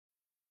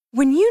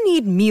When you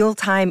need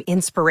mealtime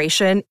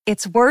inspiration,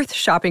 it's worth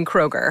shopping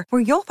Kroger,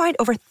 where you'll find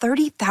over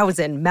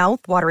 30,000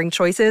 mouth-watering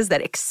choices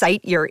that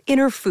excite your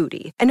inner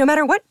foodie. And no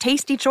matter what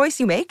tasty choice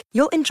you make,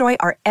 you'll enjoy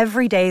our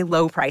everyday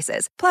low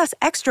prices, plus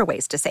extra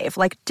ways to save,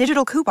 like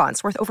digital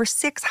coupons worth over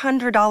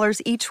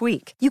 $600 each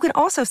week. You can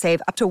also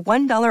save up to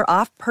 $1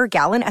 off per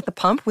gallon at the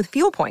pump with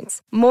fuel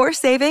points. More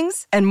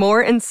savings and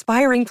more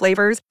inspiring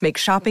flavors make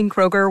shopping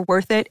Kroger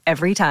worth it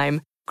every time.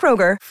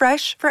 Kroger,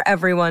 fresh for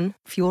everyone.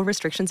 Fuel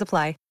restrictions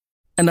apply.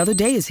 Another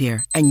day is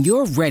here, and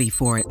you're ready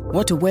for it.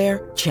 What to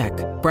wear? Check.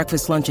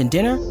 Breakfast, lunch, and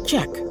dinner?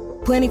 Check.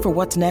 Planning for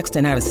what's next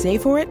and how to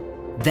save for it?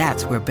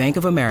 That's where Bank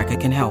of America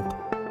can help.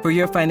 For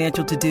your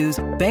financial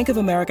to-dos, Bank of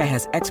America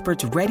has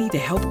experts ready to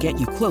help get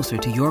you closer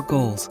to your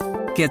goals.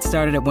 Get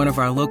started at one of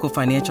our local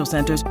financial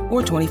centers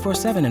or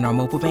 24/7 in our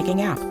mobile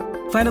banking app.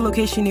 Find a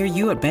location near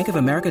you at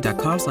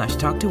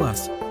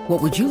bankofamerica.com/talktous.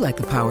 What would you like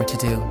the power to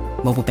do?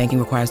 Mobile banking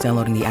requires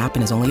downloading the app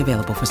and is only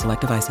available for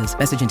select devices.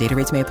 Message and data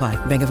rates may apply.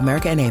 Bank of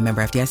America N.A.,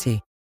 member FDIC.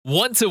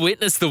 Want to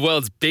witness the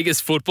world's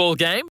biggest football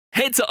game?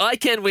 Head to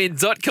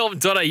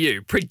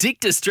iCanWin.com.au,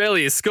 predict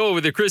Australia's score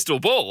with a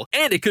crystal ball,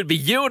 and it could be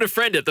you and a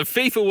friend at the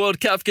FIFA World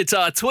Cup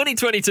Qatar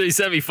 2022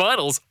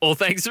 semi-finals, all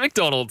thanks to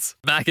McDonald's.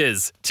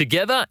 Maccas,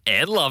 together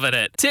and loving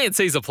it.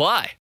 TNCs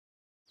apply.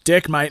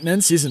 Deck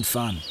maintenance isn't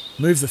fun.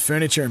 Move the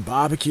furniture and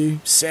barbecue,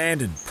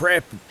 sand and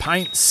prep,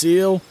 paint,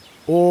 seal,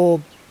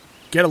 or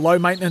get a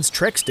low-maintenance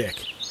Trex deck.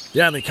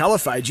 The only colour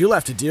fade you'll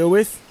have to deal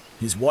with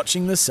is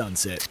watching the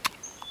sunset.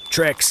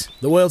 Trex,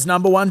 the world's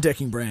 #1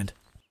 decking brand.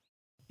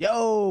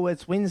 Yo,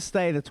 it's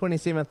Wednesday, the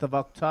 27th of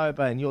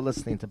October, and you're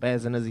listening to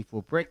Baz and Izzy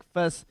for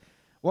breakfast.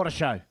 What a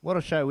show. What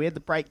a show. We had the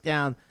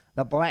breakdown,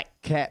 the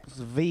Black Caps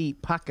v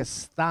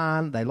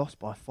Pakistan. They lost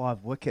by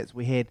 5 wickets.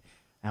 We had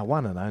our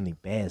one and only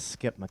Baz,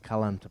 Skip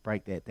McCullum, to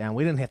break that down.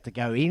 We didn't have to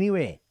go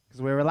anywhere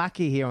because we were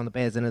lucky here on the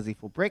Baz and Izzy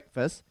for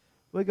breakfast.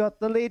 We got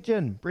the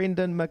legend,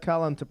 Brendan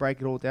McCullum, to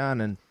break it all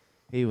down, and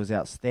he was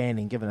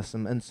outstanding, giving us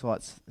some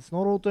insights. It's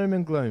not all doom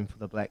and gloom for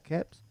the Black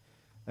Caps.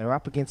 They were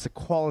up against a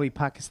quality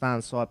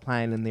Pakistan side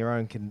playing in their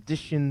own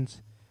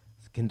conditions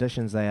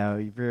they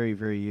are very,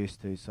 very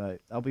used to. So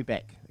they'll be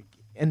back.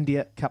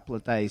 India, couple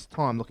of days'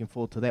 time. Looking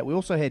forward to that. We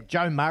also had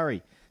Joe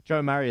Murray.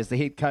 Joe Murray is the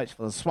head coach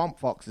for the Swamp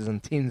Foxes in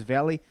Thames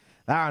Valley.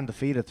 They're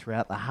undefeated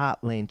throughout the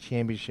Heartland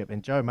Championship,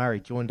 and Joe Murray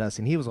joined us,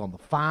 and he was on the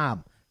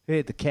farm.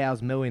 Heard the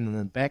cows mooing in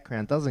the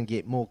background. Doesn't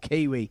get more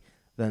Kiwi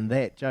than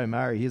that. Joe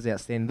Murray, he's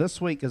outstanding.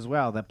 This week as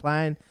well, they're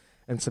playing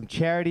in some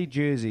charity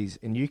jerseys,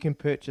 and you can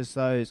purchase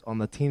those on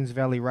the Thames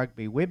Valley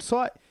Rugby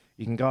website.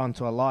 You can go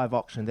onto a live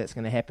auction that's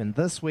going to happen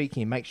this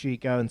weekend. Make sure you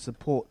go and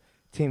support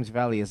Thames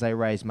Valley as they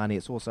raise money.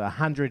 It's also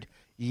 100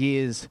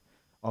 years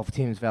of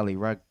Thames Valley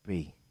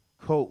Rugby.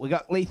 Cool. We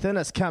got Leith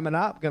Innes coming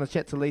up. We're going to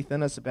chat to Leith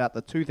Innes about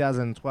the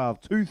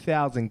 2012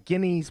 2000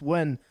 Guineas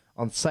win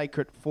on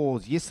Sacred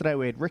Falls. Yesterday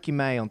we had Ricky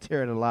May on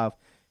Terror to Love,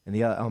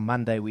 and on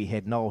Monday we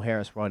had Noel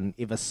Harris riding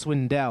Eva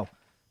Swindell.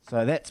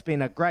 So that's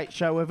been a great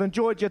show. We've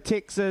enjoyed your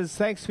texts.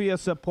 Thanks for your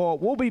support.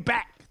 We'll be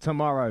back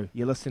tomorrow.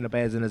 You're listening to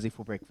Baz and Izzy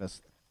for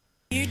breakfast.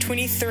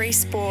 U23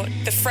 Sport,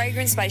 the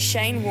fragrance by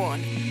Shane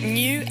Warne.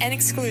 New and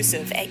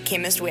exclusive at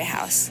Chemist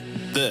Warehouse.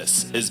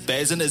 This is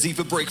Baz and Izzy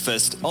for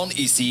breakfast on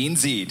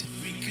SENZ.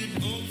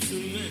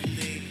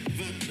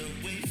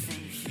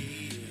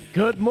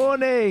 Good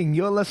morning.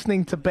 You're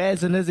listening to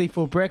Baz and Izzy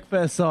for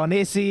breakfast on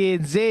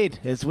SENZ.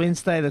 It's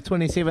Wednesday, the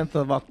 27th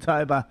of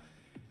October,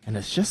 and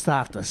it's just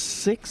after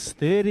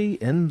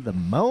 6:30 in the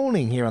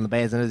morning here on the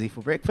Baz and Izzy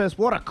for breakfast.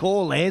 What a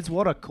call, lads.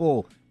 What a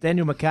call.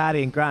 Daniel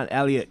McCarty and Grant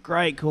Elliott.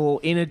 Great call.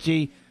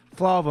 Energy,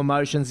 flow of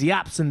emotions, the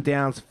ups and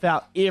downs.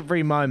 Felt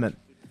every moment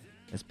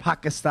as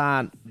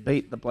Pakistan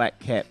beat the Black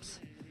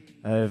Caps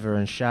over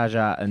in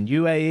Sharjah and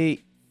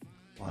UAE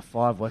by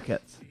 5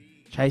 wickets.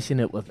 Chasing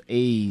it with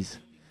ease.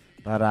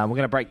 But we're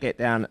going to break that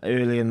down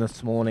early in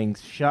this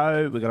morning's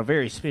show. We've got a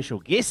very special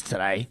guest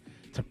today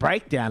to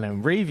break down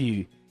and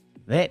review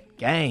that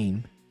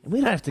game. And we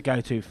don't have to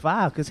go too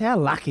far, because how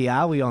lucky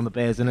are we on the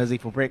Baz and Izzy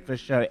for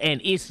breakfast show and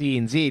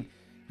SENZ?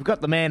 We've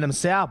got the man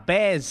himself,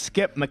 Baz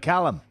Skip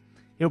McCullum.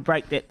 He'll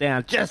break that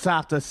down just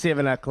after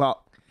 7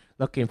 o'clock.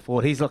 Looking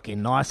forward. He's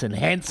looking nice and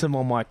handsome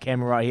on my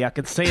camera right here. I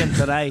can see him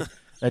today.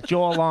 The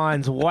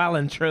jawline's well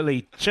and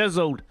truly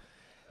chiseled.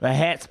 The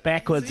hat's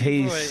backwards.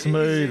 He's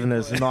smooth and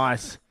is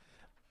nice.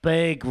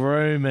 Big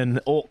room in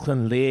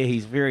Auckland Lair.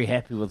 He's very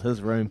happy with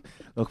his room.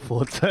 Look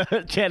forward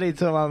to chatting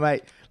to my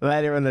mate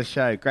later in the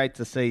show. Great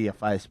to see your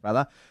face,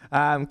 brother.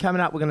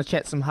 Coming up, we're going to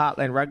chat some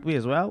Heartland Rugby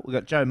as well. We've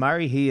got Joe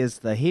Murray. He is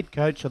the head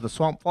coach of the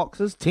Swamp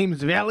Foxes,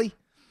 Thames Valley.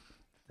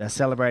 They're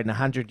celebrating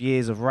 100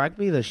 years of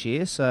rugby this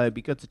year, so it'd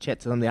be good to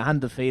chat to them. They're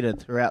undefeated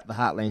throughout the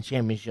Heartland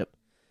Championship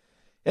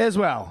as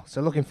well.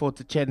 So looking forward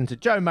to chatting to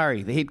Joe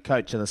Murray, the head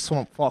coach of the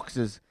Swamp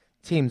Foxes,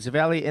 Thames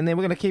Valley. And then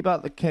we're going to keep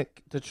up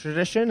the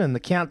tradition and the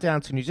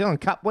countdown to New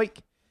Zealand Cup Week.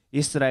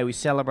 Yesterday we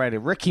celebrated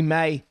Ricky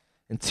May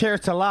and Terror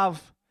to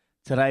Love.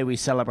 Today we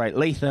celebrate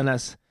Leith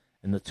Innes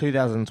in the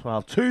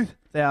 2012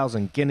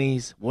 2000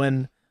 Guineas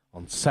win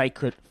on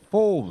Sacred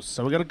Falls.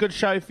 So we've got a good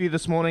show for you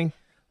this morning.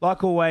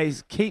 Like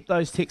always, keep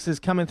those texts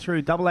coming through,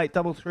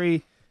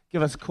 8833.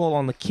 Give us a call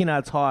on the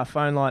Kennards Hire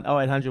phone line,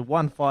 0800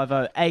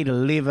 150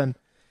 811.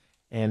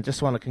 And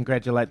just want to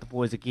congratulate the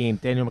boys again,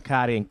 Daniel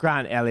McCarty and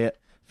Grant Elliott.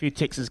 A few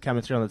texts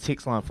coming through on the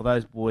text line for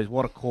those boys.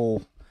 What a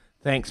call.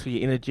 Thanks for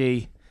your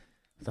energy.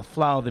 The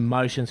flow of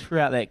emotions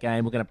throughout that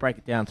game. We're going to break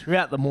it down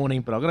throughout the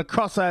morning, but I'm going to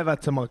cross over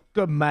to my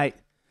good mate,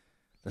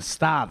 the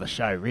star of the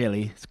show,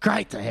 really. It's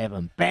great to have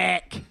him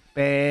back.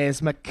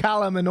 Bears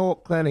McCullum in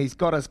Auckland. He's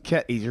got his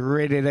kit. He's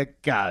ready to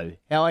go.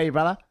 How are you,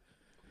 brother?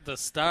 The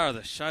star of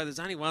the show. There's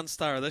only one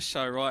star of this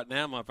show right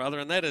now, my brother,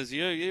 and that is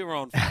you. You're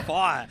on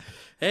fire.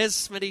 As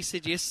Smitty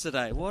said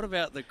yesterday, what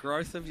about the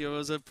growth of you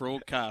as a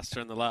broadcaster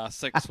in the last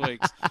 6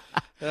 weeks?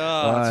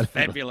 Oh, it's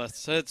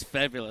fabulous. It's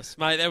fabulous.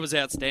 Mate, that was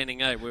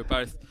outstanding, eh? We're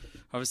both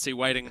obviously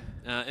waiting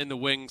in the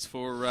wings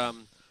for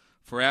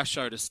our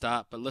show to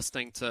start, but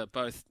listening to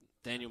both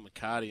Daniel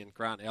McCarty and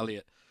Grant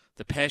Elliott,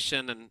 the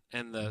passion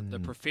and the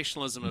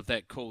professionalism of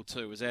that call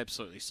too was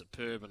absolutely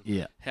superb.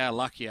 And how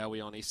lucky are we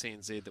on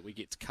SNZ that we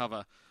get to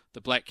cover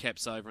the Black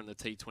Caps over in the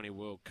T20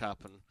 World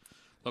Cup. And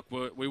look,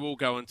 we will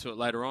go into it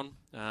later on,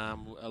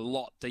 a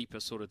lot deeper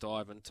sort of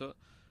dive into it.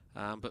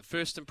 But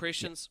first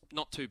impressions,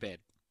 not too bad.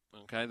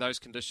 Okay, those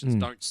conditions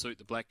don't suit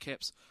the Black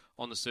Caps.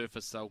 On the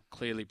surface, they'll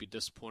clearly be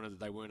disappointed that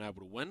they weren't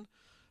able to win.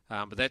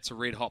 But that's a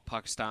red-hot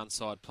Pakistan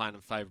side playing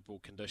in favourable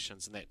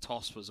conditions, and that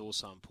toss was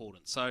also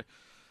important. So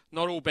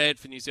not all bad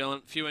for New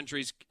Zealand. Few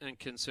injuries and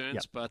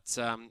concerns, but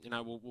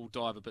we'll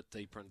dive a bit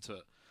deeper into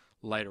it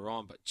later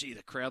on. But, gee,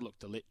 the crowd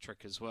looked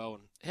electric as well.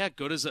 And how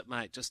good is it,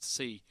 mate, just to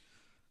see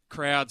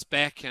crowds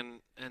back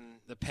and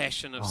the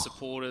passion of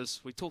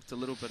supporters. We talked a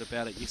little bit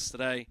about it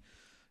yesterday,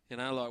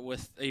 like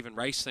with even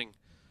racing,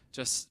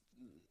 just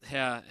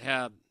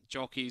how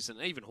jockeys and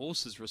even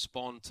horses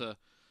respond to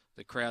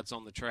the crowds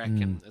on the track,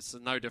 and it's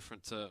no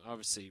different to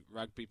obviously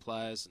rugby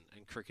players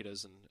and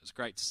cricketers, and it's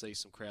great to see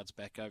some crowds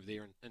back over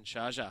there in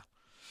Sharjah.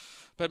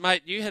 But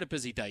mate, you had a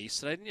busy day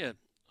yesterday, didn't you?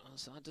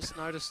 I just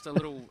noticed a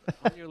little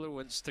on your little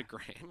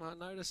Instagram. I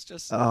noticed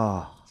just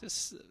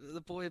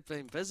the boy had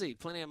been busy.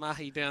 Plenty of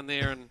mahi down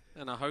there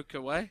in a Hoka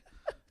way.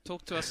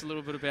 Talk to us a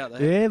little bit about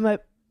that. Yeah,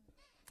 mate.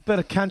 Bit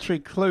of country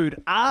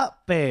clued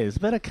up, Bears.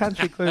 Bit of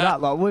country clued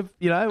up. Like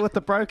with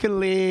the broken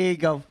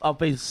leg, I've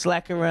been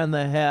slacking around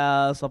the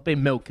house. I've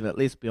been milking it.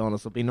 Let's be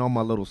honest. I've been on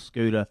my little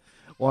scooter,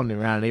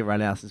 wandering around. And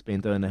everyone else has been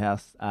doing the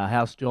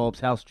house jobs,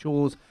 house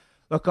chores.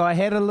 Look, I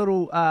had a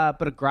little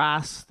bit of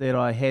grass that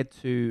I had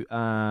to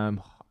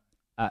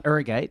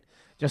irrigate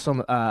just on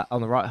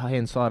the right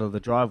hand side of the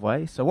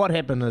driveway. So what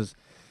happened is,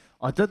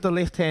 I did the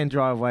left hand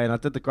driveway and I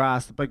did the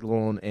grass, the big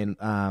lawn,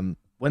 and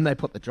when they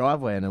put the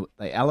driveway in,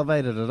 they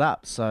elevated it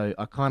up, so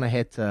I kind of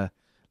had to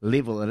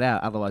level it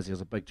out. Otherwise, there was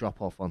a big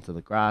drop-off onto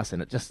the grass,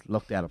 and it just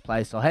looked out of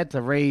place. So I had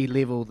to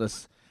re-level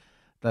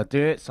the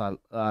dirt, so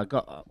I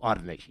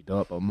didn't actually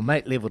do it, but my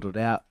mate leveled it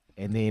out.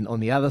 And then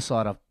on the other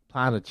side, I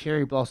planted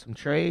cherry blossom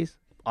trees.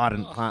 I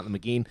didn't plant them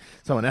again.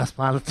 Someone else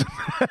planted them.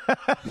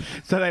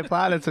 So they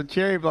planted some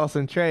cherry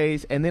blossom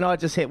trees, and then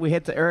we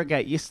had to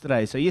irrigate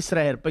yesterday. So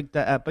yesterday I had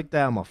a big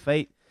day on my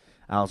feet.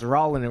 I was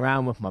rolling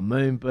around with my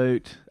moon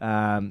boot,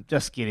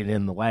 just getting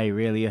in the way,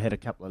 really. I had a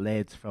couple of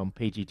lads from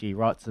PGG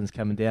Wrightson's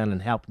coming down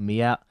and helping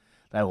me out.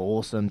 They were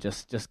awesome,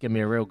 just give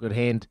me a real good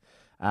hand.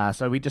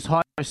 So we just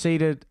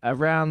hydro-seeded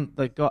around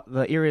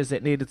the areas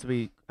that needed to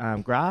be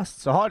grassed.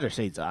 So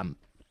hydro-seeds are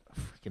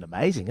freaking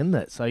amazing, isn't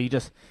it? So you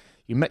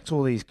mix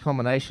all these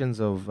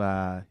combinations of,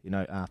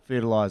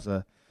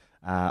 fertilizer.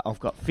 I've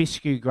got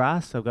fescue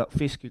grass.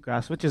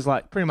 Which is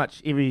like pretty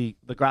much the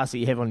grass that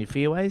you have on your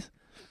fairways.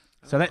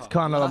 So that's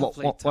kind of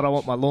what I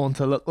want my lawn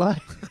to look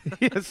like.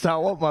 So I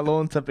want my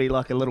lawn to be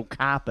like a little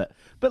carpet.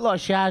 A bit like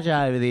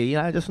Sharjah over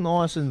there, just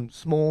nice and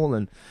small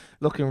and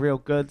looking real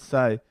good.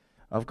 So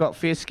I've got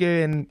fescue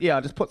and,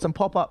 I just put some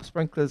pop-up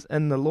sprinklers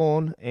in the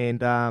lawn and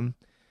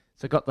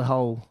so got the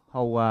whole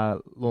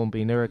lawn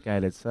being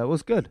irrigated. So it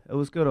was good.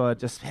 I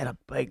just had a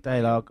big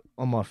day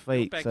on my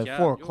feet. So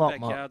 4 o'clock. Your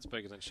backyard's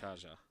bigger than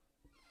Sharjah.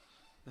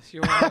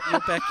 Your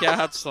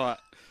backyard's like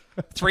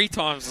 3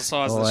 times the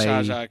size of the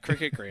Sharjah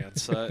cricket ground,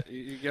 so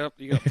you got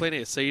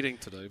plenty of seeding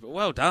to do. But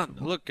well done.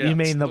 Look, you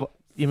mean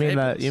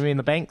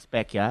the bank's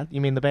backyard?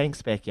 You mean the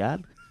bank's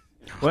backyard?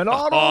 We're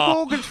not all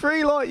mortgage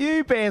free like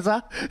you,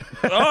 Bazza.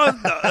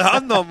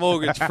 I'm not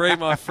mortgage free,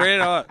 my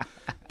friend. I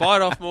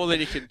bite off more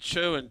than you can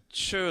chew, and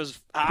chew as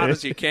hard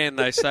as you can,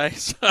 they say.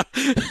 So.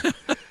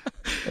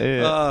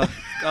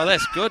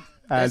 That's good.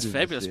 That's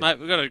fabulous, mate.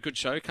 We've got a good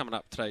show coming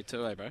up today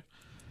too, bro?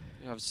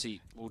 Obviously,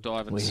 we'll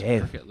dive into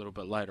cricket a little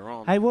bit later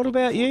on. Hey, what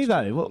about you,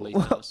 though?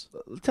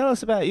 Tell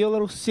us about your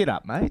little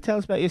setup, mate. Tell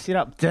us about your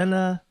setup.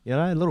 Dinner,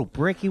 a little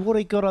brekkie. What do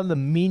you got on the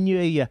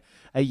menu?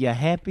 Are you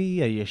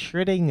happy? Are you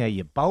shredding? Are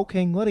you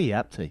bulking? What are you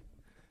up to?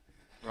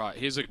 Right,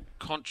 here's a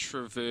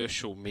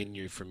controversial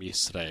menu from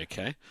yesterday,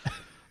 okay?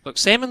 Look,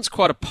 salmon's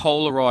quite a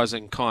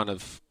polarising kind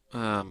of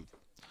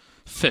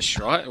fish,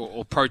 right?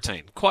 Or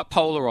protein. Quite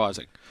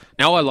polarising.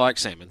 Now, I like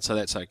salmon, so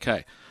that's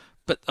okay.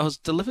 But I was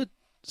delivered...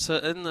 So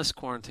in this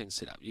quarantine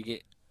setup, you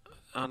get,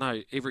 I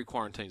know every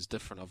quarantine's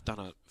different. I've done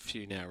a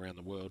few now around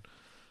the world.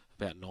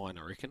 about 9,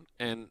 I reckon.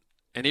 And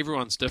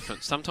everyone's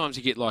different. Sometimes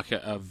you get like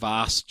a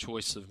vast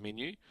choice of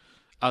menu.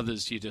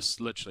 Others, you just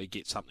literally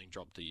get something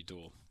dropped at your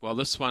door. Well,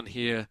 this one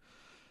here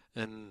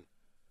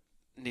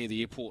near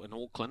the airport in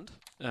Auckland,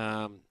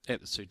 at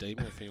the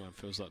Sudima, if anyone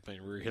feels like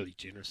being really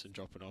generous and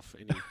dropping off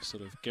any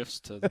sort of gifts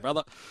to the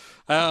brother.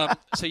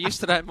 So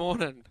yesterday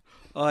morning,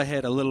 I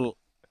had a little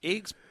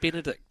eggs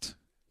Benedict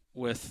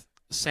with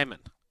salmon,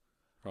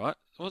 right?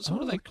 What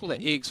do they call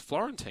that? Eggs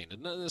Florentine,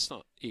 isn't it? That's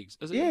not eggs.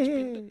 Is it eggs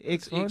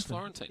Benedict? Eggs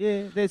Florentine.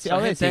 Yeah, that's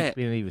eggs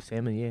Benedict with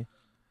salmon, yeah.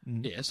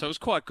 Mm. Yeah, so it was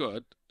quite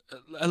good.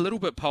 A little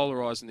bit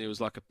polarising. There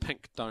was like a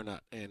pink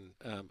donut and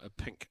a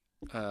pink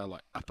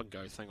like up and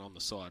go thing on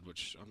the side,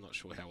 which I'm not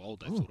sure how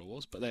old they thought it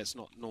was, but that's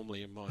not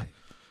normally in my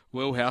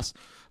wheelhouse.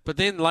 But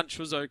then lunch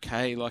was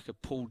okay, like a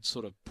pulled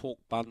sort of pork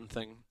bun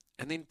thing.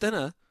 And then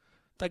dinner,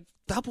 they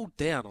doubled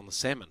down on the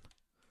salmon.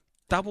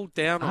 Doubled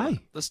down on it.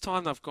 This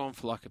time they've gone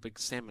for like a big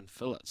salmon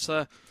fillet.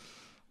 So,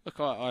 look,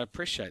 I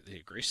appreciate the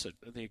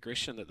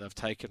aggression that they've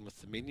taken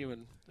with the menu,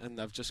 and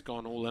they've just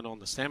gone all in on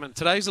the salmon.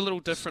 Today's a little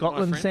different,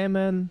 Scotland my friend.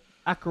 salmon,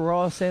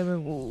 Akaroa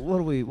salmon. What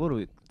do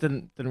we?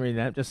 Didn't really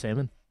know, just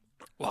salmon.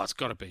 Well, it's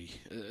got to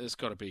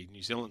be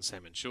New Zealand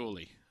salmon,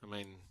 surely. I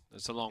mean,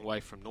 it's a long way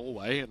from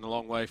Norway and a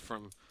long way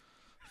from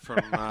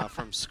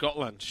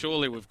Scotland.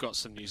 Surely we've got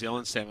some New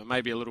Zealand salmon.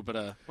 Maybe a little bit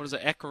of, what is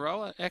it,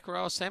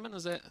 Akaroa salmon?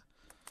 Is that?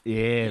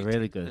 Yeah,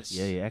 really good.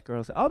 Yeah,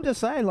 Akaroa. I'm just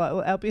saying, like,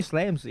 our best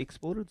lamb's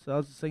exported, so I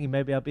was just thinking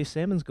maybe our best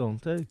salmon's gone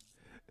too.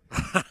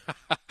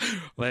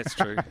 Well, that's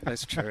true.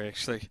 That's true,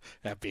 actually.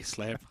 Our best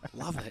lamb.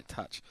 Love that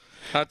touch.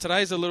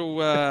 Today's a little,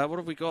 what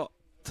have we got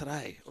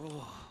today?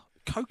 Oh,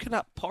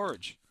 coconut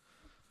porridge.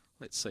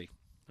 Let's see.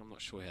 I'm not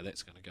sure how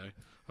that's going to go.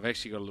 I've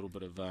actually got a little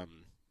bit of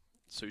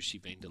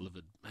sushi being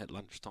delivered at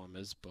lunchtime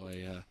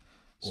by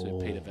Sir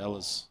Peter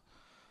Vellers,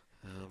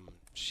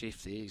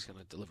 chef there. He's going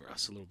to deliver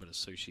us a little bit of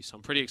sushi, so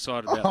I'm pretty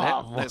excited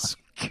about that. That's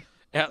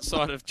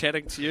outside of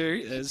chatting to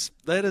you.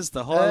 That is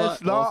the highlight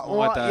It's not of my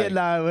what day. you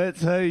know,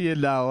 it's who you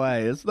know,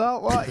 eh? It's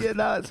not what you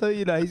know, it's who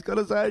you know. He's got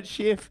his own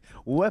chef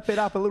whipping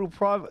up a little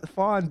private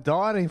fine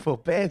dining for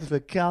Baz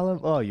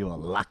McCullum. Oh, you're a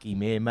lucky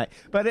man, mate.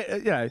 But,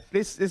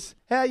 this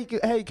how you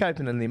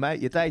coping in there, mate?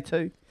 Your day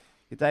two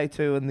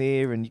in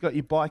there, and you got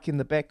your bike in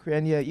the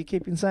background. Yeah, you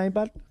keeping sane,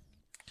 bud?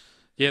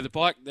 Yeah, the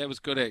bike, that was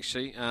good,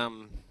 actually.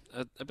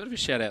 A bit of a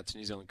shout-out to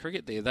New Zealand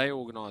Cricket there. They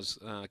organise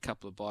a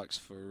couple of bikes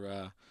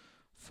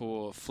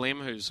for Flem,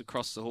 who's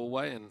across the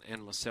hallway,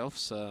 and myself,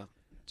 so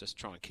just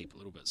try and keep a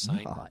little bit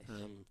sane. Nice.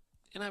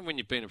 When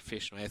you've been a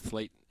professional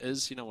athlete,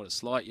 you know what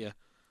it's like. You're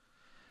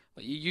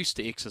used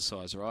to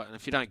exercise, right? And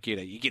if you don't get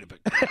it, you get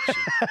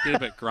a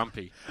bit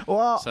grumpy.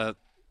 Well, so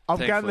I'm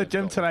going to the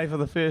gym today for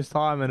the first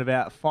time in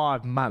about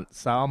 5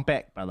 months, so I'm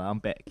back, brother. I'm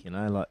back.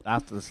 Like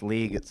after this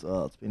leg, it's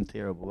been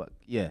terrible. But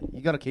yeah,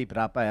 you got to keep it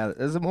up. Eh?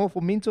 Is it more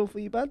for mental for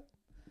you, bud?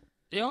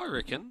 Yeah, I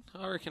reckon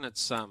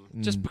it's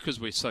just because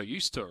we're so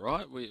used to it,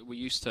 right? We're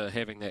used to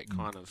having that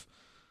kind of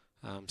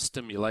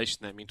stimulation,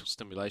 that mental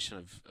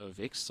stimulation of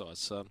exercise.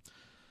 So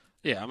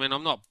yeah, I mean,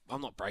 I'm not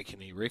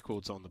breaking any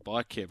records on the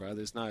bike here, bro.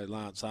 There's no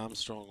Lance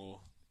Armstrong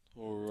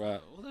or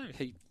although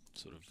he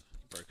sort of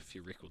broke a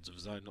few records of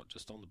his own, not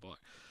just on the bike.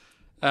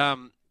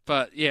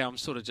 But yeah, I'm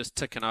sort of just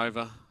ticking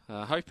over,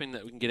 hoping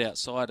that we can get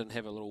outside and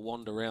have a little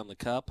wander around the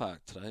car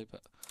park today.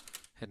 But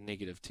had a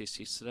negative test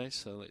yesterday,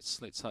 so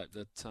let's hope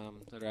that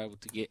they're able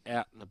to get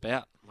out and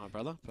about, my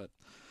brother. But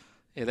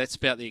yeah, that's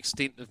about the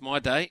extent of my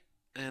day.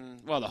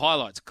 And well, the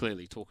highlights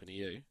clearly talking to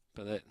you,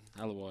 but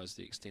otherwise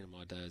the extent of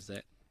my day is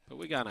that. But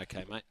we're going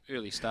okay, mate.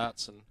 Early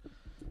starts and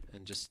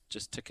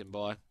just ticking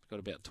by. Got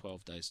about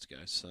 12 days to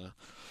go. So,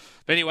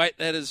 but anyway,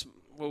 that is.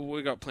 Well,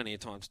 we've got plenty of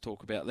time to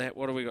talk about that.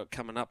 What have we got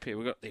coming up here?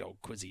 We've got the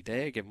old Quizzy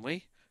Dag, haven't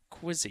we?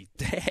 Quizzy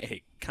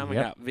Dag coming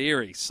up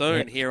very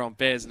soon here on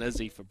Baz and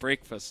Izzy for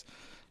breakfast.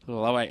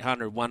 Little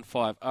 0800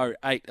 150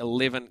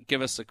 811.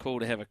 Give us a call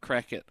to have a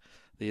crack at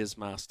the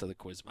Ismaster, the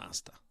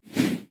Quizmaster.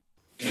 Can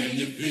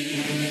you feel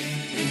it?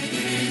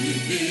 Can you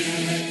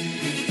feel it?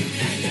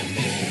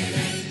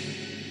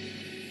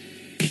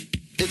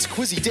 It's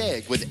Quizzy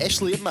Dag with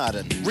Ashley and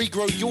Martin.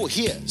 Regrow your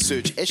hair.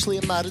 Search Ashley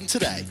and Martin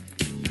today.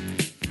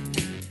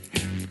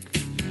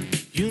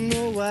 You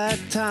know what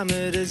time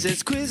it is,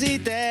 it's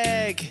Quizzy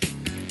Dag.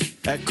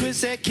 A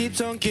quiz that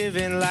keeps on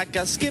giving like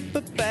a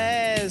skipper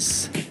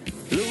bass.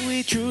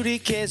 Louis, Trudy,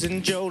 Kez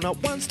and Joe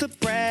not wants to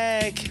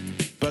brag.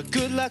 But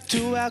good luck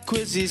to our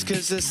quizzies,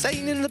 cause this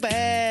ain't in the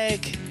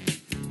bag.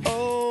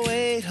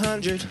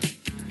 0800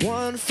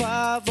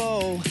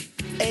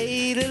 150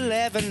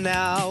 811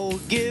 now.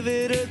 Give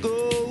it a go.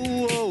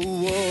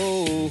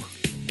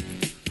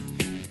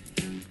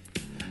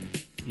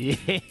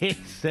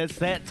 Yes, it's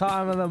that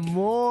time of the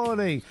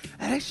morning.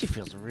 It actually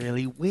feels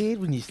really weird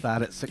when you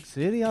start at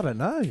 6:30. I don't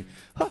know.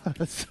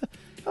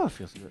 It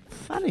feels a bit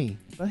funny.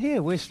 But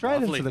here, we're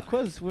straight into the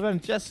quiz. We've only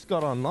just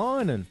got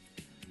online and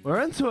we're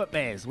into it,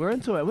 Baz. We're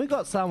into it. We've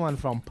got someone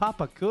from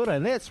Papakura,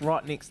 and that's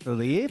right next to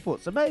the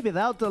airport. So maybe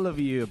they'll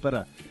deliver you a bit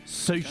of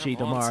sushi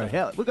tomorrow.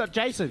 Hell, we've got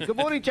Jason. Good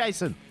morning,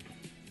 Jason.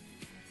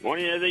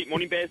 Morning, Izzy.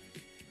 Morning, Baz.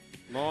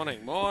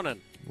 Morning.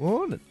 Morning.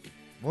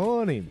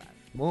 Morning, mate.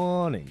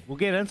 Morning. We'll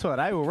get into it,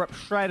 eh? We'll rip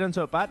straight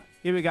into it, bud.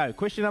 Here we go.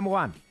 Question number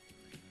 1.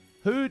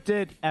 Who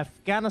did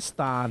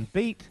Afghanistan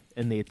beat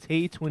in their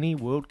T20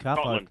 World Cup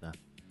Scotland. opener?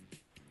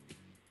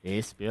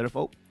 Yes,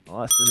 beautiful.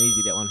 Nice and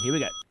easy, that one. Here we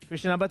go.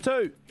 Question number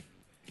 2.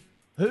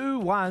 Who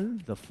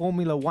won the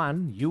Formula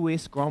One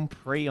US Grand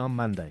Prix on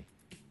Monday?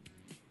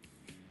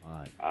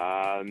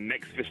 Right.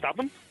 Max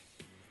Verstappen.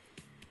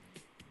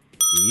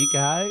 There you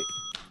go.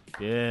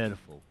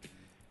 Beautiful.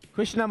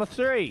 Question number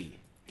 3.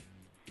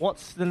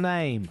 What's the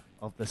name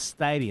of the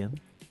stadium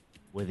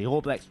where the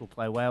All Blacks will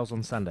play Wales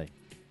on Sunday?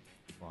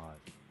 5,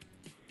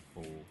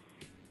 4,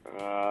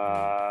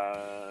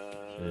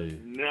 2,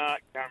 No,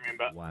 can't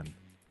remember. 1.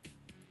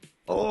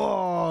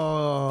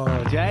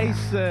 Oh,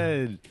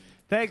 Jason.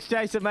 Thanks,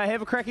 Jason, mate.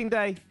 Have a cracking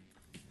day.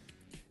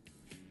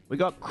 We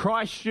got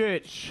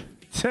Christchurch.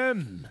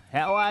 Tim,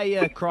 how are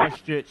you,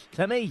 Christchurch?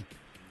 Timmy?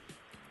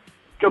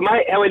 Good,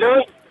 mate. How we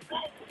doing?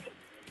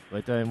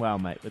 We're doing well,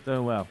 mate. We're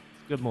doing well.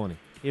 Good morning.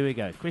 Here we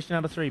go. Question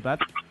number 3, bud.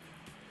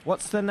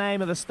 What's the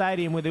name of the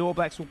stadium where the All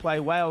Blacks will play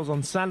Wales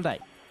on Sunday?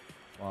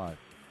 5.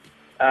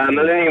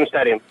 Millennium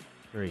Stadium.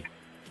 3,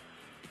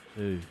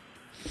 2.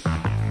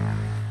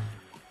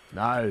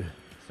 No.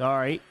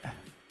 Sorry.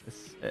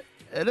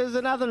 It is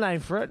another name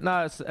for it.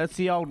 No, it's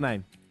the old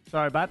name.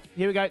 Sorry, bud.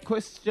 Here we go.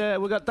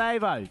 Question. We got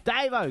Davo.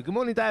 Davo. Good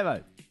morning,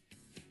 Davo.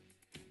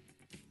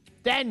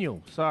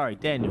 Daniel. Sorry,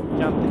 Daniel.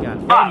 Jumped the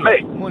gun. Daniel.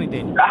 Me. Good morning,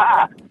 Daniel.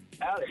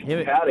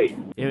 Howdy.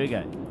 Here we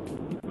go.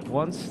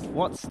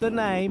 What's the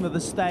name of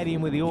the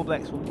stadium where the All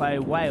Blacks will play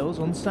Wales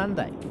on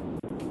Sunday?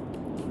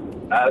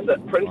 Is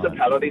it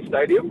Principality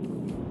Stadium?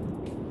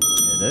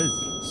 It is.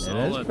 It is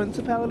Solid.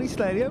 Principality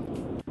Stadium.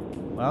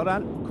 Well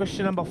done.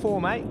 Question number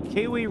 4, mate.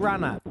 Kiwi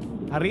runner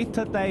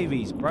Harita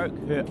Davies broke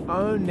her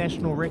own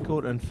national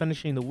record in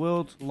finishing the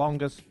world's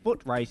longest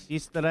foot race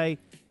yesterday.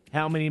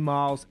 How many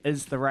miles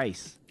is the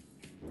race?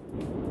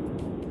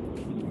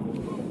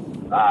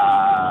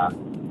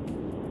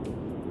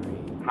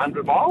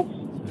 100 miles?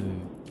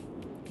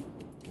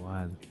 2,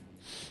 1.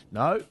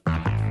 No,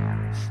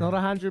 it's not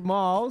 100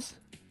 miles.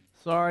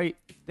 Sorry,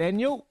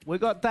 Daniel. We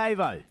got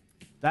Davo.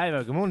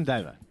 Davo, good morning,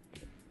 Davo.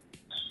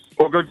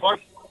 All good, boys?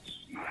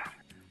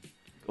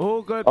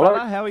 All good, Hello.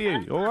 brother. How are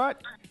you? All right?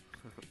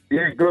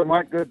 Yeah, good,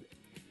 mate. Good.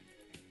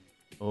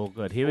 All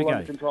good. Here we All go.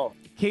 under control.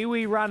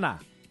 Kiwi runner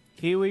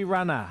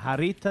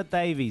Harita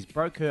Davies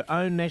broke her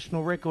own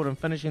national record in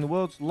finishing the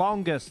world's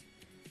longest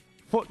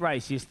foot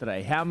race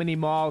yesterday. How many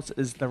miles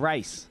is the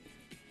race?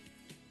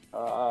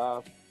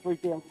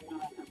 3,000.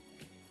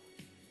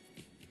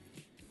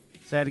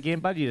 Say it again,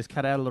 bud. You just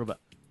cut out a little bit.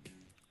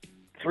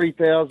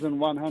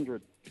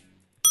 3,100.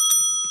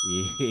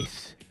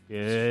 Yes.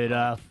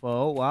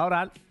 Beautiful. Well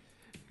done.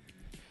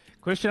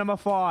 Question number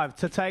 5.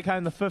 To take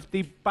home the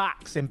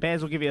 $50, and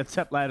Baz will give you a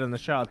tip later in the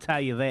show, I'll tell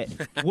you that.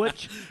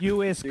 Which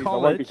US I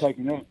won't be college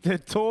taking that.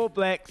 did Tall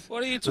Blacks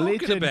What are you talking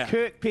legend about?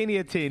 Kirk Penny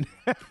attend?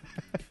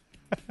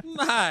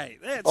 Mate,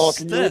 that's Oh,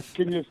 stiff.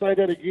 can you say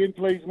that again,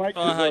 please, mate?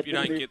 I hope 'Cause you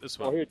don't think get this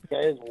I one. heard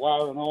Baz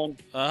wiring on.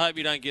 I hope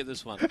you don't get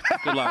this one.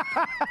 Good luck.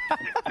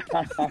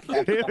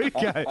 Here we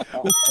go.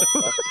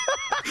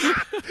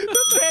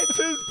 The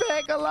Panthers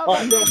back. I love Oh,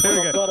 it. yes, Here we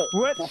I've go. got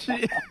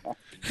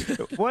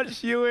it.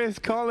 Which US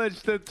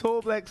college did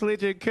Tall Blacks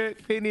legend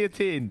Kirk Penny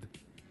attend?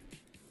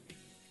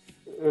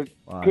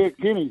 Kirk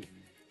Penny.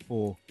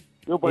 4.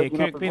 You're Yeah, breaking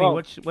Kirk up as Penny. well.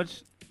 Which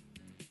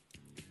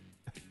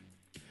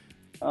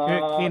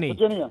Kirk Penny.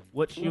 Virginia.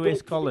 Which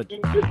US college?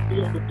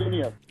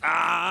 Virginia.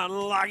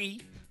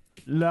 Unlucky.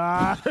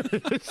 No,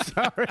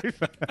 sorry,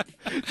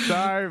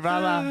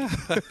 brother.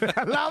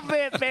 I love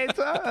that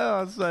banter.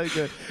 Oh, so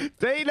good.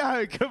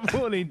 Dino, good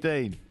morning,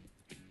 Dean.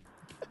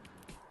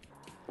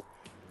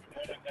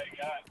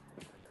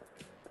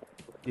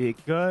 Yeah,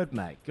 good,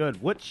 mate.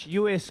 Good. Which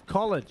US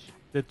college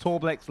did Tall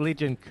Blacks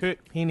legend Kirk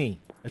Penny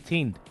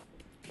attend?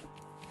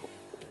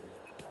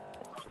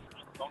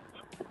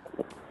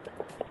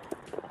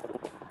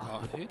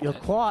 Oh, I heard You're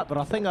that. quiet, but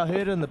I think I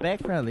heard it in the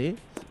background there.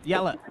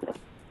 Yell it.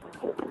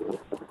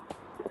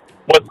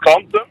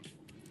 Wisconsin.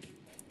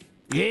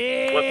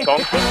 Yeah.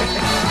 Wisconsin.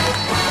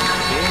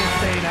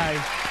 Yes,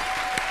 Dino.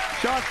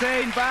 Shot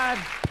Dean, bud.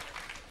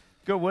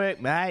 Good work,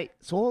 mate.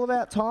 It's all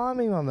about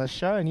timing on this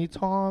show, and you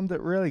timed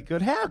it really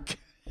good. How?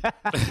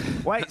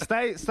 Wait,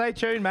 stay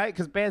tuned, mate,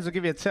 because Baz will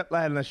give you a tip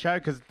later in the show.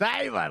 Because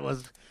Davo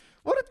was,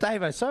 what did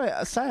Davo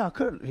say? I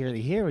couldn't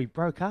really hear. He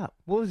broke up.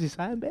 What was he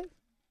saying, Baz?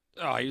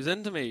 Oh, he was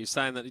into me. He was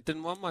saying that he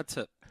didn't want my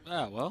tip.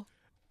 Oh, well,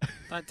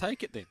 don't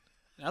take it then.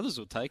 Others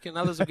will take it, and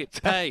others will get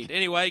paid.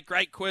 Anyway,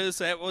 great quiz.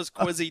 That was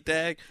Quizzy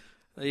Dag.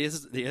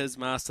 There's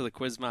Master, the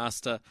Quiz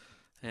Master.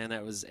 And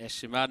that was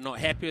Ashley Martin. Not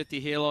happy with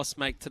your hair loss?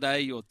 Make today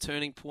your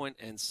turning point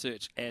and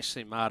search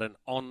Ashley Martin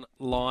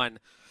online.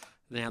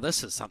 Now,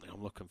 this is something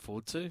I'm looking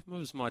forward to. It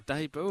was my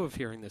debut of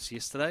hearing this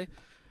yesterday.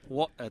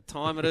 What a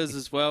time it is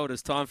as well. It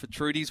is time for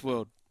Trudy's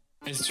World.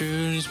 It's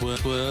Trudy's World.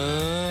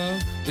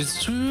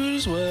 It's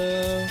Trudy's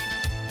World.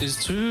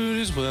 It's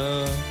Trudy's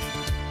World.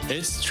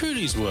 It's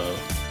Trudy's World.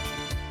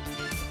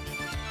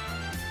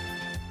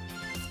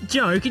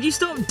 Joe, could you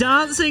stop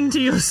dancing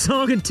to your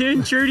song and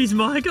turn Trudy's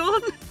mic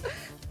on?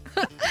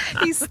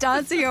 He's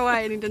dancing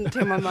away and he didn't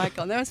turn my mic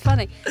on. That was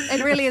funny.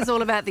 It really is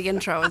all about the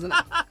intro, isn't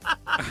it?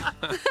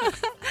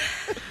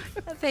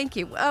 Thank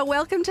you.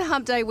 Welcome to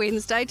Hump Day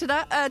Wednesday.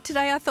 Today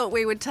I thought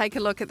we would take a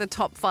look at the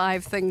top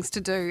 5 things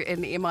to do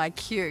in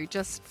MIQ,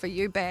 just for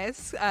you,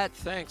 Baz.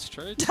 Thanks,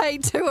 Trudy. Day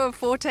 2 of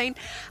 14.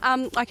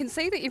 I can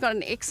see that you've got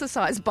an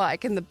exercise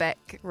bike in the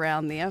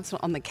background there. It's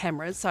not on the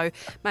cameras, so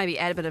maybe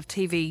add a bit of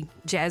TV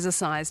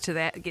jazzercise to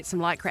that, get some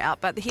lycra out.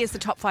 But here's the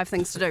top 5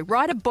 things to do.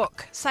 Write a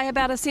book. Say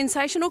about a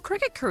sensational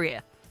cricket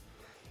career.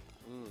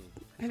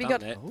 Have you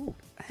got? That.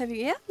 Have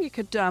you? Yeah, you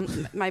could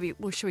maybe.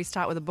 Well, should we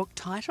start with a book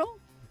title?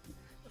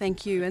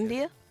 Thank you,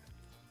 India.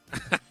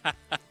 Oh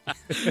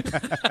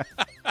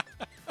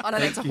no,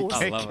 that's a horse.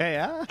 I love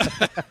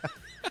it.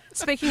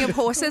 Speaking of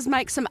horses,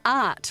 make some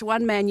art.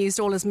 One man used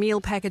all his meal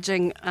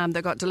packaging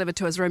that got delivered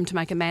to his room to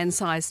make a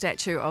man-sized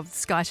statue of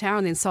Sky Tower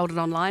and then sold it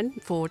online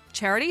for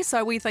charity.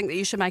 So we think that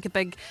you should make a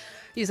big,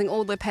 using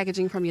all the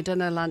packaging from your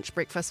dinner, lunch,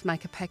 breakfast,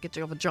 make a package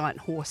of a giant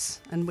horse,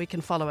 and we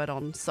can follow it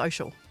on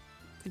social.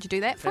 Could you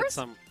do that for us?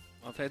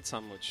 I've had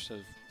some which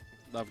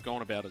they've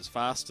gone about as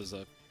fast as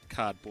a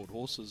cardboard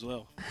horse as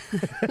well.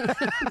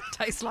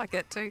 Tastes like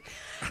it too.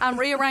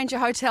 Rearrange your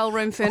hotel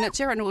room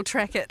furniture and we'll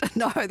track it.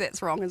 No,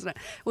 that's wrong, isn't it?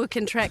 We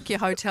can track your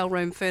hotel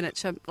room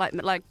furniture,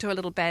 like do a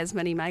little Baz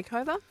mini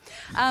makeover.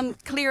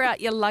 Clear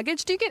out your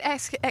luggage. Do you get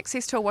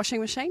access to a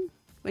washing machine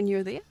when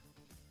you're there?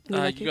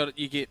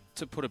 You get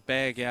to put a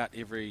bag out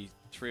every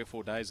 3 or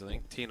 4 days, I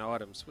think, 10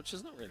 items, which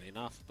is not really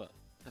enough, but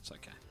that's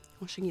okay.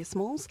 Washing your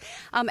smalls.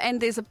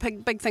 And there's a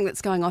big thing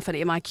that's going off at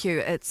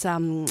MIQ. It's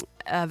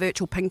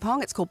virtual ping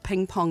pong. It's called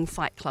Ping Pong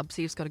Fight Club.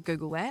 So you've just got to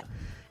Google that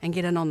and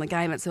get in on the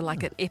game. It's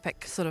like an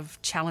epic sort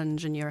of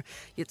challenge, and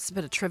it's a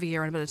bit of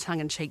trivia and a bit of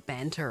tongue-in-cheek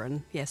banter.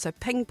 And yeah, so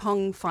Ping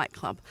Pong Fight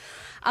Club.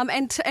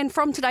 And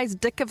from today's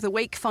Dick of the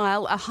Week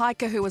file, a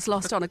hiker who was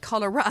lost on a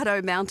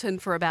Colorado mountain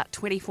for about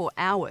 24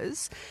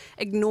 hours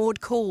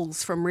ignored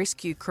calls from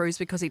rescue crews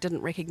because he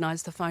didn't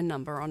recognise the phone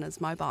number on his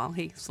mobile.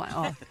 He's like,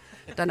 oh,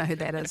 don't know who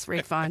that is.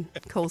 Red phone,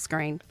 call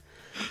screen.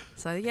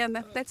 So yeah,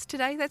 that's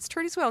today. That's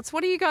Trudy's World. So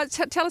what do you guys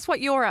tell us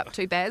what you're up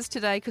to, Baz,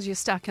 today? Because you're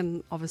stuck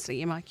in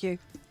obviously MIQ.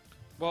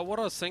 Well, what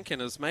I was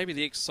thinking is maybe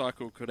the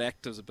X-Cycle could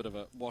act as a bit of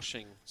a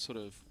washing sort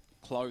of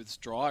clothes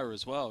dryer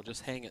as well.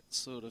 Just hang it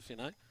sort of,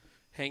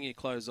 hang your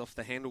clothes off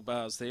the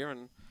handlebars there,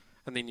 and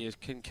then you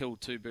can kill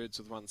 2 birds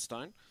with 1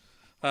 stone.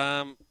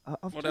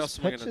 What else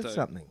am I going to do?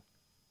 Something.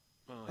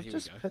 Oh, I've here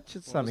just we go.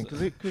 pictured something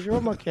because you're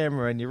on my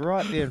camera and you're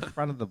right there in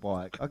front of the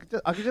bike. I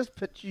could just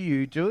picture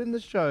you doing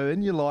the show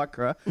in your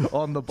lycra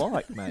on the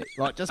bike, mate.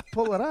 Like, just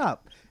pull it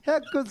up.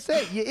 How good's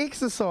that? You're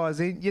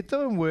exercising, you're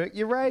doing work,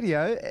 you're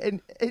radio,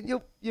 and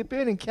you're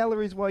burning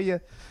calories while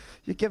you're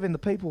giving the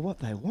people what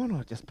they want.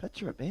 I just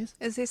picture it, Baz.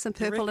 Is there some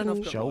purple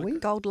and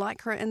gold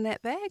lycra in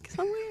that bag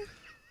somewhere?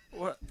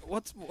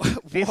 What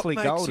Definitely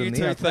makes gold you in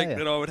two there, think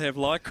that I would have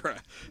lycra?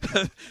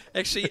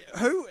 Actually,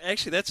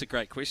 that's a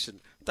great question.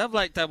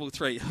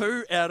 8833,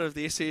 who out of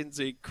the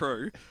SNZ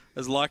crew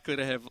is likely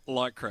to have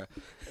lycra?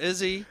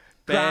 Izzy,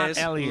 Baz,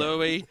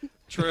 Louis,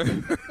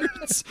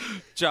 Trudes,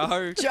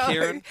 Joe,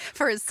 Kieran,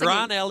 for his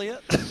Grant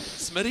Elliott,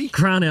 Smitty.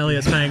 Grant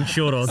Elliott's paying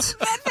short odds.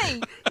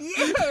 Smithy,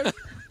 yes.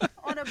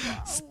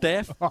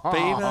 Steph,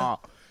 Beaver,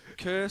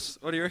 Curse,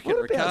 what do you reckon?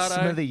 What about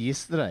Ricardo? Smithy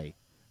yesterday?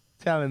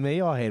 Telling me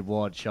I had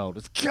wide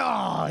shoulders.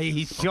 God,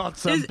 he shot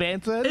some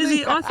banter.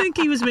 I think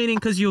he was meaning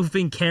because you've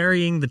been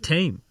carrying the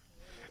team.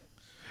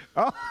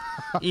 Oh.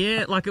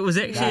 Yeah, like it was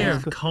actually a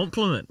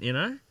compliment,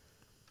 No.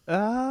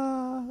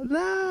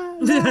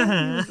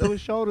 It was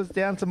shoulders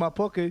down to my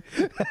puku.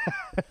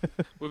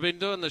 We've been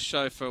doing this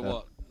show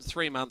for,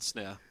 3 months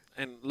now.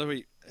 And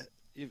Louis,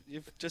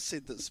 you've just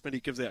said that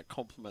Smitty gives out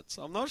compliments.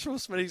 I'm not sure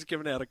Smitty's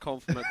given out a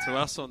compliment to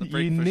us on the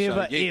breakfast show.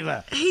 You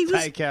never, ever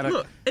take out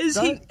a...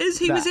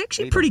 He was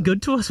actually pretty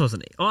good to us,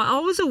 wasn't he?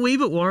 I was a wee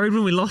bit worried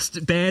when we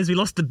lost Baz, we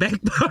lost the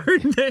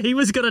backbone, that he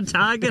was going to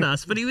target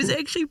us, but he was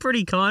actually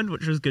pretty kind,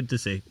 which was good to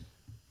see.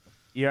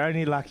 You're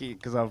only lucky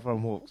because I'm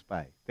from Hawke's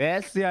Bay.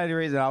 That's the only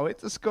reason. I went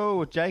to school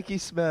with Jakey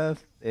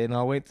Smith and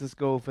I went to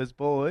school with his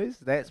boys.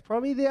 That's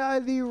probably the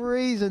only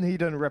reason he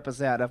didn't rip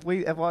us out. If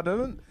I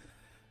didn't,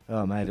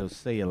 oh, mate, I'll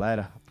see you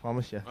later. I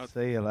promise you.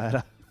 See you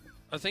later.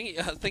 I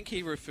think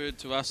he referred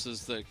to us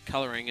as the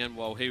colouring in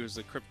while he was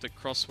the cryptic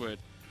crossword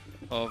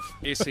of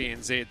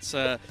SENZ.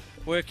 So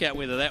work out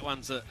whether that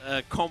one's a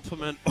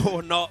compliment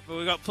or not. But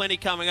we've got plenty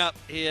coming up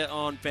here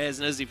on Baz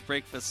and Izzy for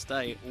breakfast.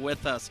 Stay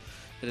with us.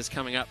 It is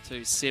coming up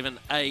to 7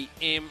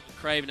 a.m.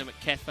 Craven and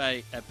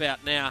McCafe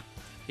about now.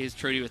 Here's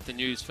Trudy with the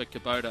news for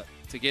Kubota.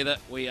 Together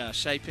we are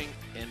shaping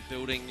and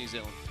building New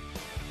Zealand.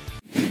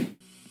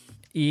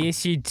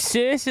 Yes, you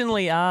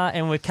certainly are,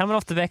 and we're coming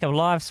off the back of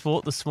live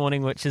sport this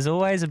morning, which is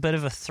always a bit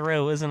of a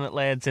thrill, isn't it,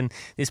 lads? And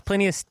there's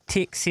plenty of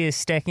texts here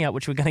stacking up,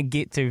 which we're going to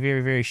get to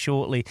very, very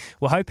shortly.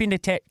 We're hoping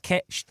to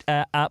catch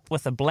up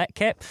with a Black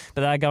Cap,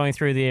 but they're going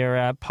through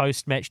their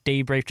post-match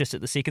debrief just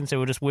at the second, so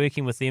we're just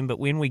working with them. But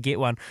when we get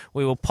one,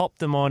 we will pop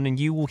them on, and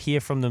you will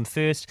hear from them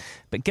first.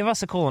 But give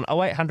us a call on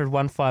 0800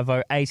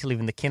 150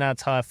 811, the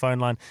Kennards Hire phone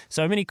line.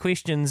 So many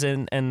questions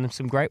and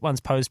some great ones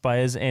posed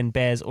by Iz and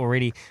Baz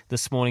already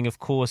this morning, of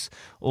course.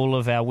 All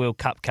of our World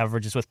Cup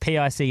coverages with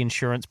PIC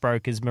insurance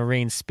brokers,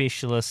 marine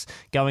specialists,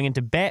 going into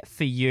bat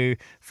for you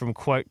from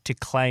quote to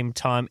claim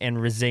time, and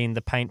Resene,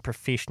 the paint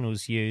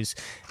professionals use.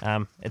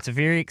 It's a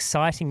very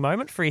exciting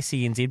moment for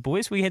SENZ,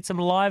 boys. We had some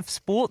live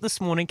sport this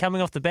morning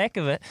coming off the back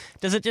of it.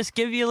 Does it just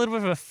give you a little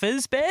bit of a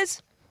fizz,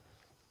 Baz?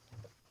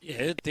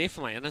 Yeah,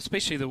 definitely, and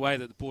especially the way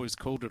that the boys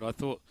called it. I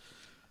thought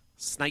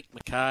Snake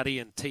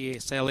McCarty and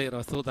T.S. Elliott,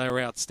 I thought they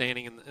were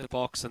outstanding in the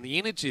box, and the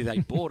energy they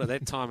brought at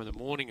that time in the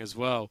morning as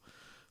well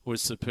was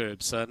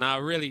superb. So, no,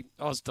 really,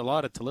 I was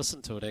delighted to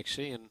listen to it,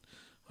 actually, and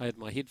I had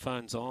my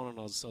headphones on, and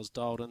I was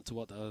dialed into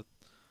what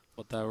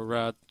they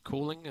were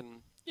calling,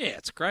 and, yeah,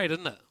 it's great,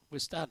 isn't it? We're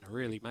starting to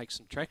really make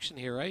some traction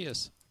here, eh,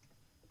 yes?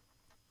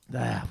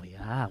 We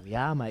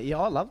are, mate. Yeah,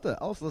 I loved it.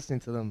 I was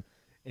listening to them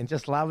and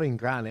just loving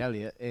Grant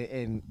Elliott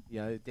and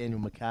Daniel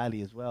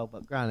McCarty as well,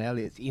 but Grant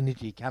Elliott's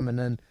energy coming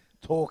in,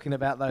 talking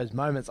about those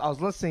moments. I was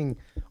listening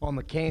on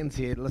the cans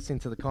here, listening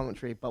to the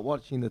commentary, but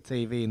watching the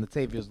TV, and the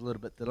TV was a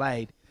little bit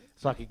delayed,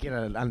 so I could get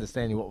an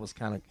understanding of what was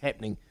kind of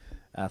happening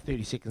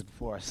 30 seconds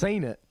before I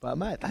seen it. But,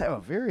 mate, they were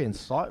very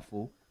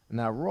insightful, and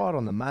they were right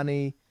on the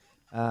money,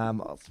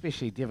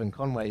 especially Devon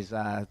Conway's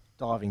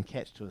diving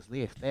catch to his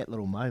left. That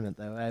little moment,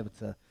 they were able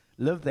to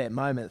live that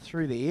moment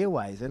through the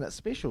airways, and it's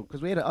special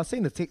because I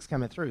seen the text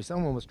coming through.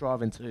 Someone was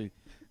driving to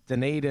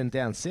Dunedin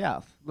down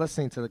south,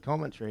 listening to the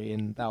commentary,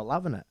 and they were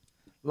loving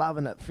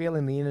it,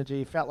 feeling the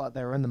energy, felt like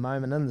they were in the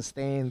moment, in the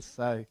stands.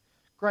 So,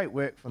 great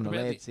work from the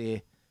lads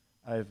here.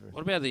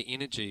 What about the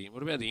energy?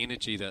 What about the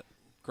energy that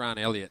Grant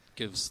Elliott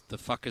gives the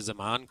fuckers a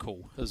man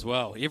call as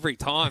well? Every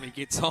time he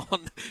gets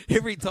on,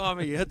 every time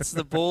he hits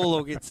the ball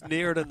or gets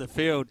near it in the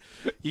field,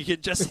 you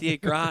can just hear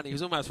Grant. He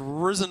was almost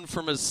risen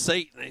from his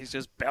seat and he's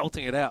just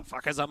belting it out.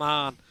 Fuckers a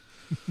man.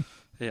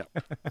 Yeah,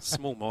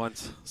 small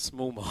minds.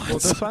 Well,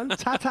 this one,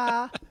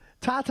 ta-ta,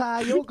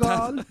 you're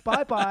gone,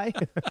 bye-bye.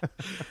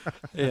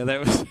 Yeah,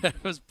 that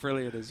was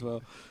brilliant as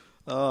well.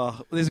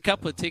 Oh, there's a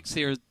couple of texts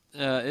here.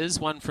 Is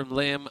one from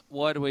Liam.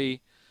 Why do we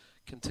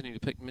continue to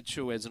pick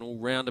Mitchell as an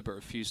all-rounder but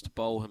refuse to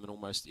bowl him in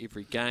almost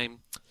every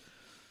game?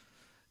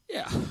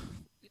 Yeah,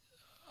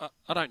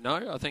 I don't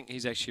know. I think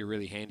he's actually a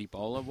really handy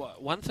bowler.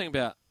 One thing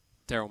about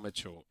Daryl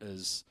Mitchell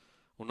is,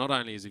 well, not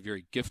only is he a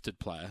very gifted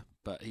player,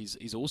 but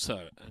he's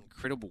also an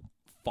incredible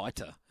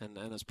fighter, and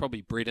it's probably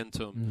bred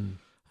into him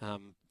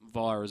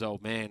via his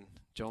old man,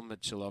 John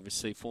Mitchell,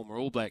 obviously, former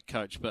All Black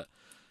coach, but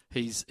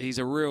He's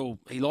a real.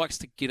 He likes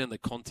to get in the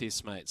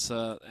contest, mate.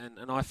 So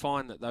and I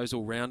find that those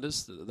all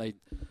rounders,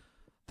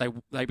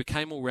 they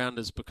became all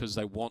rounders because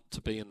they want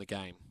to be in the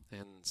game,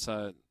 and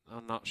so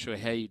I'm not sure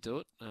how you do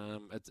it.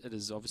 It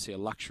is obviously a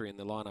luxury in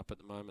the lineup at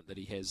the moment that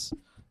he has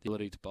the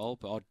ability to bowl,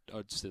 but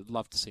I'd just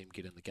love to see him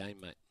get in the game,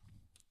 mate.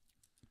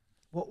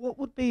 What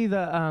would be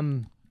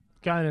the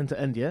going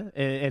into India,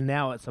 and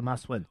now it's a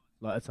must win.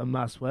 Like, it's a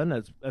must win.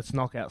 It's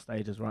knockout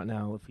stages right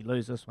now. If you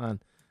lose this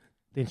one,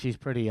 then she's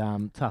pretty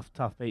tough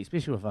beat,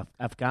 especially with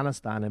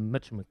Afghanistan, and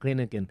Mitchell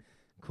McClenaghan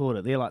called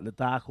it. They're like the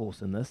dark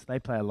horse in this. They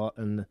play a lot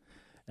in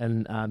the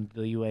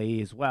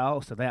UAE as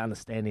well, so they're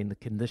understanding the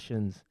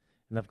conditions,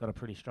 and they've got a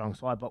pretty strong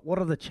side. But what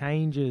are the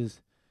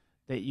changes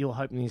that you're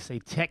hoping to see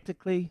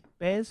tactically,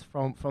 Baz,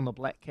 from the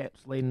Black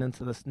Caps leading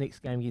into this next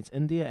game against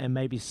India, and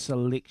maybe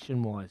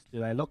selection-wise?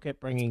 Do they look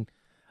at bringing,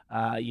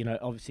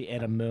 obviously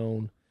Adam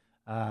Milne?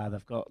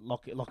 They've got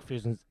Lockie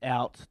Ferguson's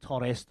out,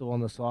 Todd Astle on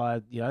the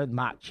side,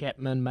 Mark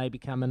Chapman maybe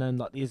coming in.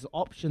 Like, there's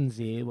options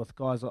there with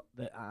guys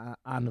that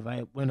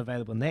weren't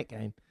available in that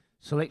game.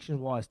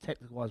 Selection-wise,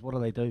 tactical-wise, what do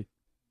they do?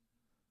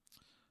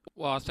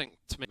 Well, I think,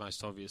 to me, the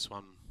most obvious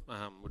one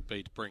would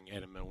be to bring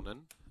Adam Milne in.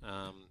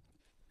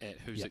 At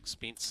whose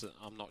expense,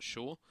 I'm not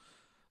sure.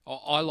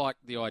 I like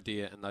the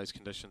idea in those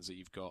conditions that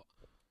you've got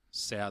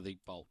Southey,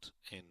 Bolt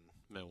and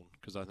Milne,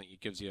 because I think it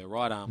gives you a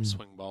right-arm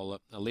swing bowler,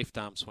 a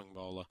left-arm swing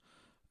bowler,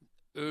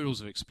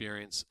 oodles of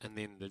experience, and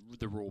then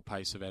the raw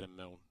pace of Adam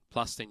Milne.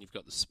 Plus, then you've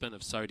got the spin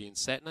of Sodhi and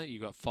Satner.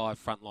 You've got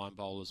 5 frontline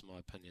bowlers, in my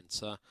opinion.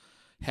 So,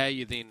 how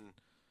you then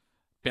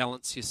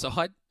balance your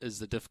side is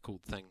the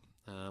difficult thing.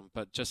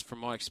 But just from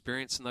my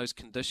experience in those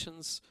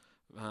conditions,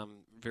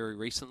 very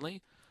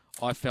recently,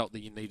 I felt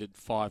that you needed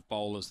 5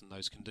 bowlers in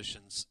those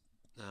conditions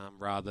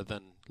rather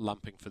than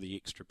lumping for the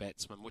extra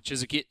batsman, which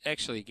is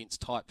actually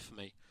against type for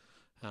me.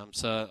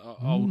 So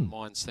I wouldn't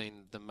mind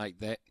seeing them make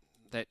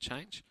that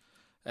change.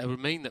 It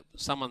would mean that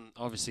someone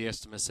obviously has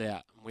to miss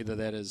out, whether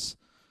that is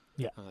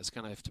it's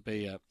going to have to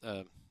be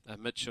a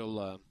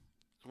Mitchell.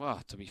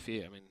 Well, to be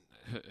fair, I mean,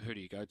 who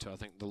do you go to? I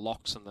think the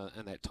locks in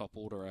that top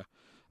order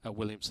are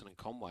Williamson and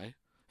Conway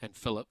and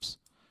Phillips.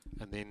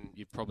 and then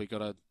you've probably got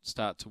to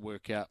start to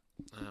work out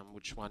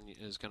which one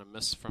is going to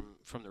miss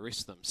from the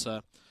rest of them.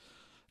 So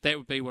that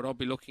would be what I'd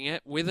be looking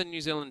at. Whether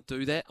New Zealand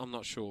do that, I'm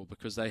not sure,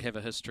 because they have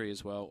a history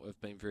as well of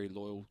being very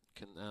loyal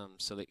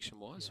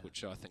selection-wise,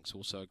 which I think is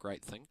also a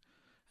great thing.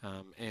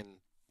 And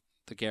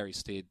the Gary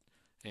Stead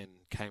and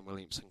Kane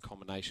Williamson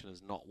combination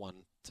is not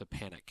one to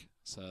panic.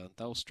 So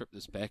they'll strip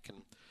this back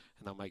and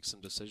they'll make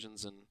some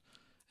decisions. And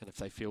if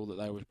they feel that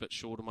they were a bit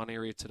short in one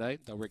area today,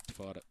 they'll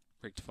rectify it.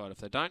 If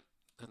they don't,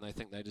 and they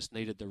think they just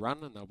needed the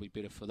run and they'll be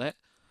better for that,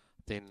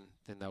 then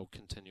they'll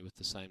continue with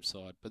the same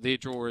side. But their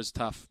draw is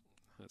tough.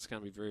 It's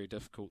going to be very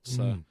difficult.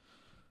 So,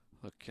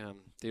 look,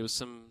 there was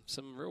some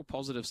real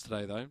positives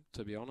today, though,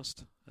 to be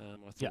honest.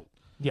 I thought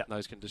in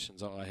those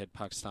conditions I had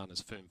Pakistan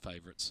as firm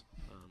favourites.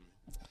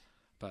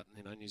 But,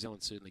 New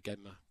Zealand certainly gave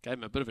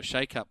them a bit of a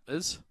shake-up,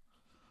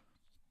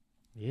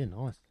 Yeah,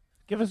 nice.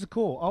 Give us a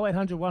call,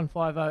 0800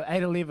 150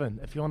 811,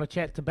 if you want to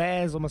chat to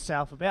Baz or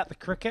myself about the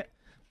cricket.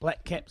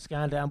 Black Caps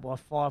going down by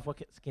 5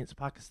 wickets against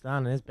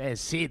Pakistan, and as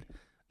Baz said,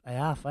 they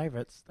are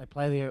favourites. They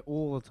play there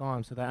all the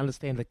time, so they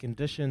understand the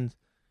conditions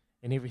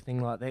and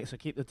everything like that. So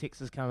keep the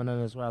texts coming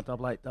in as well,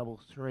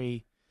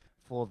 8833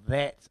 for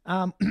that.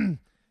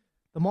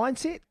 The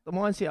mindset.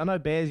 I know,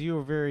 Baz,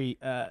 you're a very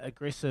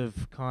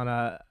aggressive kind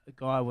of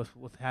guy with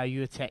how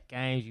you attack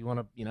games. You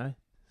want to,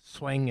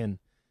 swing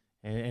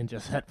and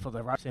just hit for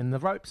the ropes. And the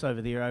ropes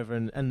over there over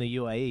in the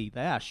UAE,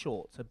 they are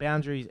short. So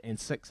boundaries and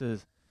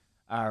sixes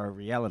are a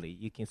reality.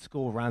 You can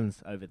score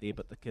runs over there,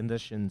 but the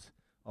conditions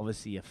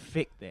obviously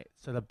affect that.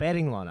 So the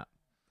batting lineup,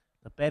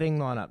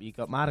 you've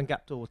got Martin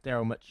Guptill with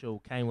Daryl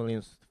Mitchell, Kane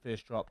Williams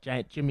first drop,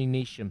 Jimmy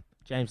Neesham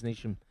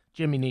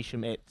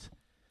at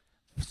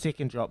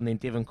second drop, and then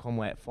Devon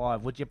Conway at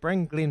 5. Would you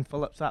bring Glenn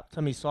Phillips up,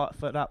 Timmy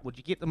Sightfoot up? Would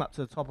you get them up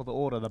to the top of the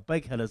order, the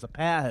big hitters, the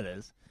power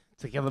hitters,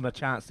 to give them a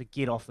chance to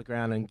get off the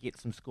ground and get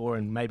some score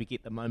and maybe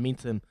get the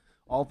momentum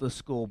of the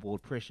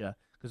scoreboard pressure?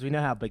 Because we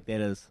know how big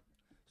that is.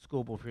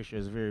 Scoreboard pressure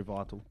is very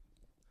vital.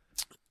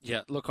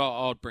 Yeah, look,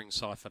 I'd bring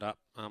Sightfoot up.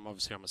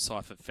 Obviously, I'm a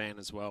Sightfoot fan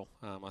as well.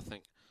 I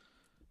think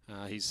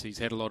he's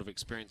had a lot of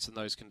experience in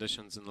those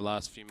conditions in the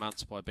last few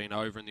months by being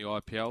over in the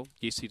IPL.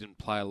 Yes, he didn't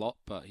play a lot,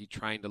 but he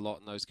trained a lot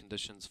in those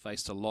conditions,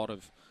 faced a lot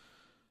of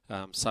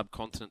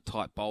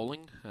subcontinent-type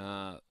bowling.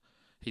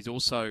 He's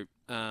also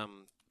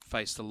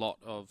faced a lot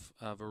of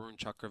Varun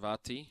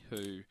Chakravarti,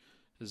 who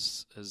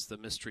is the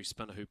mystery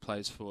spinner who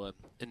plays for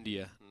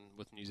India, and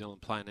with New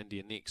Zealand playing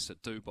India next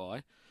at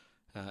Dubai.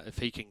 If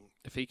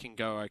he can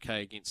go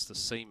okay against the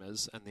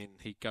seamers, and then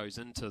he goes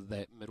into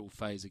that middle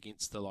phase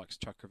against the likes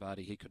of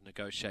Chakravarti, he could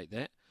negotiate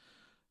that.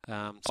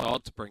 So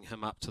I'd bring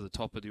him up to the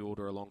top of the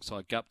order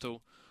alongside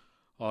Guptill.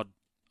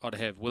 I'd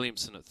have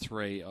Williamson at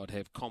 3. I'd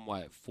have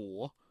Conway at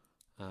 4.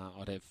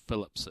 I'd have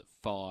Phillips at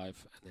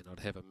 5, and then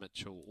I'd have a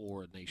Mitchell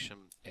or a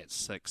Neesham at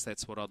 6.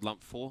 That's what I'd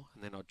lump for,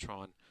 and then I'd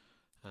try and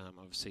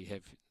obviously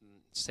have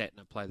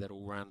Satner play that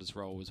all-rounders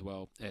role as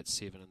well at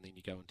 7, and then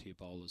you go into your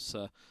bowlers.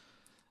 So,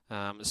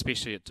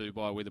 especially at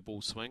Dubai where the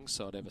ball swings,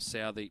 so I'd have a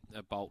Southee,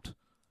 a Bolt,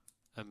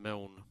 a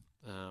Milne,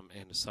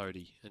 and a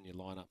Sodhi in your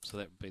lineup. So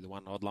that would be the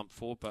one I'd lump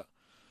for, but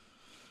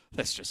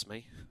that's just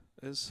me.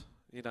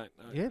 You don't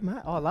know. Yeah,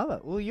 mate, I love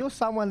it. Well, you're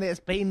someone that's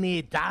been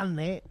there, done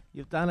that.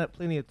 You've done it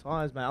plenty of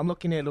times, mate. I'm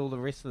looking at all the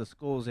rest of the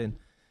scores, and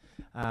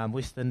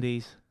West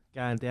Indies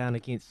going down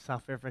against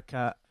South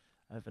Africa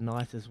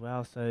overnight as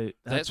well. So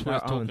that's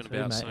worth talking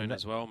about soon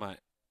as well, mate.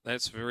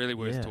 That's really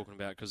worth talking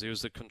about, because there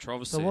was the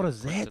controversy. So what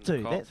does that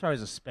do? That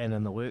throws a spanner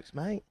in the works,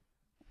 mate.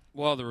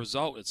 Well, the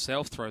result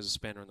itself throws a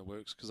spanner in the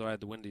works, because I had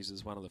the Windies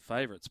as one of the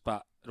favourites,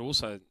 but it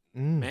also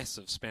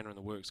massive spanner in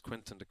the works.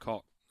 Quinton de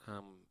Kock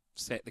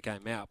sat the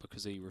game out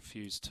because he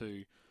refused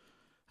to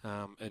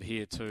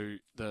adhere to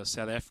the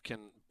South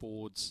African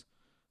board's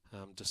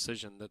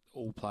decision that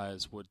all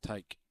players would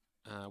take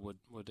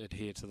would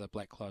adhere to the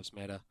Black Lives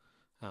Matter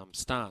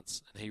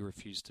stance, and he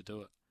refused to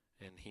do it,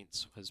 and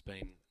hence has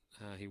been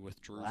he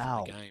withdrew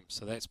from the game.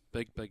 So that's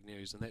big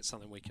news, and that's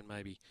something we can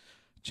maybe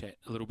chat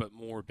a little bit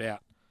more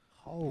about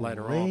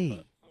later on.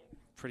 But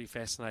pretty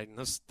fascinating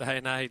this day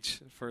and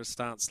age for a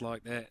stance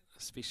like that,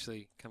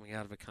 especially coming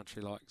out of a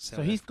country like South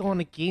Africa. So he's gone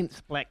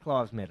against Black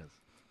Lives Matter?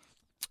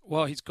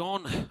 Well, he's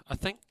gone, I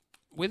think,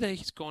 whether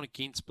he's gone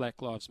against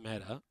Black Lives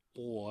Matter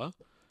or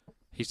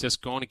he's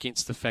just gone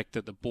against the fact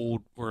that the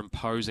board were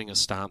imposing a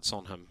stance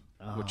on him,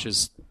 which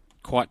is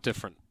quite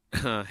different.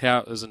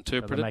 How it is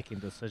interpreted. So they're making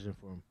a decision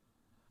for him.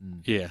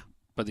 Yeah,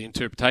 but the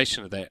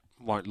interpretation of that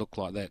won't look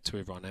like that to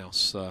everyone else.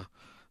 So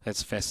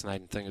that's a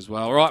fascinating thing as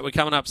well. All right, we're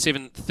coming up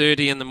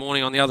 7:30 in the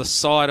morning. On the other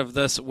side of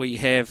this, we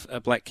have a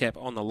Black Cap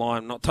on the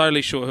line. Not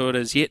totally sure who it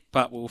is yet,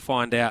 but we'll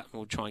find out.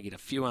 We'll try and get a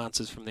few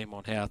answers from them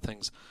on how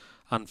things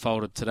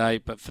unfolded today.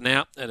 But for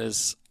now, it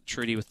is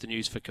Trudy with the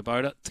news for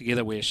Kubota.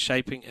 Together, we're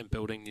shaping and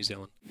building New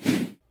Zealand.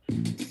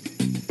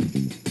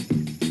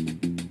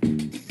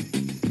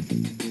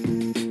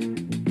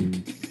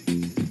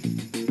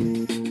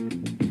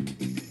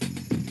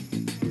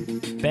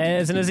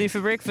 Baz and Izzy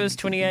for breakfast,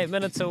 28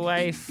 minutes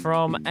away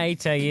from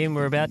 8 a.m.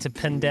 We're about to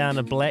pin down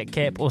a Black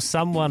Cap or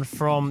someone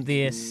from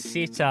their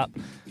setup.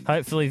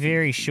 hopefully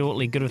very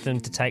shortly. Good of them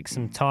to take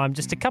some time.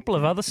 Just a couple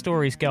of other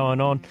stories going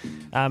on.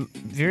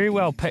 Very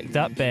well picked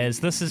up, Baz.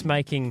 This is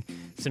making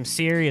some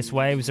serious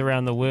waves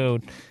around the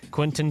world.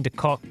 Quinton de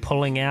Kock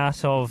pulling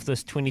out of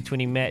this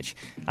 2020 match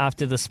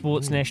after the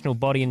sports national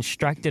body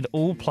instructed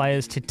all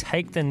players to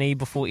take the knee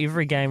before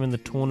every game in the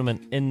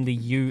tournament in the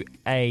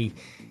UAE.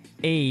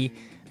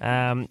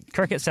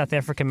 Cricket South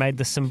Africa made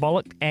the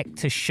symbolic act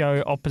to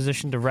show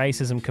opposition to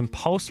racism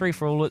compulsory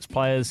for all its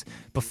players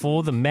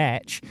before the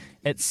match.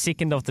 It's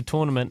second of the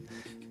tournament.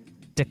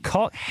 De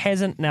Kock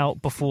hasn't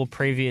knelt before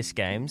previous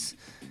games,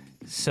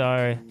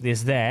 so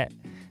there's that.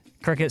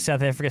 Cricket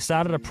South Africa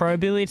started a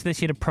probe earlier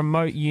this year to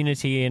promote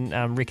unity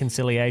and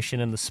reconciliation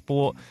in the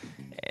sport.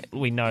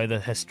 We know the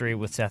history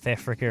with South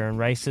Africa and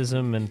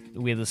racism, and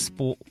where the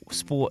sport.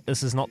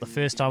 This is not the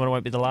first time, and it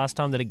won't be the last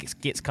time that it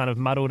gets kind of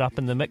muddled up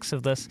in the mix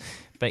of this.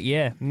 But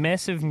yeah,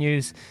 massive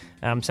news.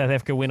 South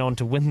Africa went on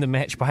to win the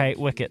match by 8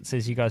 wickets,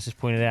 as you guys just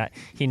pointed out.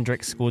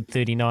 Hendricks scored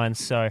 39,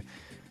 so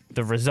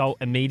the result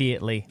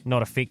immediately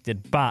not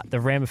affected, but the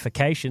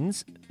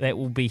ramifications, that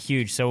will be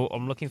huge. So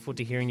I'm looking forward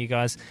to hearing you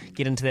guys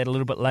get into that a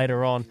little bit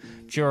later on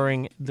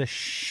during the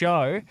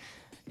show.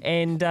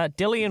 And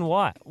Dillian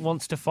White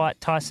wants to fight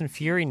Tyson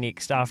Fury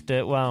next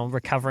after,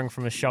 recovering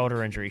from a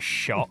shoulder injury.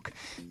 Shock.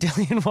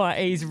 Dillian White,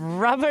 he's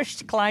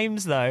rubbished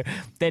claims, though,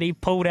 that he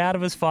pulled out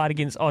of his fight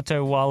against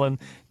Otto Wallen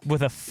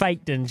with a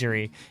faked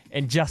injury,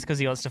 and just because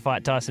he wants to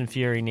fight Tyson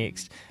Fury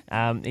next.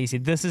 He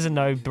said, this is a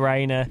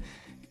no-brainer.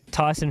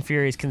 Tyson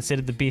Fury is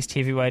considered the best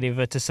heavyweight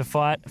ever. To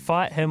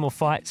fight him or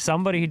fight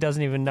somebody who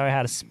doesn't even know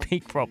how to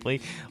speak properly,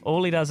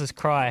 all he does is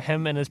cry.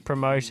 Him and his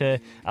promoter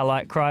are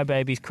like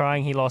crybabies,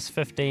 crying he lost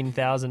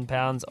 15,000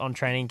 pounds on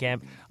training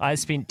camp. I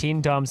spent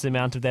 10 times the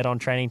amount of that on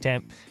training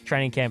camp.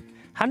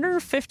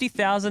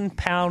 150,000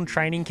 pound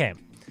training camp.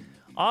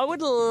 I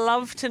would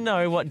love to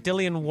know what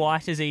Dillian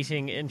White is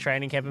eating in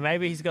training camp, and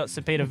maybe he's got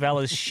Sir Peter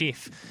Vala's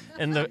chef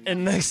in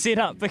the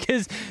setup,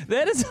 because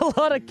that is a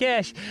lot of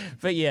cash.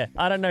 But yeah,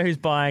 I don't know who's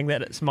buying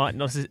that.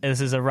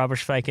 This is a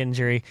rubbish fake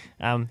injury.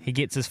 He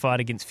gets his fight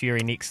against Fury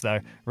next,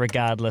 though,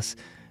 regardless.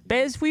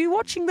 Baz, were you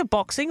watching the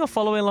boxing or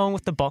following along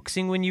with the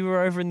boxing when you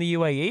were over in the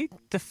UAE?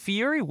 The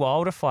Fury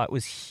Wilder fight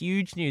was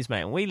huge news,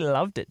 mate, and we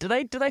loved it. Do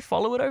they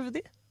follow it over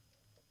there?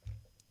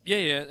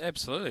 Yeah,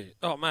 absolutely.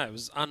 Oh, mate, it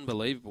was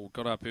unbelievable.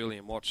 Got up early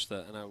and watched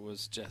it, and it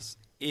was just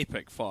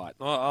epic fight.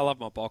 I love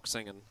my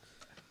boxing, and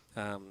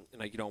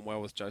get on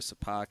well with Joseph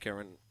Parker,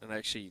 and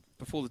actually,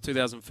 before the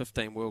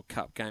 2015 World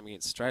Cup game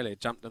against Australia,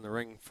 jumped in the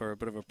ring for a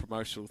bit of a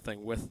promotional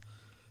thing with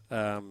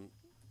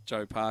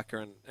Joe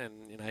Parker,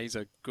 and he's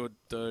a good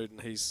dude, and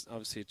he's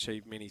obviously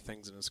achieved many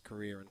things in his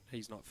career, and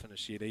he's not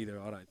finished yet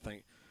either, I don't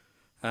think.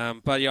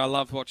 But yeah, I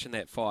loved watching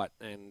that fight,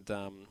 and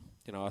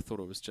I thought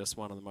it was just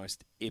one of the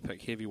most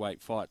epic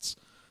heavyweight fights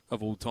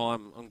of all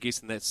time. I'm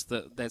guessing that's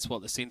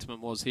what the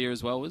sentiment was here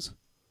as well, is?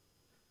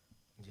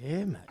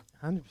 Yeah, mate,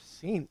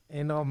 100%.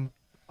 And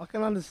I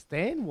can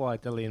understand why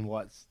Dillian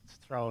White's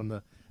throwing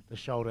the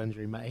shoulder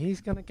injury, mate. He's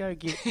going to go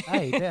get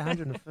paid. That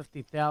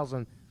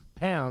 150,000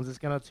 pounds is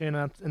going to turn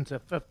up into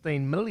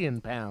 15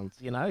 million pounds.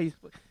 He's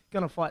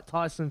going to fight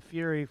Tyson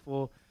Fury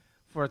for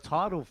a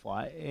title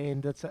fight,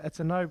 and it's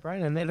a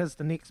no-brainer. And that is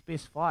the next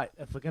best fight.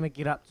 If we're going to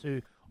get up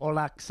to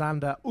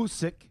Alexander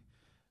Usyk,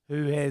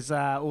 who has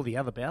all the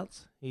other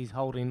bouts. He's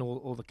holding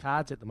all the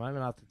cards at the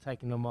moment after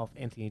taking them off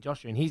Anthony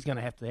Joshua, and he's going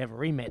to have a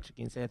rematch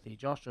against Anthony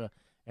Joshua.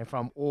 And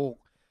from all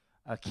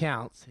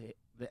accounts,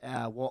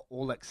 what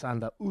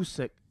Alexander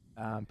Usyk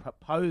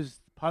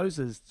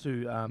poses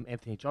to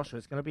Anthony Joshua,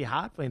 it's going to be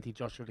hard for Anthony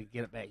Joshua to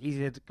get it back. He's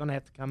going to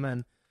have to come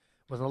in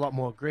with a lot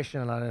more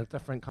aggression and a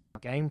different kind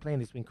of game plan.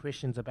 There's been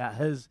questions about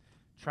his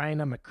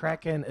trainer,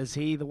 McCracken. Is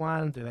he the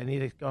one? Do they need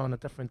to go in a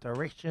different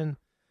direction?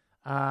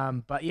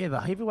 But yeah, the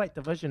heavyweight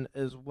division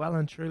is well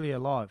and truly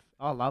alive.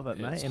 I love it,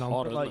 mate. And I'm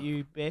a bit like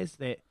you, Baz,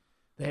 that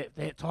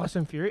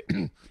Tyson Fury,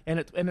 and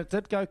it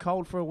did go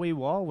cold for a wee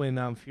while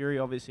when Fury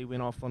obviously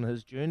went off on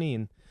his journey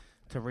and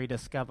to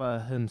rediscover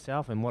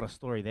himself, and what a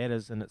story that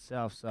is in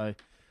itself. So,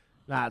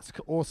 it's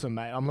awesome,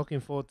 mate. I'm looking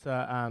forward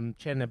to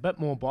chatting a bit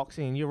more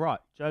boxing. And you're right,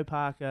 Joe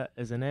Parker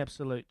is an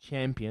absolute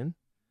champion,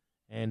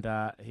 and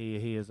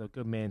he is a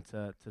good man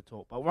to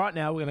talk. But right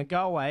now, we're going to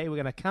go away. We're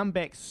going to come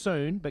back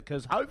soon,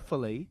 because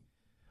hopefully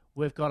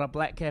we've got a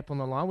black cap on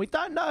the line. We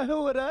don't know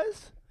who it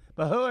is,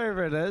 but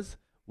whoever it is,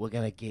 we're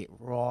going to get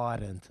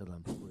right into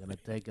them. We're going to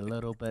dig a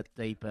little bit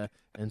deeper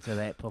into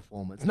that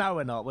performance. No,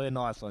 we're not. We're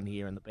nice on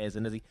here in the Baz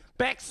and Izzy.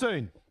 Back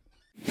soon.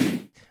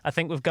 I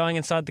think we're going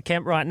inside the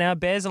camp right now,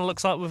 Baz, and it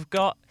looks like we've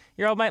got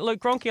your old mate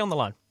Luke Ronke on the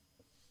line.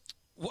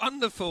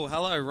 Wonderful.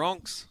 Hello,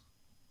 Ronks.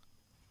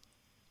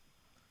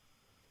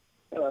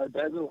 Hello,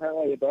 Basil.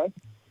 How are you, bud?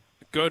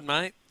 Good,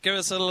 mate. Give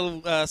us a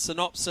little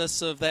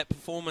synopsis of that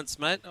performance,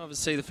 mate.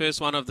 Obviously, the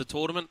first one of the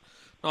tournament.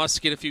 Nice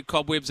to get a few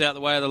cobwebs out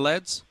the way of the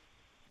lads.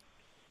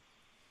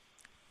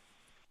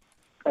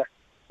 Yeah,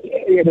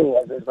 it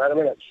always is, mate. I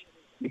mean,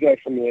 you go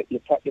from your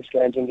practice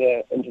games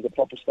into the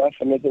proper stuff,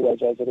 and there's always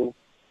those little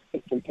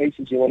bits and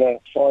pieces you want to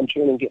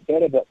fine-tune and get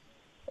better, but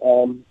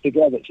the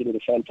guys actually did a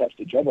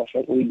fantastic job, I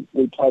think.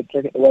 We played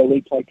cricket the way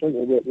we play cricket.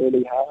 We worked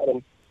really hard,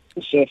 and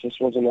the surface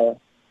wasn't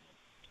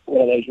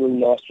one of those really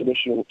nice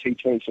traditional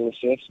T20 sort of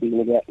surfaces. We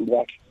went out and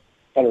whack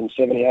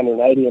 170,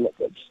 180, and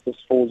it's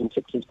just 4s and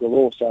 6s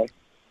galore. So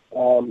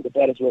the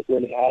batters worked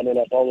really hard, and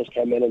our bowlers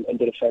came in and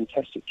did a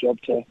fantastic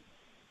job to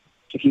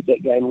keep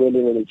that game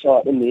really, really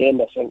tight. In the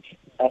end, I think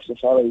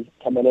Asif Ali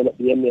coming in at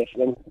the end there for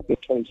them,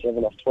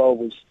 27 off 12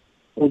 was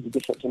the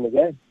difference in the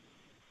game.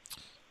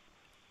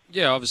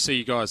 Yeah, obviously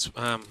you guys,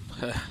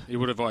 you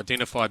would have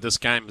identified this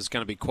game as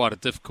going to be quite a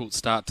difficult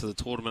start to the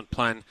tournament,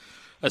 playing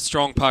a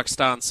strong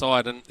Pakistan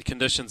side and the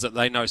conditions that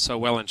they know so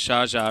well in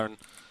Sharjah,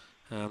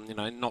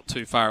 and not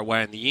too far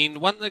away in the end.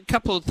 A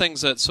couple of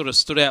things that sort of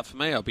stood out for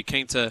me, I'll be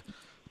keen to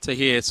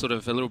hear sort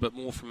of a little bit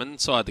more from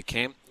inside the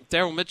camp.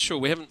 Daryl Mitchell,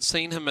 we haven't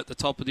seen him at the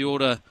top of the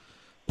order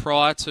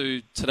prior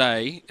to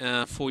today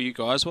for you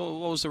guys. What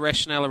was the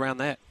rationale around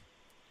that?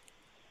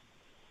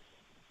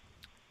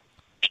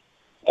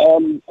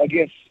 I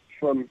guess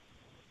for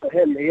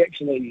him, he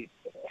actually,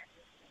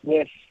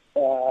 with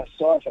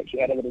Saif, actually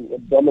had an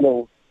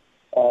abdominal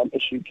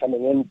issue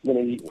coming in when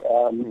he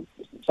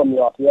from the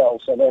IPL.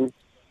 So then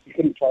he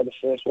couldn't play the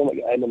first warm-up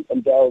game,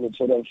 and Daryl would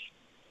sort of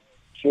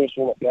first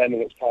warm-up game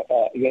against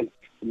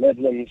the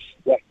Netherlands,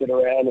 whacked it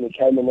around, and he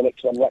came in the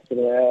next one, whacked it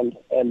around,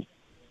 and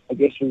I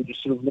guess we were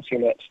just sort of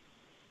looking at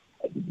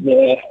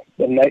the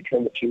nature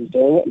in which he was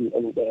doing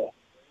it,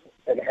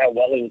 and how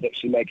well he was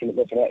actually making it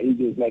look, and how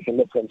easy he was making it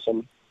look on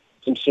some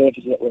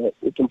surfaces that were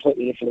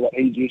completely different to what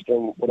he's used to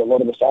and what a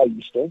lot of us are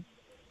used to.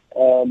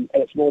 And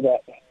it's more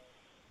that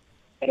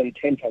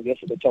intent, I guess,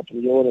 at the top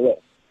of the order that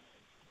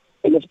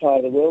in this part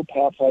of the world,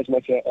 power plays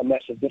make a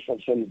massive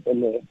difference in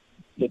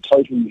the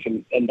total you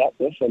can end up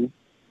with. And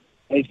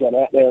he's gone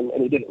out there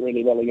and he did it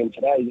really well again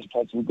today. He just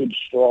played some good,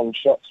 strong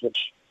shots,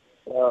 which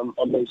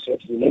on these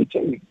surfaces you need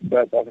to.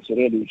 But like I said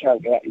earlier, you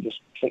can't go out, you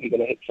just think you're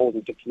going to hit 4s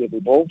and 6s every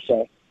ball.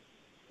 So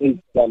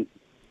he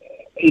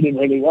did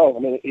really well. I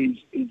mean,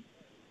 he's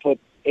put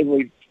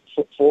every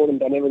foot forward and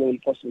done everything he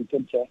possibly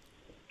could to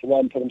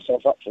put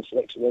himself up for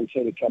selection and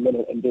two to come in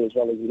and do as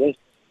well as he did.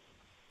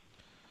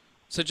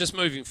 So just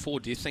moving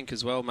forward, do you think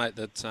as well, mate,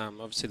 that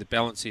obviously the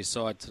balance of your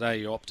side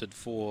today, you opted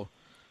for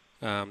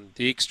the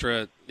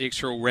extra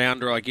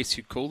all-rounder, I guess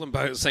you'd call them.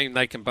 Both seem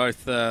they can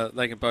both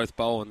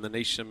bowl, in the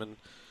Neesham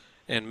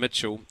and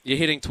Mitchell. You're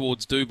heading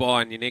towards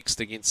Dubai, and you're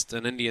next against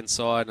an Indian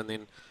side, and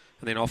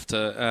then off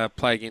to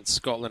play against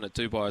Scotland at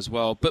Dubai as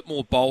well. A bit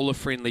more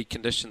bowler-friendly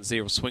conditions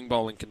there, or swing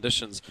bowling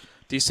conditions.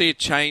 Do you see a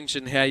change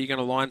in how you're going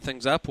to line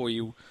things up, or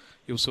you'll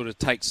sort of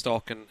take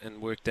stock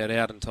and work that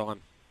out in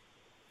time?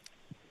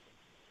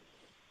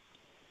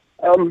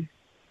 That's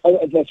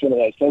one of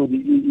those things.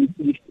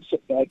 You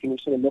sit back and you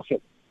sort of look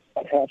at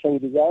how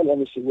things are going.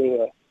 Obviously, we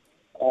were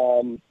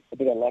a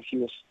bit unlucky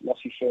with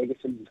Lockie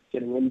Ferguson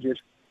getting injured,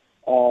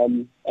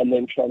 and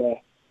then trying to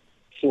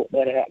sort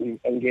that out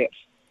and get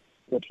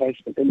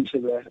replacement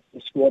into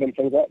the squad and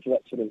things like that. So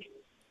that sort of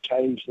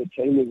changed the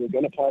team we were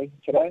going to play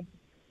today.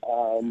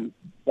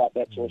 But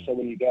that's also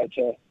when you go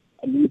to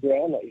a new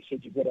ground, like you said,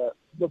 you've got to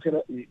look at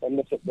it and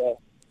look at the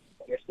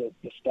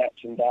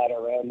stats and data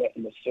around that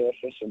and the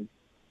surface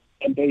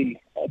and be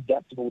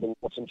adaptable to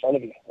what's in front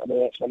of you. I mean,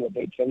 that's one of the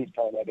big things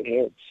coming over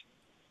here.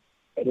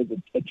 It is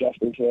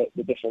adjusting to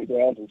the different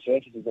grounds and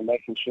surfaces and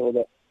making sure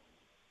that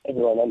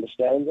everyone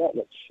understands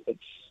that.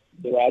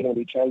 There are going to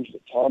be changes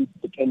at times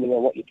depending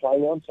on what you're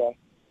playing on, so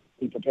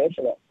be prepared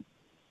for that.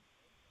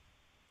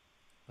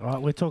 All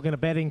right, we're talking to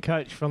batting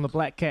coach from the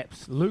Black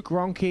Caps, Luke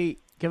Ronke.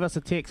 Give us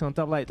a text on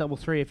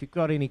 8833 if you've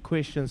got any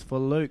questions for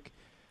Luke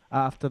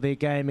after their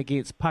game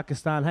against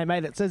Pakistan. Hey,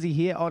 mate, it's Izzy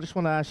here. I just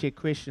want to ask you a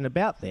question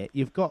about that.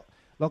 You've got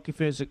Lockie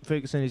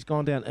Ferguson, who's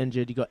gone down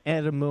injured. You've got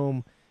Adam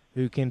Milne,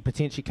 who can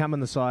potentially come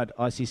in the side.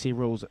 ICC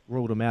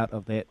ruled him out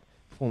of that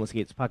performance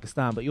against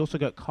Pakistan. But you also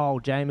got Kyle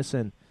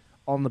Jamieson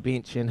on the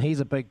bench, and he's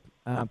a big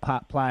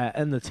part player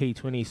in the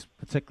T20s,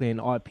 particularly in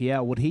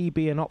IPL. Would he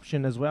be an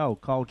option as well?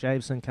 Kyle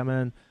Jamieson come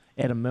in,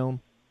 Adam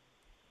Milne?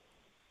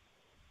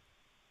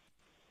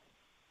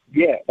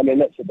 Yeah, I mean,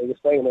 that's the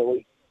biggest thing. I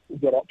mean,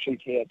 we've got options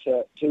here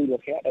to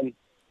look at, and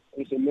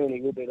obviously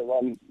Milne will be the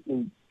one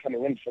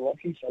coming in for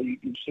Lockie, so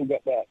you've still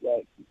got that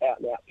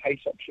out-and-out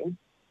pace option.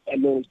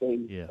 And Milne's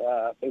been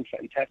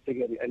fantastic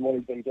and what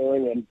he's been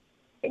doing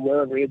and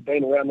wherever he's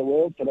been around the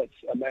world, so that's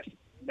a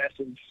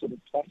massive sort of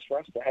plus for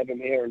us to have him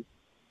here and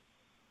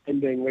him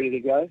being ready to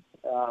go.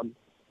 And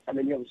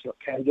then you obviously got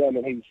Kanga,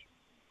 and he's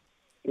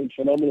been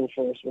phenomenal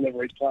for us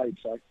whenever he's played,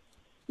 so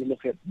you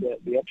look at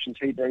the options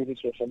he brings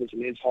us with,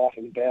 obviously his height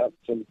and bounce,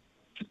 and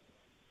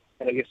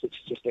I guess it's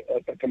just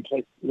a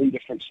completely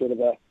different sort of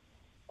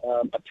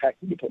attack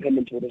that you put him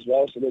into it as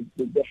well. So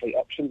there's definitely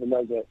options, and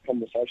those are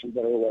conversations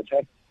that are always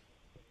had.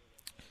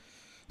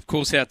 Of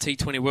course, our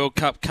T20 World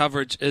Cup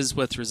coverage is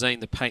with Resene,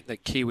 the paint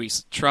that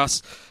Kiwis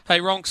trust. Hey,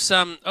 Ronks,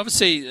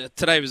 obviously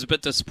today was a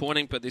bit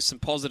disappointing, but there's some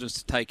positives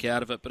to take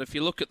out of it. But if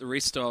you look at the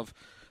rest of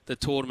the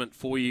tournament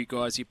for you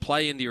guys, you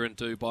play India in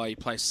Dubai, you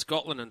play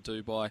Scotland in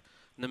Dubai,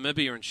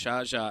 Namibia and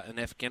Sharjah, and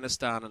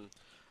Afghanistan and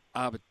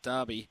Abu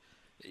Dhabi.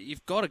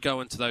 you've got to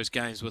go into those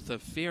games with a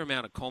fair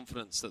amount of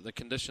confidence that the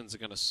conditions are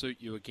going to suit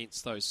you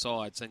against those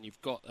sides, and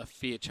you've got a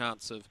fair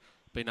chance of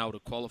being able to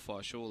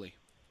qualify, surely.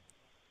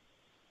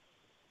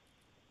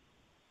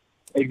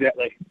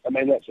 Exactly. I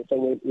mean, that's the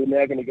thing. We're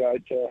now going to go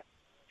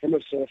from a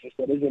surface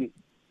that isn't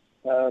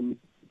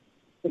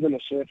a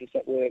surface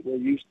that we're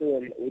used to,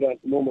 and we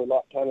don't normally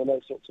like playing on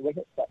those sorts of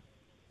wickets. But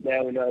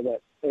now we know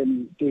that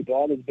in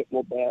Dubai there's a bit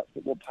more bounce, a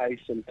bit more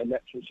pace, and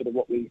that's sort of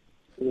what we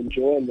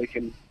enjoy, and we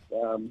can,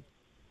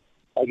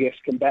 I guess,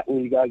 combat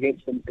when you go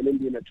against an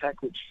Indian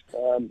attack, which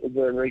is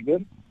very, very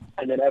good.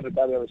 And then Abu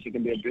Dhabi obviously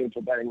can be a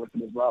beautiful batting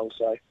wicket as well.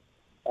 So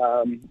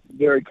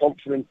very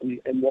confident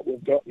in what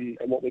we've got and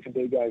what we can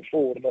do going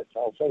forward. And that's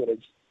the whole thing.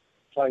 It's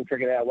playing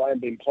cricket our way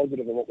and being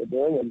positive in what we're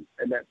doing,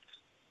 and that's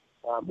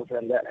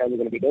without a doubt how we're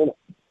going to be doing it.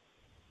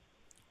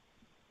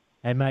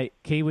 Hey mate,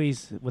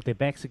 Kiwis with their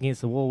backs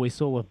against the wall. We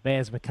saw with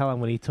Baz McCullum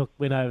when he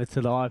went over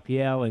to the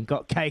IPL and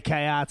got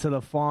KKR to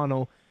the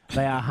final.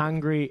 They are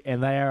hungry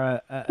and they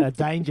are a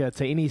danger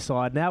to any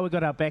side. Now we've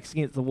got our backs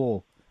against the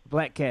wall.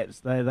 Black Caps,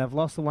 they've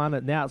lost the one,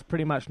 and now it's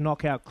pretty much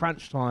knockout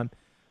crunch time.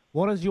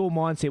 What is your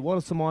mindset? What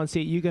is the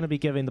mindset you're going to be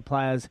giving the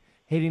players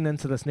heading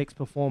into this next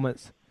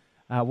performance?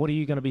 What are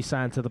you going to be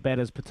saying to the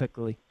batters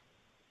particularly?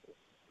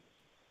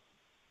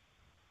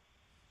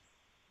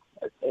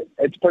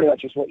 It's pretty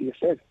much just what you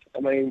said.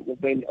 I mean,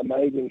 we've been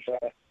amazing for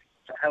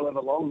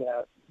however long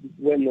now.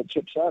 When the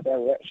chips are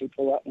down, we actually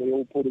pull up and we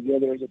all pull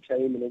together as a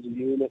team and as a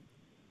unit,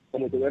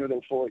 and we do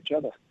everything for each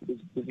other.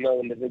 There's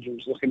no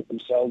individuals looking at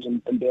themselves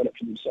and doing it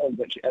for themselves.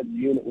 But as a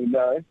unit, we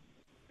know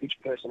each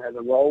person has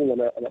a role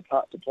and a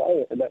part to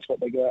play, and that's what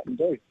they go out and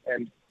do.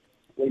 And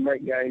we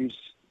make games,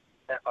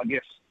 I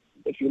guess,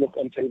 if you look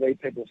on TV,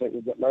 people think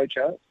we've got no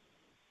chance,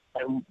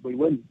 and we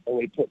win. And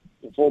we put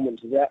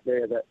performances out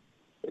there that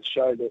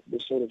show the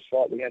sort of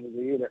fight we have as a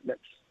unit, and that's,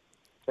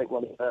 I think,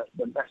 one of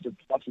the massive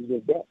pluses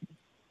we've got.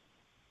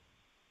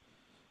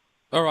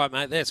 All right,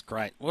 mate, that's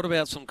great. What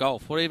about some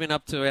golf? What have you been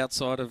up to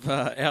outside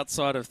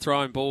of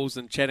throwing balls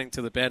and chatting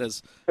to the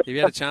batters? Have you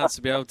had a chance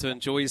to be able to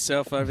enjoy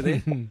yourself over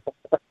there?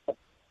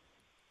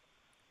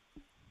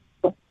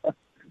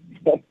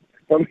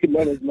 Probably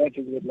not as much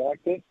as we'd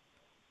like to,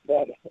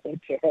 but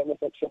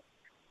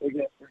we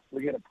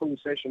get a pool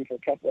session for a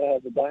couple of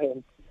hours a day,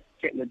 and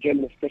getting the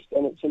gym with Chris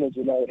Donaldson, as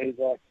you know, he's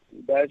like,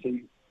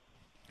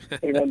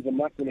 he runs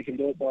amok when he can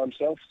do it by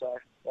himself. So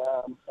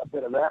a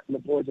bit of that, and the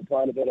boys are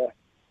playing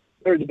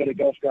there is a bit of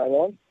golf going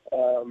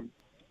on.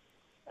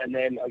 And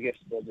then I guess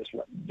they're just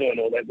doing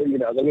all that. You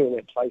know, they're doing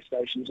their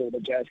PlayStations, all the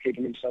jazz,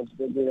 keeping themselves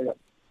busy. They've got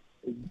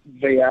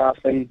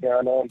VR thing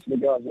going on. So the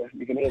guys,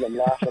 you can hear them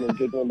laughing and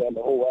giggling down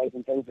the hallways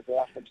and things if they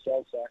laugh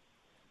themselves.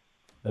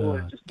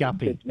 So,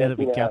 Guppy, that'll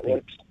be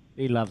Guppy.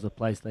 He loves the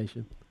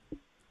PlayStation.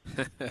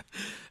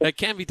 It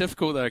can be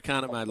difficult though,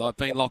 can't it, mate? Like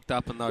being locked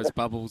up in those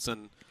bubbles,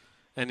 and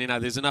you know,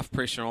 there's enough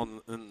pressure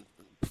on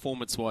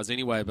performance-wise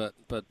anyway,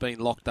 but being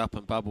locked up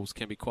in bubbles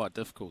can be quite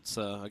difficult.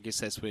 So I guess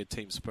that's where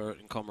team spirit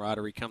and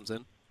camaraderie comes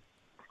in.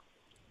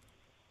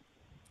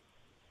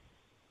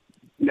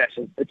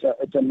 Massive.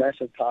 It's a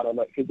massive part of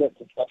it, because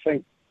I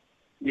think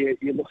you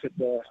look at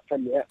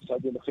from the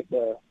outside, you look at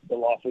the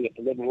life we get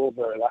to live, and we're all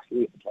very lucky we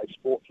get to play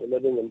sport for a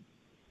living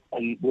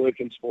and work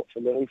in sport for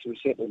a living. So we're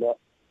certainly not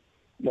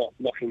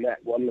knocking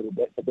that one little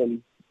bit. But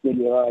then when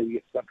you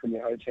get stuck in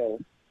your hotel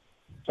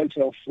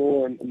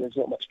floor and there's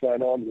not much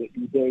going on.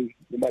 You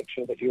make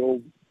sure that you're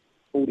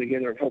all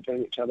together and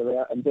helping each other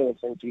out and doing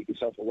things to get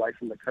yourself away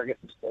from the cricket,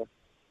 just to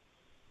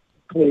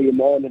clear your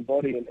mind and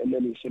body, and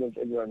then you sort of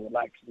everyone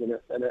relaxes in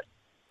it, and it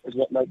is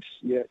what makes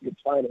you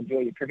play and enjoy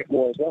your cricket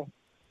more as well.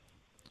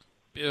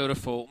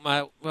 Beautiful,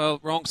 mate. Well,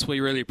 Ronks, we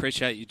really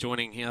appreciate you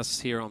joining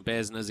us here on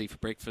Baz and Izzy for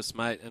breakfast,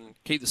 mate, and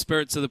keep the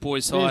spirits of the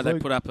boys high. They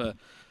put up a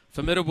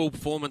formidable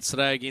performance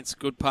today against a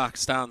good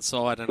Pakistan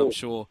side, and I'm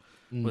sure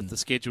with the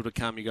schedule to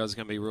come, you guys are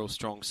going to be real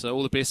strong. So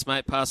all the best,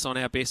 mate. Pass on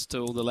our best to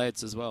all the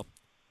lads as well.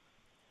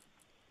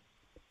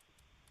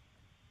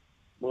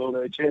 Well,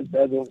 cheers,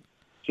 Basil.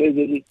 Cheers,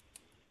 Izzy.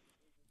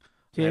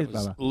 Cheers,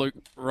 brother. Luke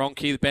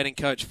Ronke, the batting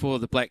coach for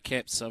the Black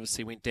Caps,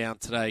 obviously went down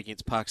today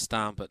against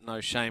Pakistan, but no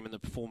shame in the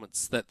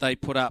performance that they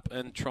put up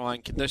in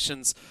trying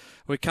conditions.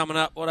 We're coming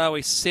up,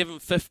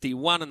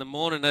 7:51 in the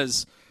morning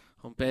is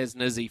on Baz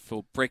and Izzy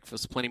for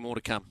breakfast. Plenty more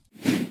to come.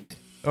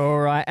 All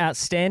right,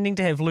 outstanding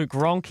to have Luke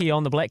Ronke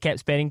on, the Black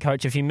Caps batting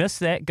coach. If you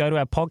missed that, go to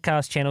our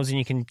podcast channels and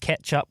you can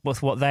catch up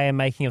with what they are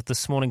making of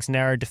this morning's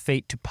narrow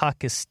defeat to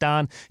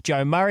Pakistan.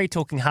 Joe Murray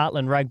talking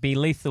Heartland Rugby,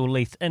 Lethal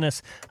Leith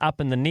Innes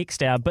up in the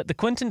next hour. But the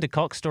Quinton de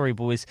Kock story,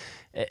 boys,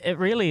 it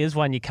really is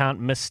one you can't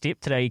misstep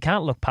today. You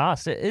can't look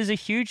past. It is a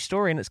huge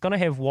story and it's going to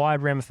have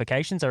wide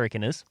ramifications, I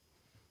reckon, is.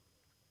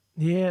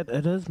 Yeah,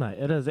 it is, mate.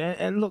 It is.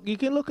 And look, you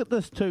can look at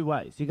this two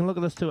ways. You can look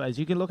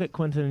at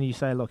Quinton and you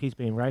say, look, he's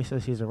being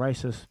racist. He's a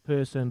racist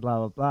person, blah,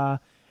 blah, blah.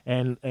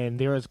 And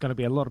there is going to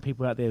be a lot of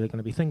people out there that are going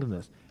to be thinking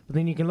this. But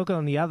then you can look at it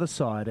on the other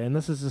side, and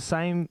this is the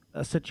same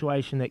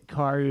situation that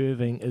Kyrie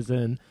Irving is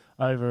in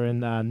over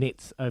in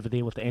Nets over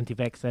there with the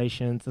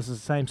anti-vaccinations. This is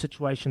the same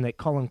situation that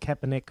Colin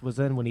Kaepernick was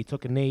in when he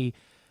took a knee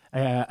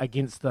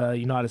against the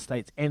United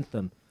States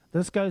anthem.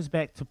 This goes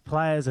back to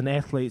players and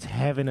athletes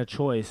having a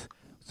choice.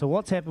 So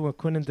what's happened with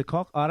Quinton de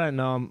Kock? I don't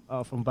know him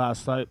from Bar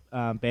Slope,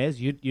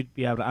 Baz. You'd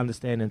be able to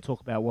understand and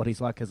talk about what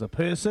he's like as a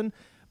person.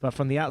 But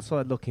from the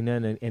outside looking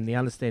in and the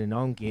understanding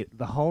I get,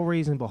 the whole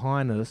reason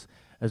behind this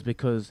is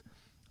because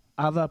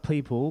other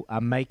people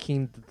are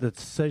making the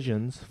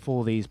decisions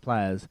for these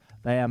players.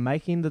 They are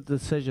making the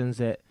decisions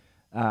that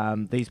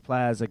these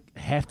players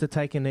have to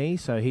take a knee.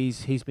 So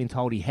he's been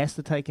told he has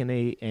to take a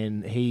knee,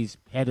 and he's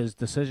had his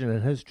decision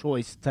and his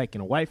choice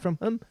taken away from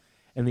him.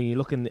 And then you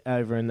look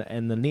over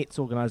in the Nets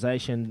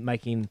organisation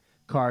making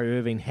Kyrie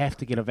Irving have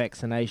to get a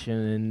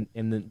vaccination,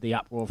 and the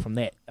uproar from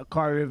that.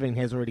 Kyrie Irving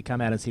has already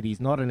come out and said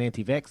he's not an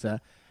anti-vaxxer.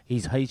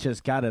 He's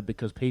just gutted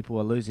because people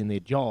are losing their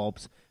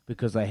jobs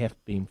because they have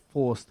been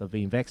forced to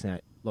be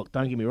vaccinated. Look,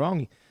 don't get me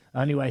wrong. The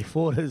only way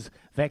forward is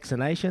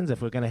vaccinations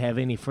if we're going to have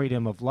any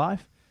freedom of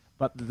life.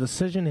 But the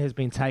decision has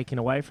been taken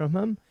away from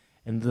him,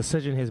 and the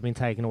decision has been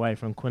taken away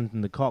from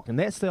Quinton de Kock. And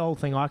that's the whole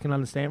thing I can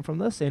understand from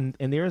this. And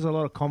there is a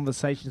lot of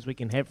conversations we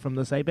can have from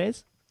this,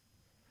 Baz?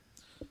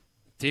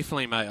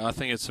 Definitely, mate. I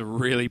think it's a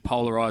really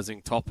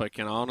polarising topic,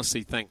 and I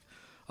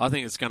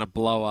think it's going to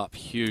blow up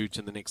huge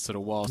in the next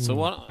little while.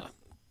 So,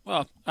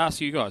 I'll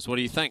ask you guys, what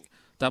do you think?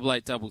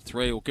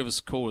 8833, or give us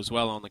a call as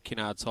well on the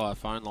Kennards Hire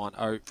phone line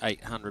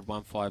 0800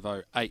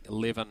 150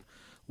 811.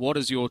 What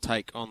is your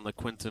take on the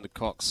Quinton de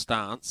Kock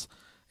stance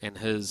and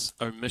his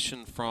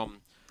omission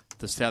from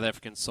the South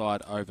African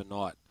side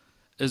overnight?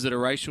 Is it a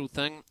racial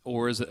thing,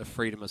 or is it a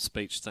freedom of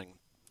speech thing?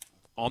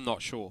 I'm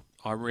not sure.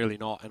 I'm really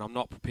not, and I'm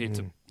not prepared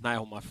to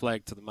nail my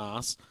flag to the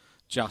mast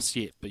just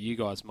yet, but you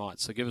guys might.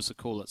 So give us a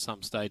call at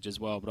some stage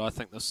as well. But I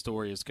think this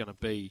story is going to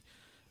be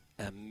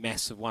a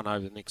massive one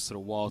over the next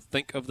little while.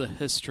 Think of the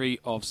history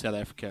of South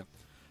Africa.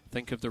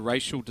 Think of the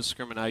racial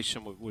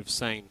discrimination we've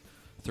seen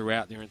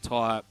throughout their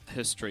entire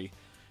history.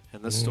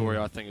 And this story,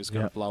 I think, is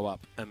going to blow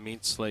up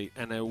immensely.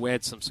 And it will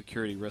add some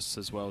security risks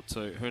as well,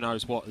 too. Who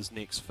knows what is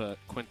next for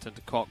Quinton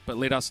de Kock. But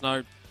let us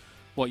know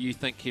what you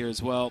think here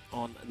as well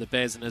on the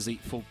Baz and Izzy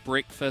for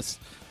breakfast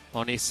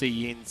on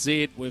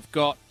SENZ. We've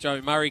got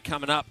Joe Murray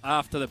coming up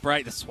after the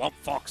break. The Swamp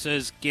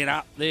Foxes, get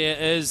up. There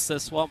is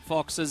the Swamp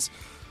Foxes.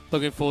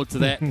 Looking forward to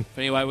that. But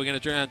anyway, we're going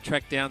to try and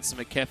track down some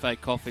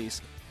McCafe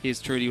coffees. Here's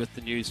Trudy with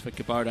the news for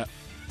Kubota.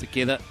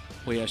 Together,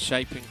 we are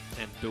shaping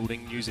and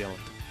building New Zealand.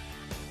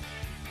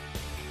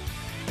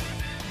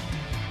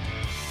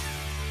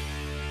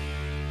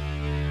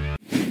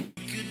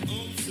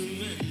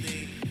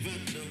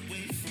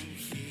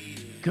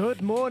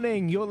 Good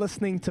morning. You're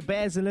listening to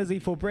Baz and Izzy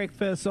for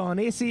breakfast on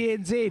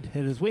SENZ. It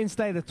is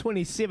Wednesday, the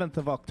 27th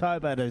of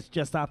October. It is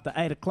just after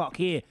 8 o'clock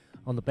here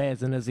on the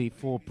Baz and Izzy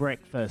for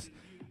breakfast.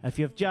 If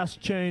you've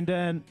just tuned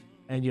in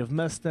and you've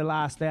missed the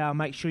last hour,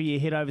 make sure you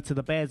head over to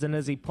the Baz and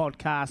Izzy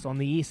podcast on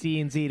the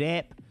SENZ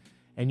app,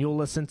 and you'll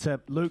listen to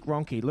Luke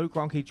Ronke. Luke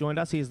Ronke joined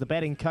us. He is the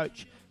batting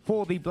coach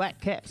for the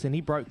Black Caps, and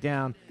he broke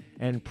down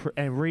and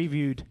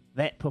reviewed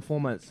that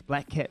performance.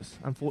 Black Caps,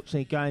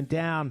 unfortunately, going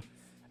down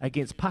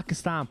against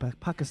Pakistan.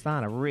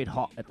 Pakistan are red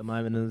hot at the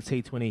moment in the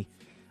T20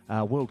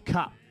 World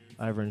Cup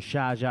over in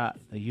Sharjah,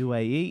 the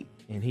UAE,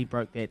 and he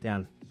broke that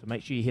down. So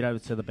make sure you head over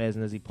to the Baz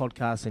and Izzy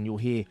podcast, and you'll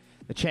hear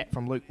the chat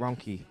from Luke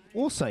Ronke.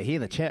 Also hear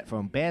the chat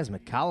from Baz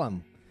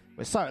McCullum.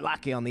 We're so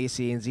lucky on the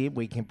SENZ,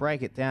 we can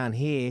break it down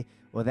here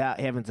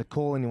without having to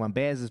call anyone.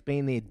 Baz has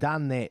been there,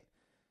 done that.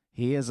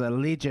 He is a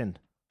legend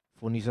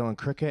for New Zealand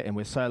cricket, and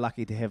we're so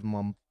lucky to have him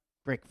on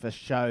breakfast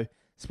show,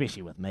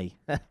 especially with me.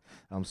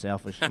 I'm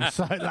selfish. I'm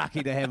so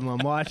lucky to have him on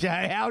my show,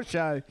 our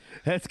show.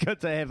 It's good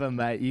to have him,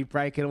 mate. You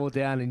break it all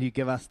down and you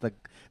give us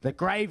the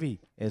gravy,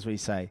 as we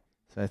say.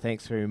 So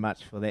thanks very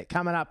much for that.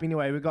 Coming up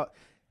anyway, we've got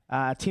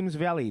Thames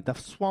Valley, the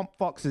Swamp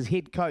Foxes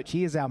head coach.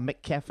 Here's our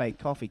McCafe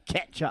coffee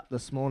catch-up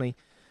this morning.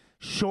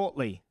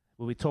 Shortly,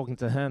 we'll be talking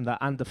to him.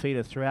 They're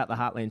undefeated throughout the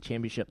Heartland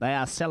Championship. They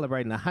are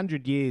celebrating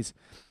 100 years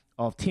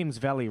of Thames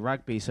Valley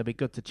rugby, so it'll be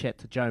good to chat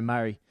to Joe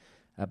Murray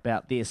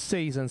about their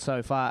season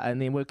so far, and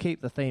then we'll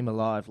keep the theme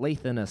alive.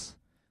 Leith Innes.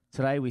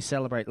 Today we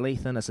celebrate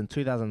Leith Innes in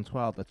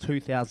 2012, the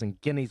 2000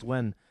 Guineas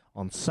win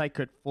on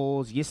Sacred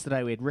Falls.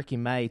 Yesterday we had Ricky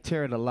May,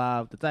 Terra de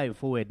Love. The day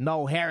before we had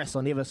Noel Harris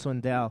on Ever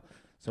Swindell.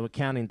 So we're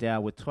counting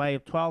down. We're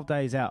 12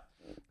 days out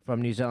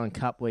from New Zealand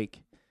Cup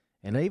Week.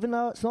 And even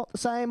though it's not the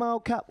same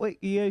old Cup Week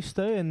you used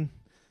to, and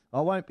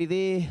I won't be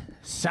there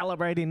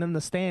celebrating in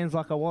the stands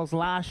like I was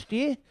last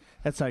year,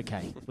 that's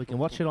okay. We can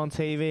watch it on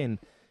TV and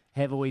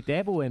have a wee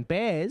dabble. And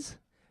Baz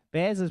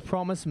has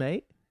promised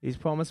me, he's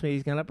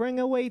going to bring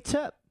a wee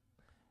tip.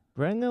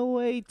 Bring a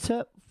wee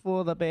tip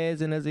for the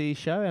Baz and Izzy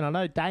show. And I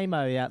know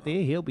Damo out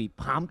there, he'll be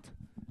pumped.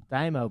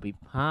 Damo will be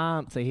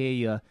pumped to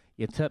hear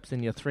your tips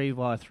and your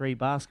 3x3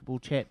 basketball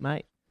chat,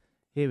 mate.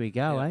 Here we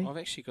go, yeah, eh?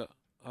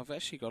 I've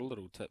actually got a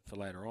little tip for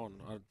later on.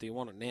 Do you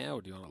want it now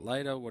or do you want it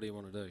later? What do you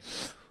want to do?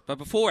 But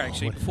before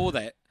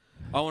that,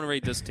 I want to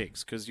read this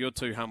text because you're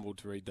too humble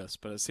to read this.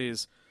 But it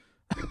says,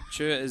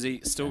 sure,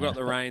 Izzy, still got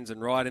the reins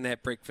and riding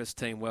that breakfast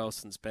team well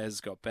since Baz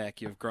got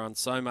back. You've grown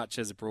so much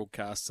as a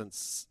broadcast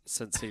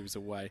since he was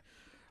away.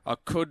 I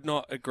could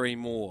not agree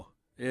more.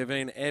 You've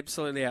been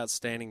absolutely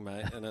outstanding,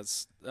 mate, and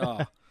it's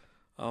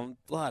I'm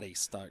bloody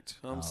stoked.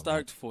 I'm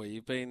stoked for you.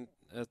 You've been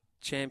a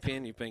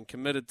champion. You've been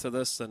committed to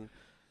this, and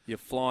you're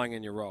flying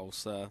in your role.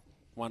 So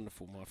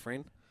wonderful, my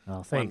friend.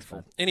 Oh, thanks. Wonderful.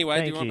 Man. Anyway,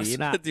 Thank do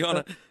you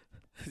want to?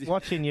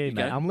 Watching you,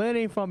 mate. go. I'm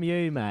learning from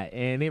you, mate,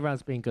 and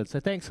everyone's been good. So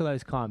thanks for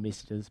those kind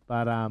messages.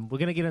 But we're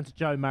going to get into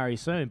Joe Murray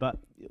soon. But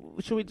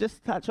should we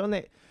just touch on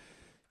that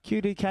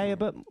QDK a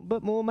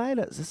bit more, mate?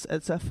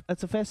 It's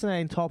a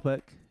fascinating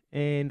topic,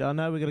 and I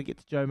know we're going to get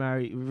to Joe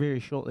Murray very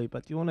shortly.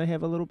 But do you want to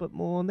have a little bit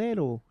more on that,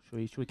 or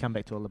should we come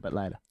back to it a little bit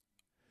later?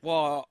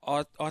 Well,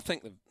 I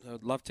think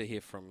I'd love to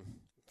hear from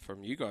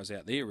you guys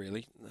out there,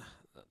 really,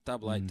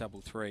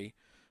 8833,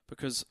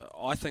 because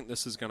I think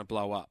this is going to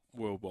blow up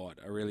worldwide.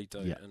 I really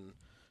do. Yeah. And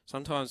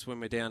sometimes when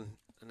we're down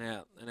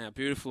in our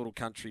beautiful little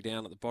country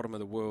down at the bottom of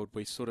the world,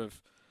 we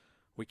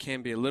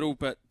can be a little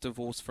bit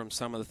divorced from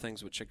some of the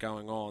things which are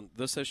going on.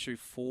 This issue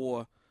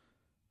for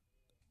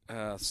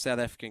South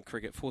African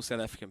cricket, for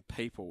South African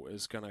people,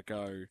 is going to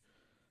go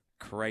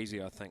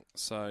crazy, I think.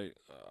 So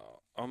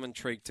I'm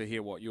intrigued to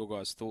hear what your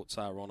guys' thoughts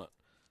are on it.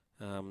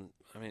 I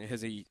mean,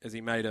 has he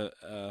made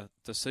a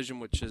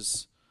decision which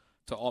is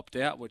to opt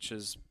out, which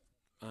is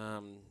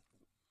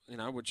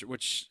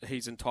which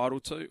he's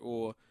entitled to,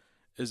 or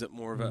is it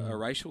more of a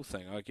racial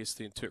thing? I guess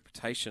the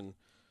interpretation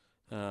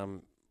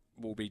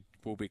will be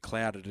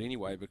clouded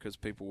anyway, because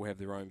people will have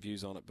their own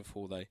views on it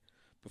before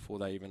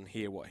they even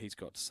hear what he's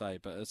got to say.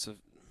 But it's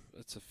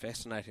a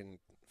fascinating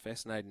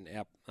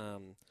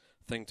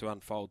thing to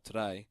unfold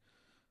today.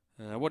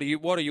 What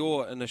are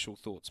your initial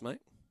thoughts, mate?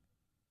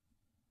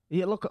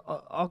 Yeah, look,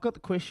 I've got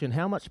the question: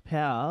 how much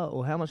power,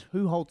 or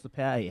who holds the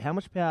power here? How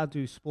much power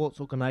do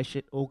sports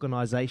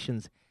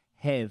organisations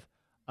have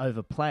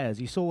over players?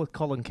 You saw with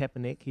Colin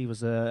Kaepernick, he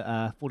was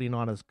a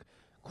 49ers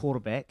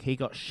quarterback. He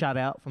got shut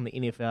out from the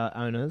NFL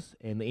owners,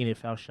 and the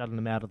NFL shut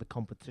him out of the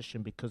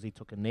competition because he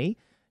took a knee.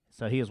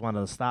 So he was one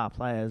of the star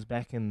players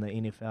back in the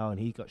NFL, and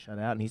he got shut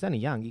out. And he's only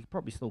young; he could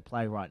probably still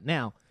play right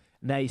now.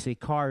 Now you see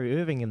Kyrie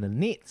Irving in the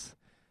Nets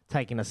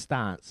taking a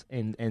stance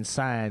and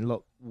saying,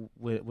 look,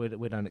 we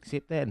don't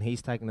accept that, and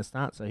he's taking a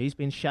stance, so he's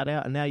been shut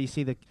out. And now you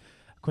see the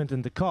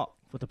Quinton de Kock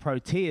with the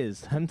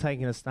Proteas, him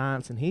taking a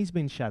stance, and he's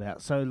been shut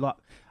out. So like,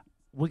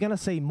 we're going to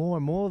see more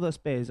and more of this,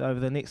 Bears, over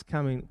the next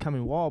coming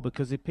while,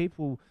 because if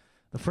people,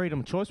 the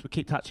freedom of choice, we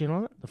keep touching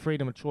on it, the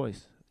freedom of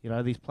choice. You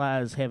know, these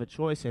players have a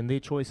choice, and their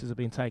choices have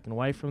been taken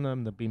away from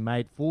them. They've been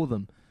made for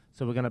them.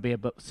 So we're going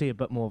to see a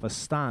bit more of a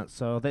stance.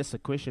 So that's the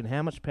question: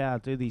 how much power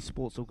do these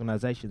sports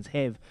organisations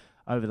have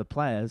over the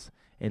players,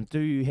 and do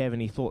you have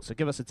any thoughts? So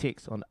give us a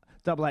text on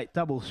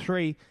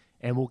 8833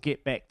 and we'll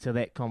get back to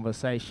that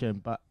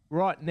conversation. But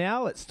right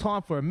now it's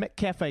time for a Mick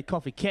Cafe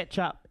coffee catch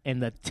up,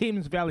 and the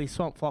Thames Valley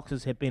Swamp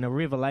Foxes have been a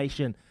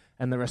revelation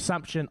in the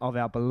resumption of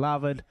our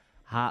beloved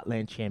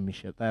Heartland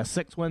Championship. They are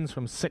 6 wins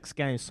from 6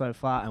 games so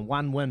far, and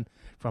 1 win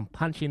from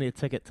punching their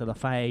ticket to the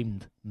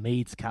famed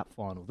Meads Cup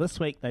final. This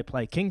week they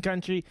play King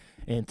Country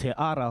and Te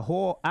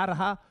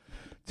Aroha,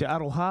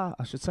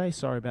 I should say,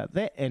 sorry about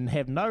that, and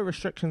have no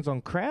restrictions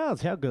on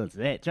crowds. How good is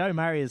that? Joe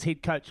Murray is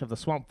head coach of the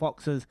Swamp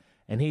Foxes,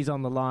 and he's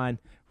on the line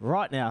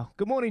right now.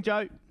 Good morning,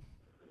 Joe.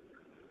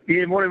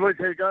 Yeah, morning, boys.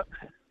 How you going?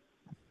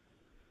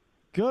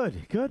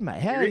 Good,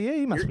 mate. How are you?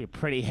 You must be a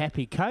pretty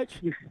happy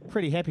coach.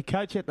 Pretty happy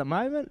coach at the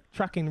moment.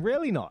 Trucking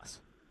really nice.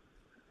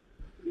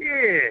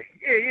 Yeah.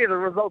 The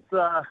results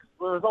have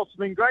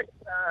been great.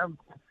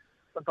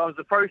 Sometimes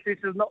the process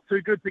is not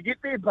too good to get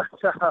there, but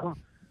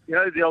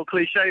the old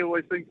cliche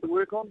always seems to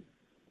work on.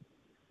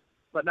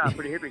 But no,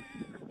 pretty happy.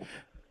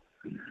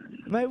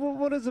 Mate,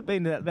 what has it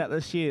been about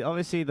this year?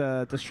 Obviously,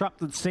 the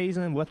disrupted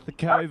season with the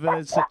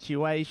COVID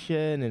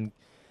situation, and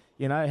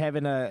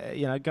having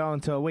go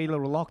into a wee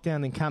little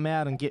lockdown and come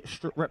out and get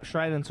ripped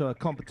straight into a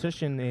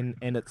competition,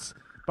 and it's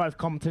both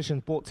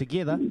competitions brought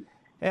together.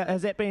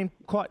 Has that been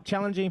quite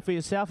challenging for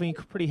yourself, and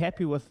you're pretty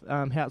happy with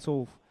how it's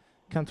all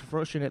come to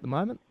fruition at the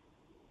moment?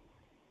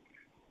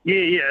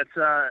 Yeah,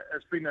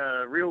 it's been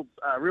a real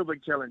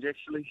big challenge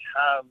actually.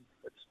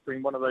 It's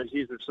been one of those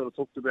years we've sort of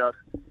talked about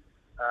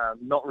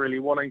not really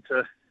wanting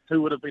to.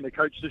 Who would have been a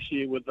coach this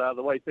year with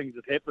the way things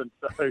have happened?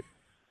 So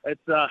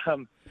it's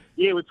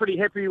we're pretty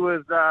happy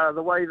with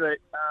the way that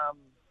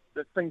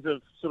things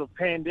have sort of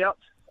panned out.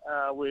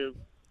 We're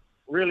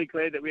really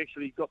glad that we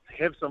actually got to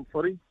have some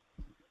footy.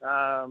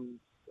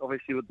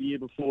 Obviously, with the year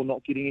before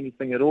not getting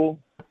anything at all,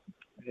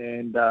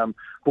 and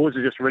boys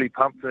are just really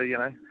pumped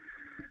to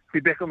be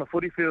back on the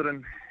footy field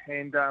and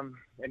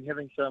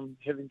having some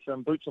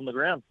boots on the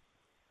ground.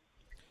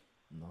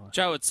 Nice.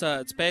 Joe,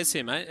 it's Baz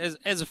here, mate.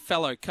 As a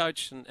fellow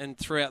coach and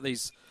throughout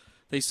these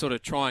sort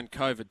of trying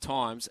COVID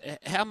times,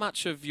 how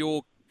much of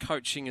your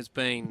coaching has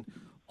been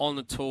on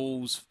the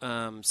tools,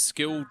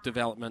 skill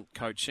development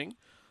coaching,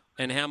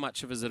 and how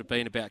much of it has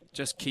been about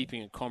just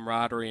keeping a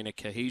camaraderie and a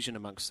cohesion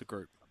amongst the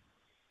group?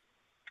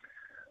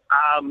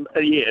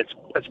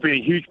 It's been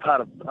a huge part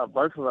of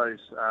both of those,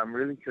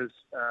 really, because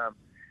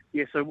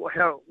so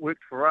how it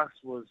worked for us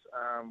was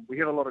we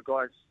have a lot of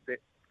guys that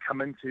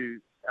come into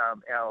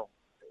our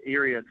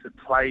area to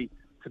play,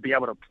 to be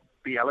able to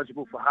be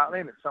eligible for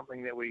Heartland. It's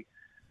something that we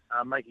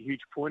make a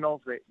huge point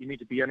of, that you need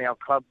to be in our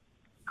club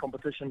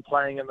competition,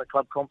 playing in the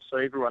club comp, so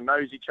everyone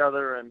knows each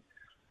other and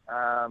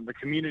the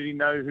community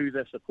know who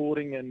they're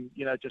supporting, and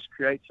just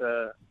creates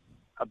a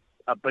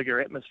bigger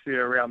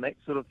atmosphere around that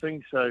sort of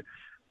thing. So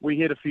we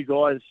had a few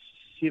guys,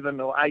 7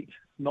 or 8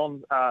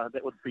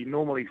 that would be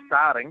normally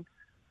starting,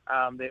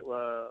 that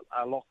were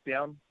locked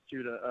down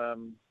due to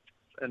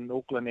in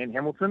Auckland and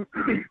Hamilton.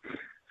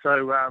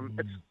 So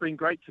it's been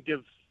great to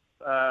give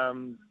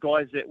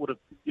guys that would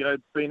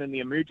have been in the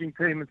emerging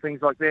team and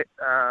things like that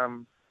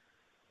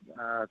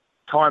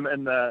time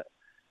in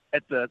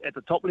at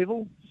the top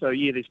level. So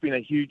yeah, there's been a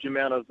huge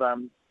amount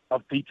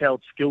of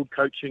detailed, skilled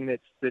coaching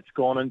that's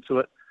gone into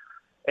it,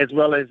 as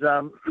well as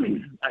a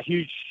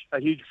huge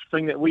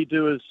thing that we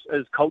do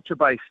is culture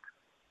based,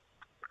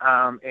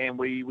 and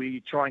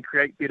we try and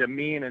create better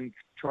men and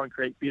try and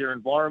create better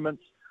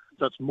environments.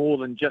 So it's more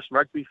than just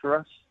rugby for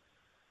us,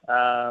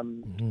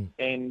 and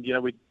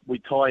we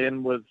tie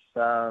in with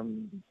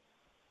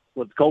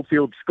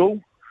Goldfield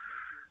School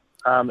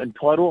in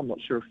Taido. I'm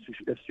not sure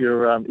if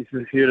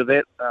you've heard of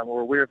that or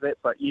aware of that,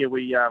 but yeah,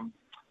 we are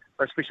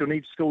a special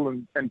needs school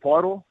in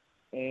Taido,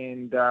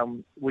 and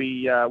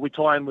we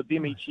tie in with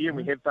them each year, and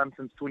we have done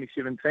since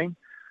 2017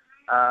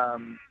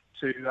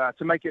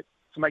 to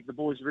make the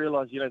boys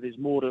realise there's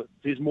more to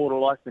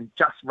life than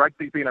just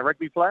rugby, being a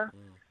rugby player.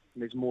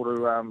 And there's more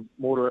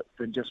to it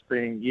than just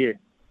being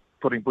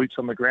putting boots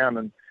on the ground.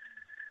 And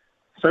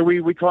so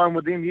we tie in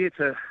with them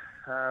to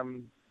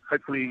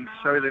hopefully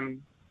show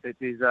them that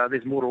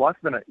there's more to life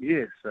than it.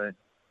 Yeah, so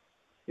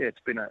yeah, it's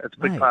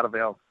a big part of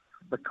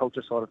the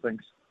culture side of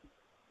things.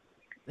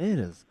 That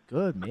is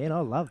good, man. I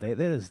love that.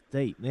 That is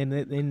deep.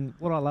 And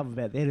what I love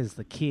about that is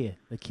the care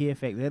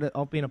factor.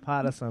 I've been a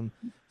part of some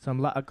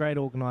great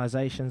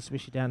organisations,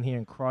 especially down here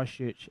in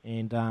Christchurch,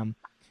 and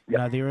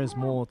there is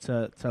more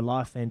to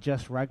life than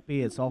just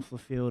rugby. It's off the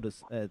field.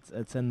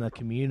 It's in the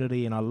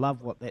community, and I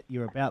love what that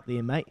you're about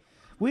there, mate.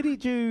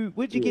 Where'd you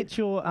get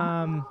your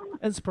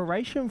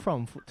inspiration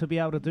from to be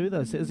able to do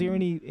this? Is there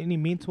any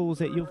mentors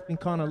that you've been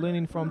kind of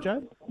learning from,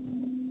 Joe?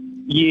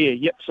 Yeah,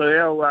 yep. So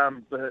our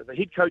the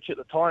head coach at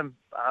the time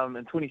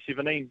in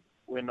 2017,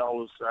 when I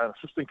was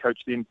assistant coach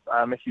then,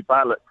 Matthew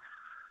Bartlett,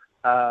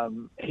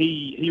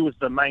 he was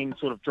the main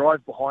sort of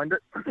drive behind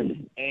it,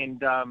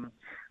 and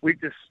we've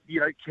just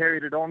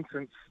carried it on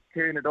since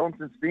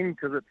then,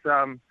 because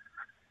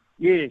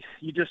it's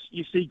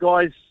you see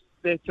guys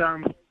that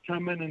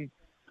come in and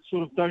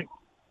sort of don't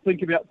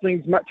think about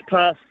things much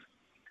past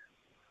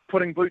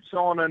putting boots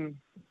on and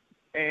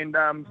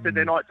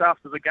Saturday nights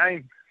after the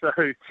game. So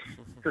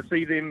to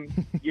see them,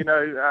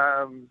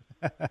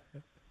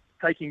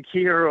 taking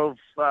care of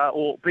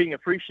or being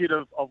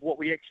appreciative of what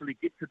we actually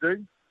get to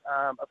do,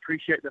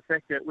 appreciate the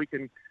fact that we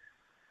can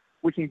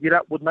get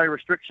up with no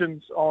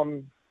restrictions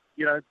on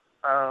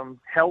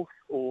health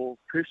or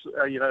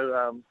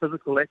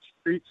physical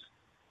attributes,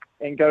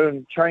 and go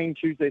and train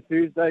Tuesday,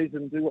 Thursdays,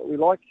 and do what we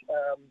like.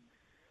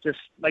 Just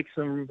makes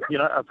them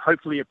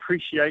hopefully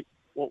appreciate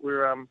what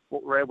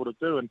we're able to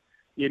do. And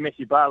yeah,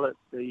 Matthew Bartlett,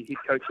 the head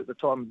coach at the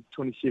time,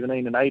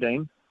 2017 and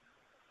 18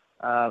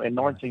 and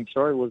 19,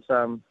 was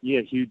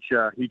huge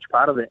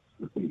part of that.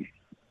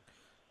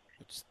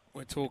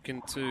 We're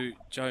talking to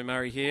Joe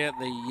Murray here,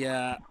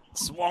 the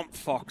Swamp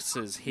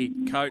Foxes head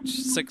coach.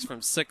 6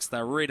 from 6,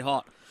 they're red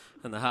hot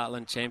in the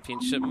Heartland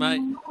Championship,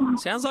 mate.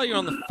 Sounds like you're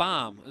on the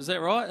farm, is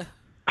that right?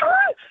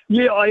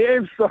 Yeah, I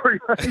am. Sorry,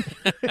 mate.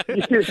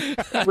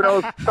 Yeah. When I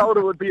was told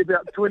it would be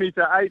about 20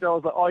 to 8, I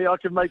was like, oh yeah, I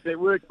can make that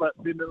work. But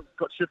then it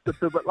got shifted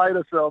to a bit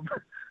later, so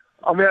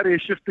I'm out here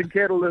shifting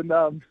cattle, and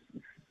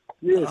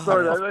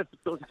sorry, I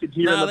can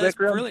hear in the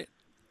background. Brilliant.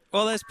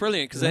 Well, that's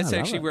brilliant, because that's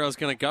actually where I was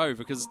going to go,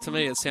 because to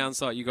me it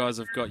sounds like you guys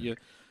have got your,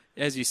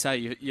 as you say,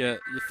 your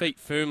feet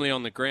firmly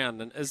on the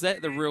ground. And is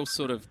that the real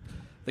sort of,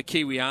 the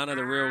Kiwiana,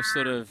 the real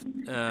sort of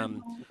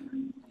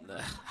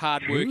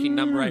hard-working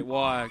number 8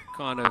 wire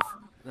kind of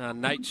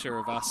nature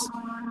of us?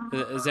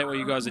 Is that what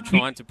you guys are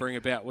trying to bring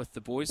about with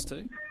the boys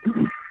too?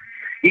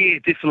 Yeah,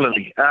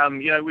 definitely.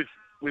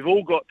 We've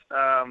all got,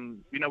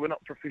 we're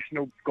not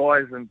professional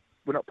guys, and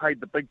we're not paid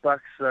the big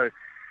bucks, so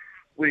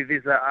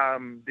there's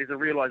a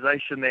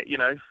realisation that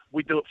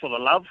we do it for the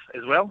love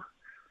as well.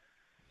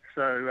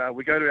 So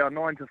we go to our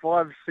 9 to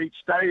 5s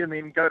each day, and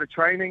then go to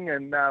training,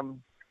 and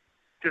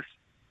just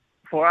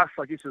for us,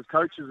 I guess as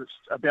coaches, it's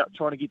about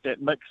trying to get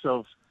that mix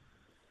of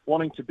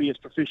wanting to be as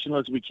professional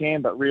as we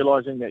can, but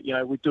realising that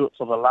we do it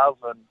for the love,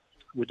 and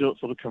we do it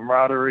for the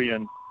camaraderie,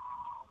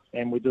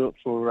 and we do it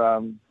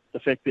for the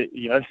fact that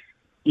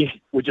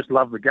we just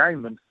love the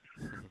game, and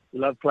we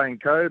love playing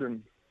code,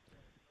 and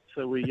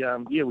so we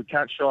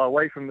can't shy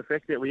away from the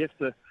fact that we have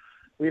to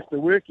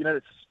work.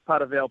 It's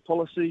part of our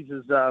policies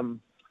is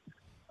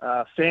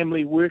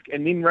family, work,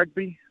 and then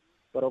rugby.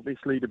 But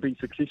obviously, to be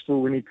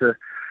successful, we need to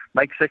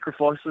make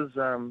sacrifices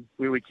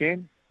where we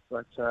can.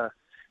 But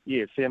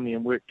family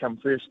and work come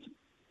first.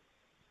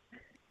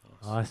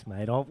 Nice,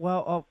 mate.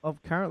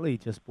 I've currently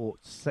just bought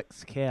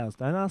 6 cows.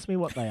 Don't ask me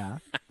what they are.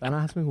 Don't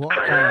ask me what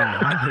they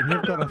are. And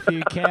you've got a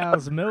few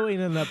cows mooing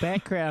in the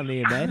background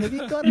there, man. Have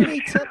you got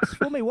any tips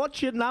for me?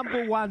 What's your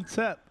number one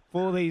tip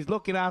for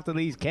looking after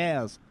these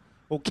cows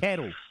or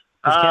cattle?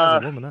 Because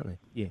cows are women, aren't they?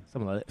 Yeah,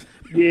 something like that.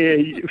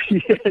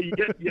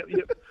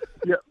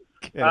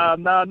 Yeah.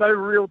 No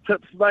real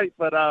tips, mate.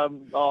 But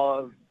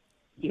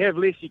you have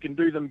less, you can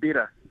do them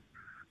better.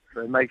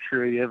 So make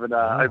sure you haven't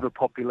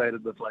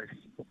overpopulated the place.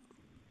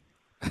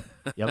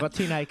 Yeah, I've got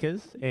 10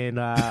 acres, and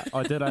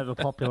I did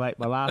overpopulate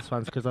my last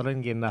ones because I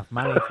didn't get enough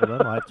money for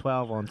them. I had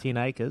 12 on 10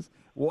 acres.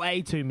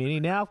 Way too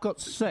many. Now I've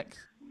got 6,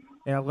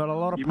 and I've got a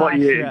lot of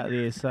pasture out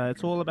there, so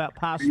it's all about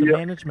pasture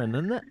management,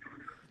 isn't it?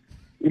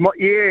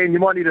 And you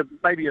might need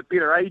maybe a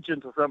better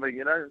agent or something,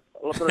 you know,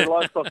 a better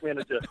livestock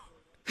manager.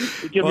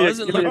 Give me a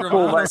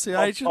call, mate.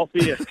 Off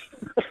here.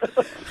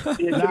 Give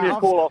me a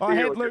call off I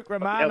here. had Luke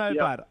Romano,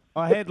 bud.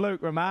 I had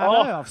Luke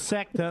Romano. I've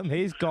sacked him.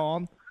 He's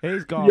gone.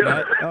 Mate.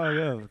 Oh,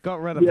 yeah.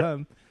 Got rid of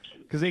him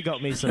because he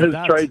got me some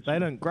duds. They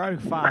didn't grow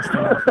fast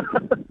enough.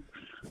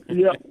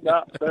 Yeah,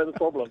 no, that's the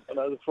problem. I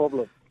know the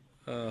problem.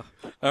 All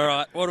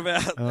right. What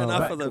about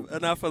enough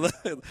of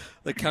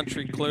the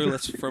country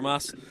clueless from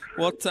us?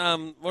 What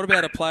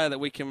about a player that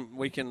we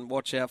can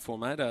watch out for,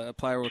 mate? A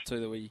player or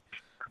two that we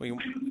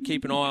can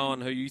keep an eye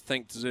on who you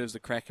think deserves a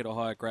crack at a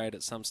higher grade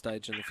at some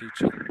stage in the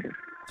future.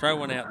 Throw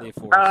one out there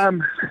for us.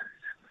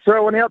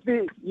 Throw one out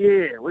there.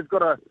 Yeah, we've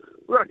got a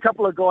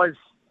couple of guys.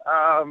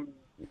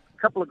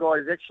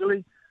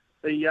 Actually.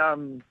 The our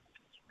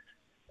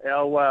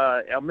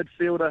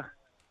midfielder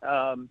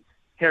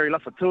Harry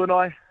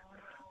Lafatuanai.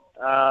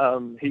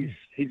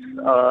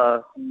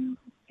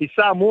 He's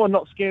Samoan,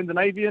 not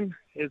Scandinavian,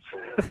 as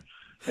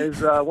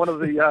one of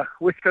the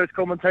West Coast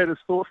commentators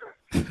thought.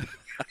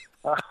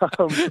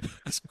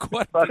 It's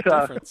quite a big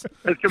difference.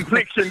 His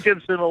complexion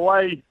gives him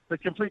away. The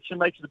complexion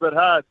makes it a bit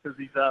hard because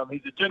he's a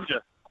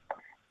ginger.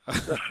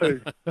 So,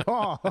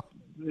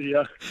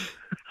 yeah.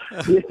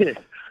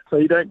 So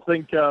you don't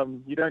think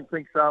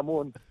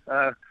Samoan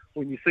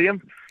when you see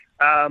him,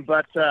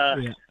 but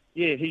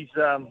he's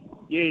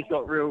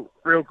got real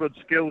good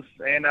skills,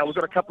 and we've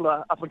got a couple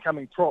of up and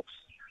coming props,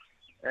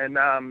 and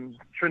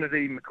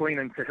Trinity McQueen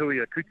and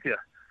Tahuia Kutia,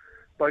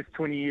 both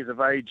 20 years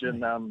of age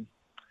and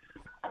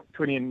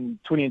 20 and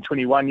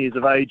 21 years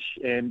of age,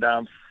 and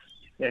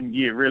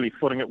really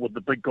footing it with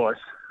the big guys.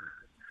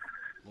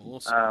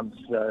 Awesome.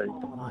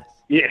 Nice.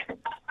 Yeah, a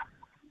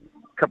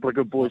couple of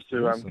good boys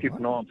to keep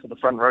an eye on for the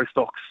front row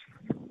stocks.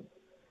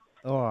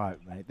 All right,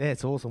 mate.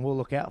 That's awesome. We'll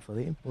look out for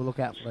them. We'll look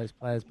out for those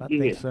players. But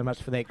thanks so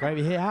much for that,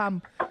 Gravy. Here,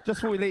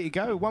 just before we let you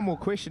go, one more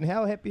question.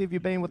 How happy have you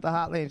been with the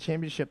Heartland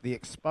Championship? The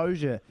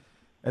exposure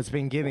it's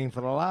been getting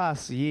for the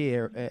last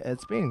year,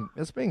 it's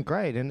been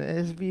great. And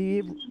have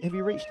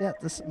you reached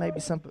out to maybe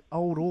some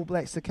old All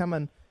Blacks to come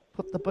and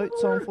put the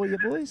boots on for you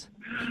boys?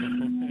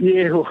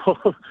 Yeah,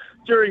 well,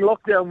 during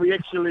lockdown, we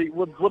actually,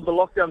 with the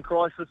lockdown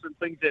crisis and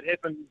things that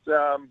happened,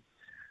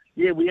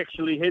 we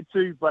actually had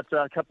to, but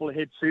a couple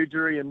had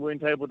surgery and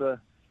weren't able to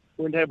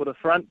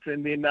front.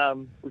 And then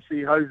we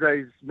see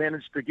Jose's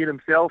managed to get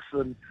himself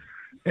and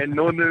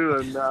Nonu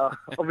and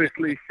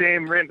obviously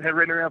Sam ran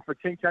around for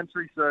King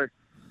Country. So I'm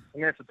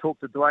going to have to talk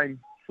to Dwayne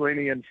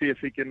Sweeney and see if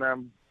he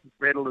can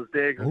rattle his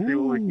dags and see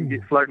what we can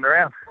get floating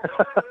around.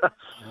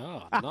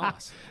 Oh,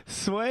 nice.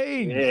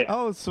 Sweens. Yeah.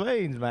 Oh,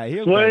 Sweens, mate.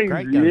 He'll go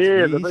great guns.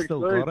 Yeah, He's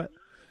still got it.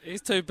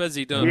 He's too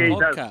busy doing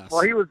podcasts.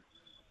 Well,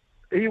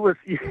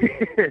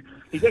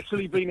 he's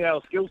actually been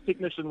our skills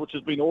technician, which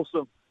has been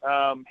awesome,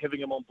 having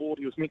him on board.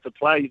 He was meant to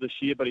play this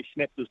year, but he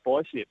snapped his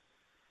bicep.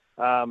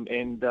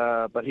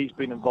 But he's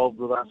been involved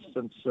with us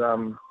since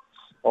for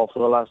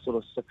the last sort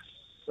of six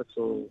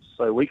or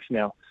so weeks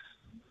now,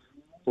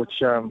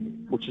 which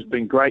has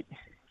been great.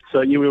 So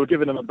we were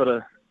giving him a bit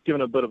of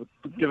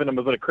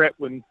crap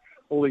when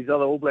all these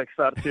other All Blacks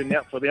started turning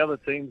out for the other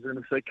teams,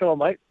 and say, "Come on,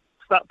 mate,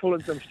 start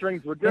pulling some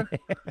strings, would you?"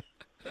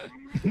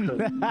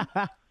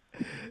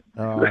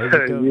 Oh, he's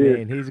a good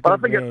man. He's a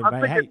good man,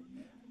 mate.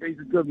 He's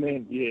a good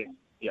man. Yeah,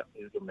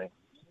 he's a good man.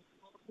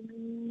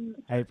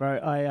 Hey, bro,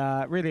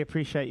 I really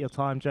appreciate your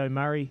time. Joe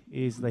Murray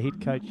is the head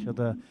coach of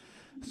the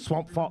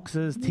Swamp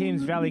Foxes,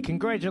 Thames Valley.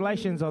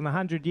 Congratulations on the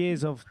 100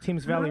 years of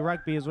Thames Valley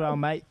Rugby as well,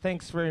 mate.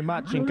 Thanks very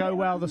much, and go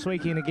well this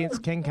weekend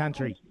against King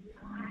Country.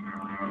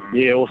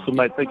 Yeah, awesome,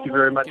 mate. Thank you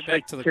very much.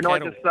 Can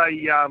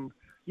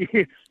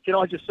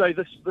I just say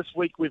this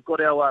week we've got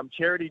our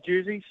charity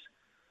jerseys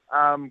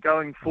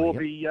going for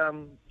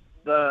the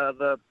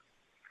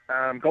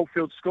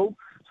Goldfield School.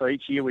 So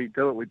each year we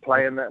do it, we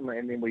play in that,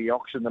 and then we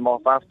auction them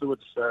off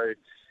afterwards. So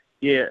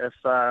yeah, if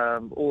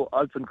all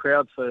open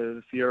crowd, so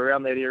if you're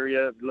around that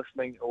area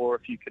listening, or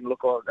if you can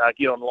look on,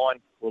 get online,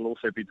 we'll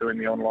also be doing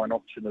the online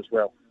auction as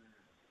well.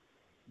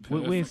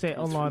 Where's that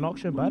online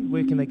auction, bud?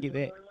 Where can they get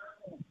that?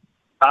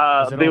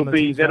 That'll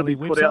be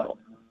put out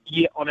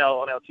on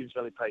our Thames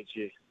Valley page.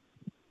 Yeah.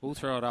 We'll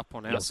throw it up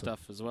on our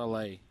stuff as well,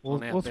 eh?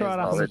 We'll throw it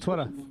up on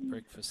Twitter.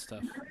 Breakfast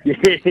stuff.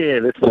 Yeah,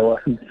 that's the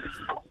one.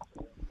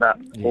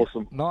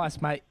 Awesome.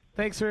 Nice, mate.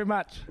 Thanks very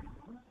much.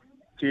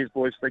 Cheers,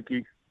 boys. Thank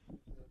you.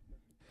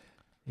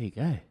 There you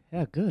go.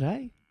 How good,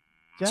 eh?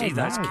 Gee,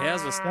 those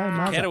cows was...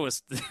 cattle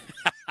was...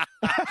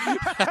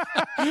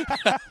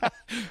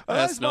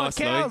 That's not nice,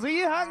 cows. Louis. Are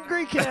you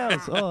hungry,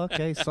 cows? Oh,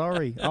 okay.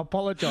 Sorry. I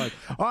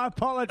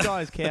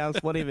apologise, cows.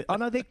 Whatever. I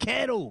know they're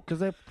cattle because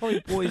they're probably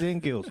boys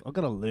and girls. I've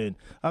got to learn.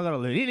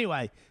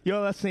 Anyway,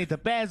 you're listening to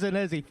Baz and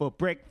Izzy for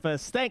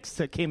breakfast. Thanks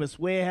to Chemist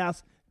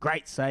Warehouse.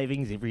 Great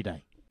savings every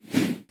day.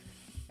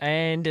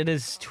 And it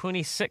is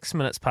 26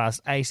 minutes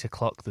past 8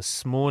 o'clock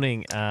this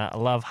morning. I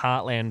love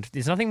Heartland.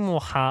 There's nothing more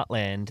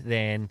Heartland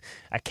than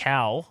a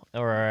cow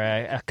or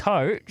a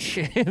coach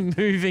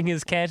moving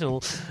his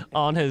cattle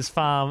on his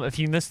farm. If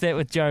you missed that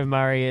with Joe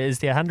Murray, it is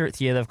their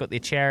 100th year. They've got their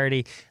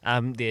charity,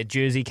 their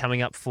jersey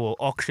coming up for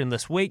auction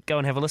this week. Go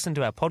and have a listen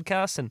to our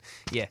podcast. And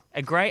yeah,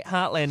 a great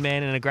Heartland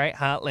man and a great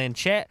Heartland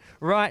chat.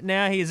 Right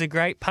now, he is a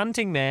great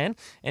punting man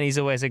and he's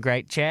always a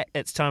great chat.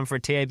 It's time for a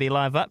TAB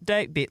Live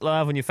update. Bet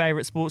live on your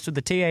favourite sports with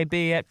the TAB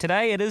app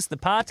today. It is the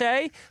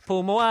Pate,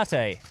 Paul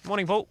Moate.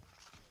 Morning, Paul.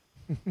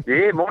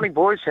 Yeah, morning,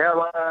 boys.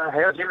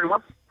 How's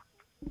everyone?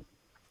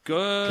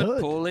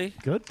 Good, Paulie.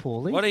 Good,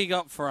 Paulie. What do you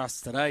got for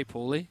us today,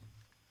 Paulie?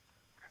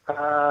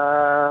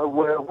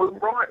 Well, we're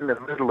right in the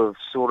middle of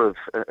sort of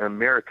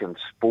American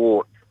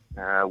sport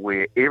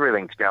where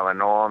everything's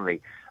going on. The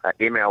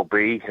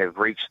MLB have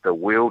reached the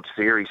World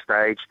Series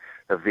stage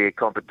of their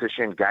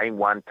competition. Game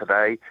 1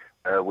 today,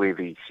 where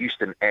the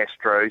Houston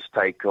Astros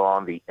take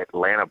on the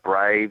Atlanta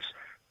Braves.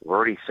 We've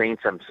already seen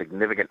some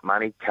significant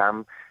money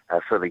come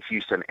for the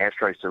Houston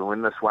Astros to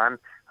win this one.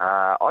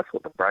 I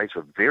thought the Braves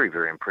were very,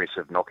 very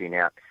impressive, knocking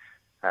out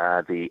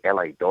the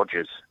LA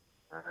Dodgers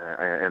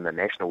in the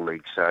National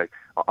League. So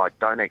I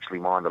don't actually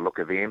mind the look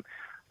of them.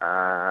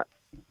 On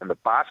the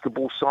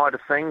basketball side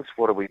of things,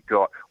 what have we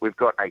got? We've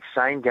got a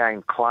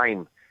same-game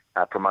claim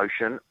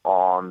promotion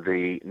on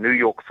the New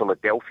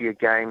York-Philadelphia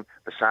game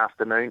this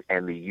afternoon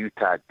and the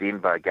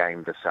Utah-Denver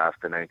game this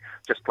afternoon.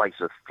 Just place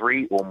a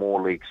 3 or more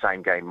league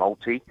same-game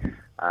multi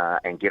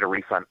and get a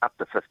refund up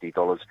to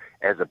 $50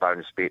 as a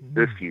bonus bet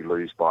if you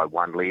lose by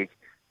one leg.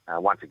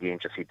 Once again,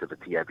 just head to the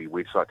TAB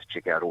website to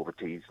check out all the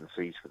T's and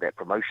C's for that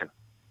promotion.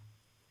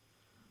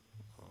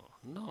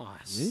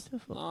 Nice.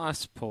 Beautiful.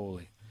 Nice,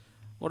 Paulie.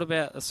 What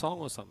about a song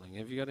or something?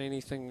 Have you got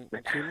anything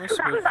humorous?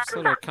 We've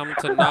sort of come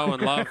to know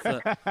and love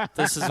that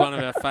this is one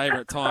of our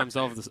favourite times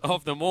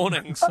of the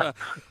morning. So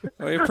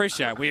we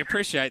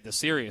appreciate the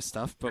serious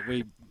stuff, but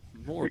we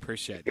more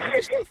appreciate the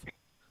other stuff.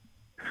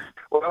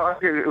 Well,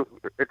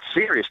 it's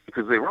serious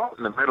because they're right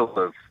in the middle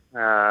of,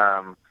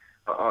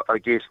 I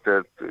guess,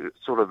 the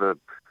sort of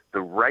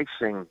the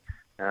racing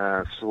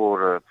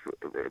sort of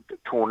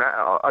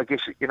tornado. I guess,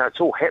 it's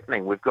all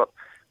happening. We've got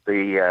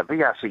the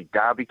VRC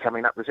Derby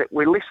coming up.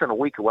 We're less than a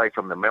week away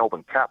from the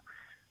Melbourne Cup,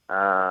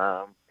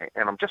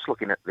 and I'm just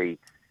looking at the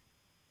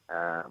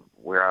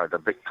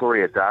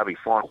Victoria Derby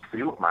final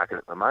field market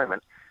at the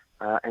moment,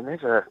 and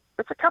there's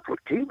a couple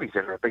of Kiwis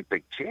in a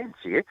big chance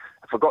here.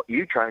 I Forgot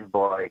You, trained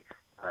by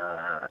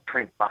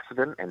Trent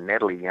Busserton and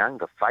Natalie Young,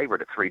 the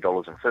favourite at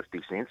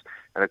 $3.50,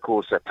 and of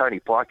course Tony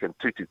Pike and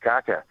Tutu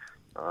Kaka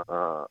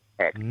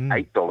at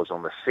 $8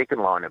 on the second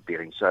line of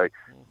betting. So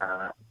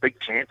big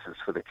chances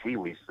for the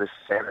Kiwis this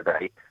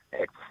Saturday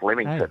at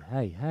Flemington.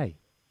 Hey,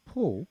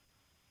 Paul,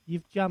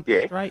 you've jumped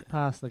straight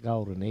past the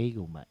Golden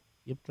Eagle, mate.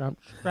 You've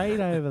jumped straight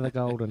over the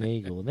Golden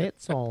Eagle, and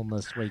that's on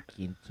this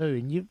weekend too.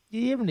 And you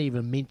haven't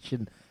even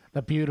mentioned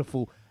the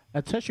beautiful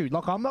tissue.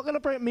 Like, I'm not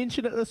going to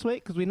mention it this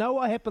week because we know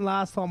what happened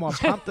last time. I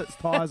pumped its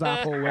tyres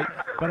up all week.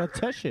 But a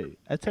tissue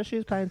is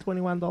paying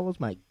 $21,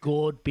 mate.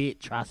 Good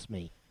bet, trust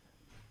me.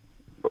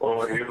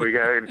 Oh, here we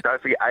go. And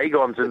don't forget,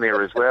 Aegon's in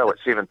there as well at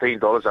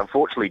 $17.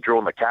 Unfortunately,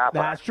 drawn the car park.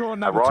 Nah, it's drawn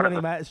number 20,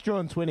 mate. It's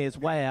drawn 20. It's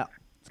way out.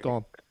 It's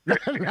gone. No,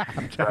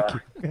 I'm joking.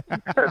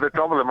 At the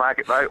top of the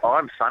market, though,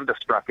 I'm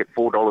Thunderstruck at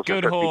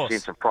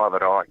 $4.50 in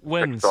Private Eye.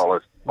 Wins.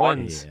 $6.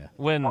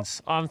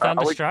 Wins. I'm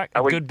Thunderstruck.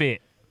 Good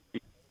bet.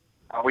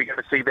 Are we going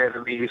to see that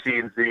in the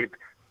SENZ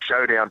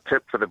showdown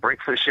tip for the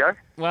breakfast show?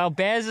 Well,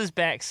 Baz is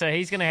back, so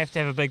he's going to have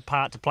a big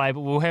part to play, but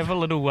we'll have a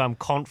little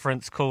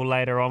conference call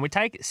later on. We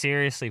take it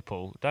seriously,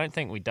 Paul. Don't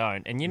think we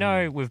don't. And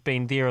we've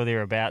been there or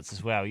thereabouts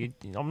as well.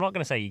 I'm not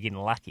going to say you're getting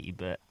lucky,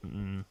 but...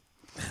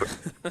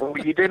 Well,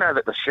 you do know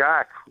that the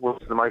Shark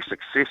was the most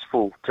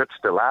successful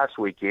tipster last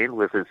weekend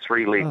with his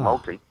 3-leg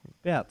multi.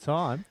 About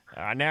time.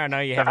 Now I know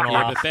you're having a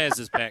laugh. But Baz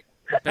is back.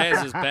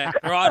 Baz is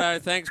back. Righto,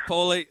 thanks,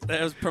 Paulie.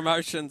 There's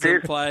promotions in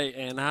play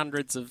and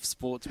hundreds of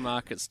sports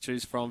markets to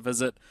choose from.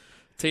 Visit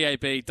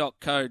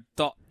tab.co.nz.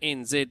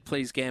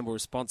 Please gamble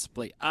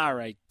responsibly.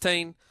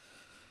 R18.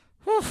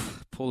 Whew.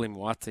 Paulie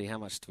Moate, how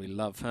much do we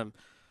love him?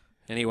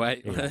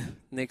 Anyway,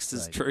 next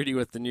is Trudy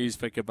with the news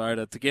for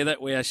Kubota. Together,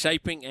 we are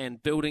shaping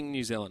and building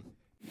New Zealand.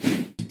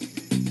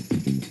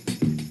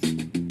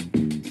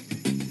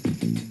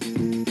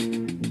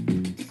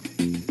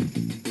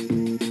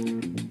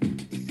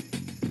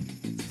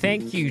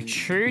 Thank you,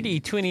 Trudy.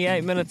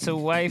 28 minutes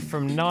away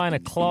from 9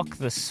 o'clock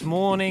this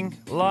morning.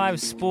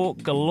 Live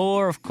sport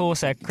galore. Of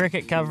course, our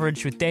cricket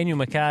coverage with Daniel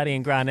McCarty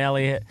and Grant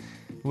Elliott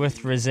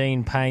with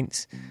Resine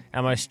Paints.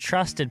 our most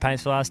trusted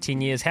paints for the last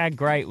 10 years. How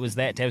great was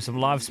that to have some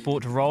live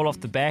sport to roll off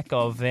the back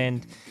of?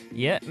 And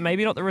yeah,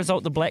 maybe not the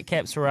result the Black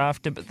Caps were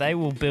after, but they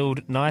will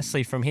build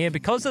nicely from here.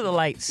 Because of the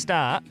late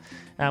start,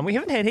 we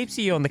haven't had heaps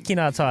of you on the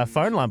Kennard Tyre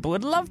phone line, but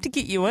we'd love to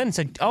get you in.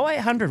 So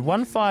 0800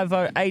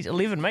 150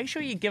 811. Make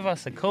sure you give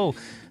us a call.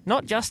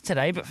 Not just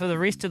today, but for the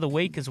rest of the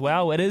week as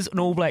well. It is an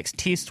All Blacks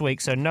test week,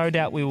 so no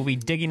doubt we will be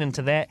digging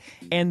into that.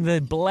 And the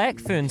Black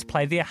Ferns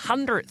play their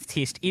 100th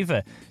test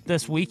ever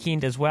this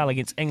weekend as well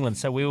against England.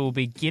 So we will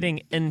be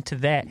getting into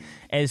that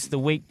as the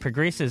week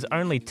progresses.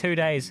 Only 2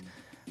 days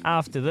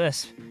after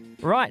this.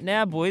 Right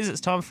now, boys, it's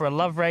time for a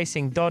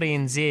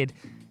loveracing.nz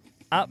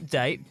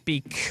update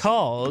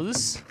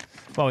because,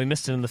 well, we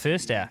missed it in the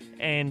first hour.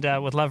 And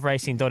with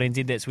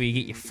loveracing.nz, that's where you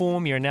get your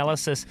form, your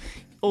analysis,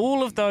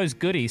 all of those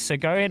goodies. So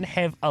go ahead and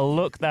have a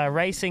look. They're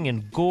racing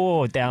in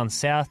Gore down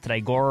south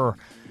today. Gore,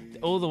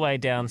 all the way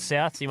down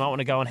south. So you might want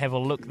to go and have a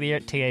look there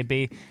at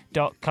tab.co.nz.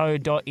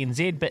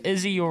 But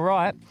Izzy, you're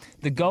right.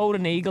 The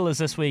Golden Eagle is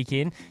this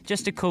weekend.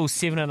 Just a cool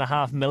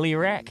 7.5 milli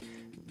rack.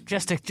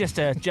 Just a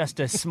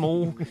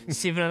small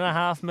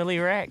 7.5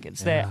 milli rack.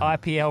 It's that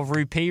IPL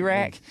rupee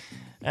rack.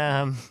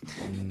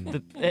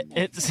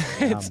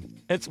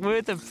 It's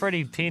worth a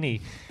pretty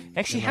penny.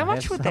 Actually, how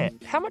much would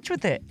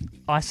that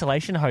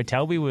isolation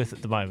hotel be worth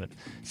at the moment?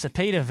 Sir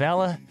Peter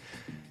Vella,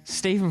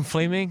 Stephen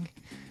Fleming.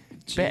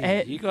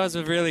 Gee, you guys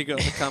have really got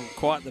to become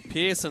quite the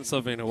pair since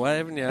I've been away,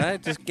 haven't you? Eh?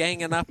 Just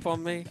ganging up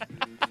on me.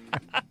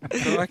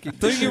 Crikey.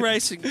 Do your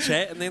racing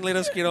chat and then let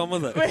us get on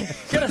with it.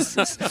 Gotta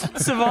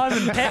survive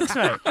in packs,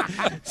 mate.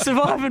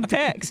 Survive in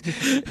packs.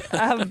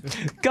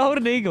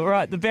 Golden Eagle,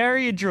 right, the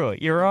barrier draw,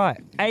 you're right.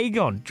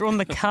 Aegon, drawn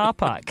the car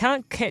park.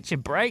 Can't catch a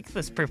break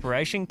this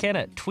preparation, can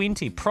it?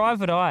 20.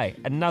 Private Eye,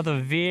 another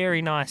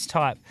very nice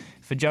type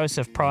for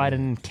Joseph Pride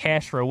and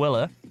Cash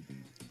Rawiller.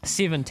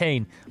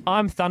 17.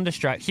 I'm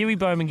Thunderstruck. Huey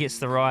Bowman gets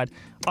the ride.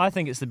 I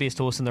think it's the best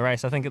horse in the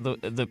race. I think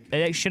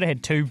it should have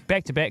had 2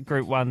 back-to-back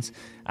Group 1s.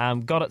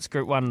 Got its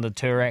Group 1 in the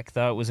Toorak,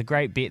 though. It was a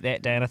great bet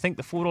that day, and I think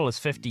the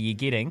 $4.50 you're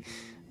getting,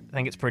 I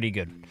think it's pretty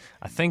good.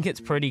 I think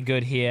it's pretty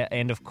good here.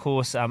 And, of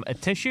course, a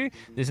Tissue,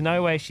 there's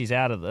no way she's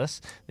out of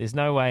this. There's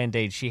no way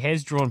indeed. She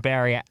has drawn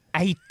barrier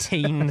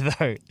 18,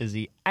 though. Is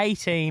he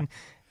 18?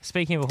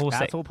 Speaking of a horse...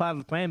 That's all part of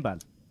the plan,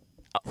 bud.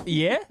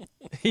 Yeah?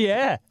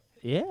 Yeah.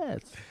 Yeah,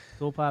 it's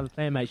all part of the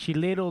plan, mate. She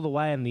led all the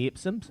way in the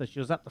Epsom, so she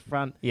was up the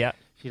front. Yeah.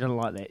 She didn't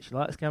like that. She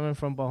likes coming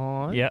from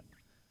behind. Yeah.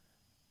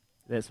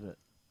 That's a bit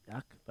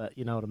yuck, but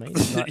you know what I mean.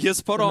 Like, you're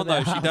spot on,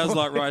 though. She does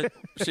like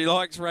she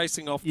likes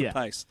racing off the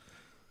pace.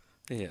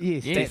 Yeah.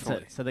 Yes, yeah, that's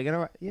it. So they're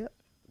going to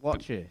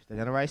watch her. They're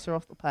going to race her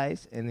off the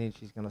pace, and then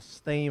she's going to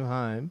steam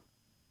home.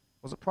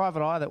 Was it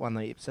Private Eye that won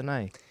the Epsom,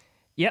 eh?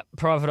 Yep,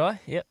 Private Eye,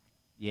 yep.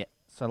 Yeah.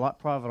 So like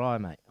Private Eye,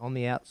 mate, on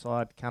the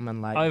outside,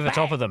 coming late. Over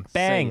top of them.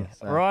 Bang.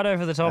 Right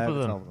over the top of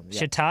them. Yep.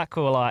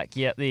 Chautauqua, like,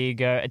 yep, there you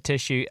go. A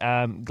Tissue.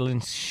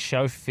 Glenn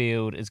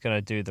Schofield is going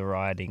to do the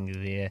riding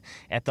there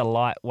at the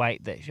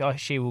lightweight that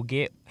she will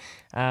get.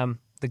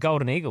 The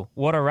Golden Eagle.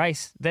 What a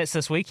race. That's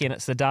this weekend.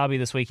 It's the Derby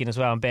this weekend as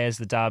well. And Baz,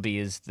 the Derby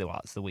is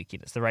it's the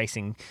weekend. It's the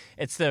racing.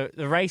 It's the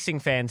racing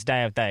fans'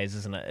 day of days,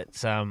 isn't it?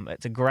 It's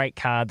a great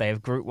card. They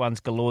have Group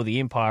 1s galore. The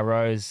Empire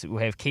Rose will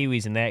have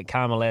Kiwis in that.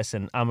 Carmelas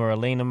and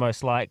Amaralina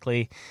most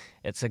likely.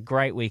 It's a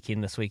great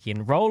weekend this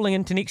weekend. Rolling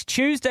into next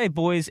Tuesday,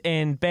 boys.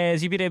 And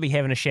Baz, you better be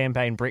having a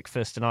champagne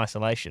breakfast in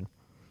isolation.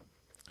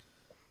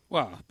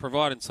 Well,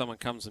 providing someone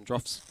comes and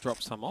drops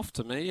some off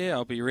to me, yeah,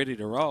 I'll be ready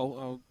to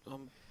roll.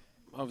 I'm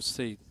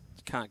obviously...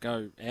 can't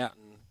go out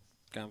and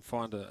go and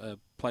find a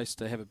place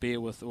to have a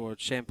beer with or a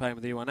champagne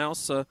with anyone else,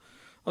 so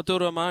I'll do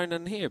it on my own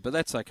in here, but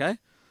that's okay.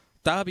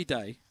 Derby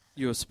Day,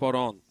 you were spot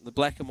on. The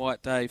black and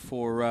white day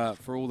for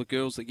all the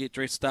girls that get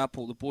dressed up,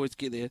 all the boys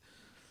get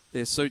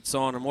their suits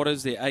on, and what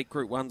is there, 8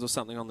 Group 1s or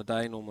something on the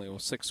day normally,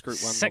 or 6 Group 1s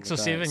 6 on or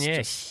the 7, day.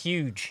 yeah,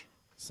 huge.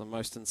 It's the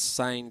most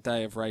insane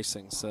day of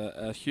racing, so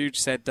a huge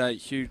Saturday,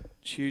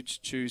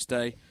 huge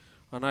Tuesday.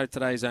 I know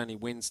today's only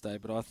Wednesday,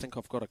 but I think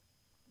I've got a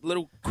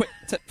little quick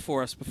tip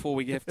for us before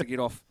we have to get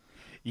off.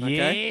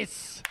 Okay?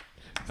 Yes.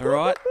 All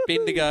right.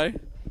 Bendigo.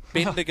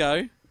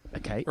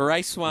 Okay.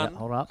 Race 1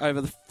 hold up.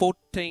 over the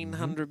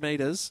 1,400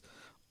 metres.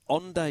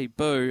 On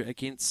debut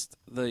against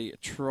the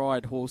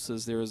tried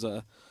horses, there is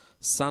a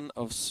Son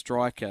of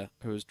Striker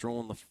who has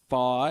drawn the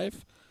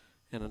 5,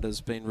 and it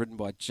has been ridden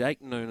by Jake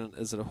Noonan.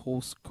 Is it a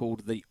horse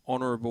called the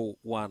Honourable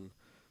One?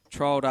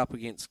 Trialled up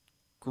against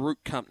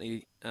Group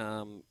Company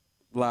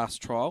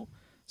last trial.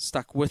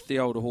 Stuck with the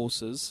older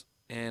horses.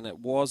 And it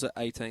was at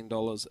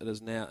 $18. It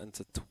is now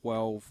into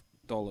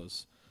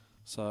 $12.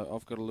 So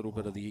I've got a little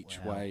bit of the each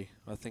way.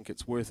 I think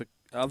it's worth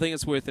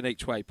an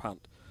each way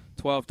punt.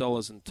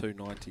 $12 and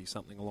 $2.90,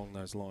 something along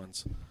those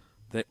lines.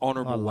 The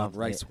Honourable One,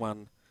 race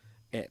 1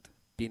 at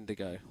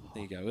Bendigo.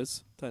 There you go,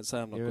 Iz. Don't say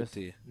I'm not good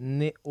to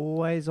you.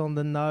 Always on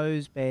the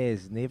nose,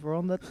 Bears. Never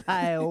on the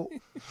tail.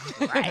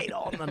 Right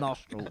on the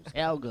nostrils.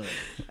 How good.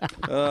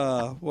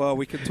 Well,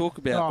 we can talk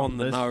about on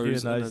the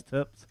nose. Those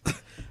tips.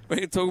 We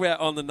can talk about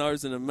on the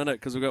nose in a minute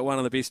because we've got one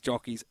of the best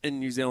jockeys in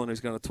New Zealand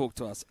who's going to talk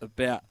to us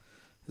about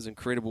his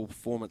incredible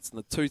performance in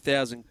the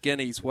 2000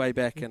 Guineas way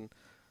back in,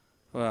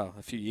 well,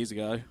 a few years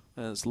ago.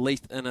 It's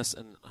Leith Innes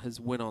and his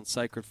win on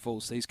Sacred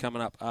Falls. He's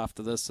coming up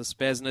after this. So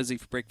Spaz and Izzy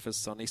for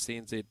breakfast on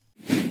SCNZ.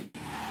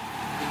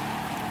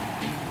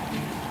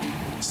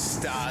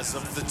 Stars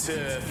of the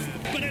turf.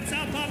 But it's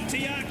up to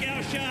Yark,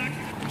 our shark.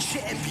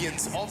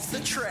 Champions of the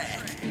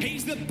track.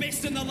 He's the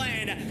best in the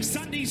land.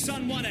 Sunday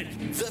Sun won it.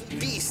 The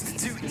best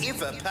to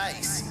ever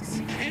pace.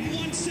 And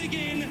once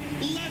again,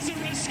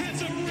 Lazarus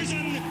has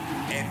arisen.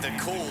 And the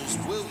calls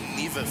we'll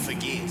never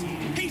forget.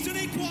 He's an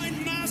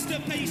equine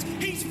masterpiece.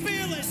 He's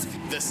fearless.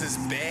 This is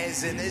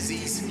Baz and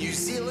Izzy's New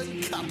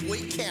Zealand Cup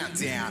Week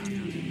Countdown.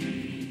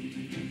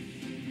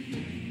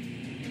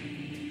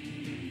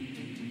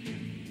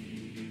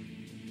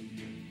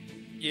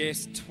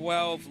 Yes,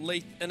 12.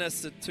 Leith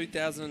Innes, the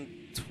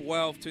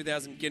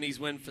 2012-2000 Guineas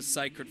win for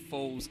Sacred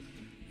Falls.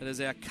 It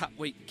is our Cup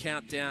Week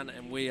countdown,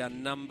 and we are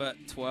number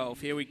 12.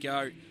 Here we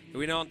go. He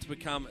went on to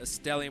become a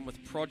stallion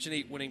with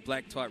progeny, winning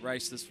black type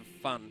races for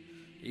fun,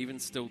 even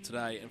still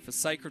today. And for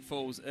Sacred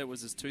Falls, it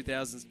was his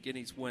 2000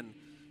 Guineas win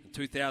in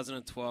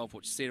 2012,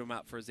 which set him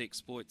up for his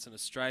exploits in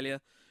Australia,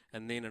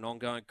 and then an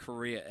ongoing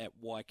career at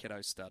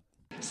Waikato Stud.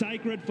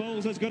 Sacred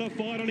Falls has got a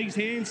fight on his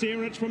hands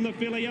here. It's from the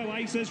filly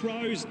Oasis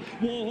Rose.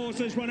 Warhorse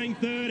is running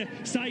third.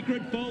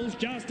 Sacred Falls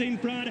just in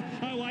front.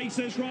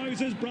 Oasis Rose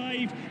is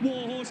brave.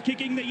 Warhorse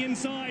kicking the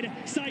inside.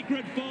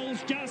 Sacred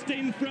Falls just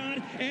in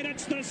front. And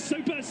it's the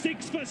Super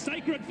Six for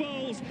Sacred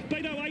Falls.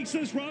 Beat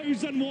Oasis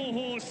Rose and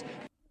Warhorse.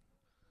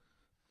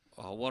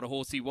 Oh, what a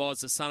horse he was,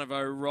 the son of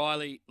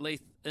O'Reilly.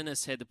 Leith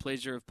Innes had the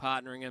pleasure of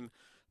partnering him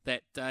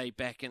that day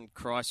back in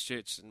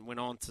Christchurch and went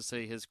on to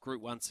see his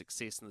Group 1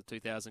 success in the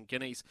 2000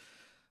 Guineas.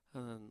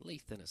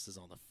 Leith Innes is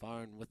on the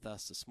phone with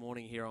us this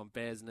morning here on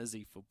Baz and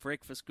Izzy for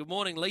breakfast. Good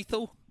morning,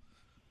 Lethal.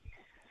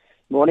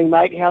 Morning,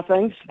 mate. How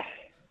things?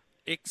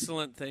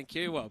 Excellent, thank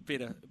you. Well,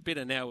 better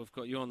now we've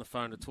got you on the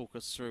phone to talk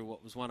us through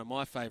what was one of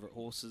my favourite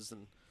horses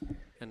and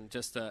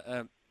just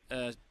a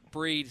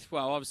breed.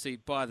 Well, obviously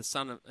by he's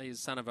the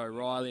son of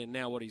O'Reilly, and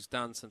now what he's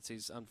done since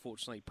he's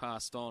unfortunately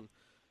passed on.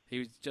 He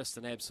was just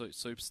an absolute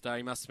superstar.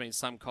 He must have been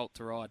some colt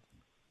to ride.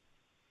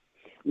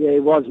 Yeah,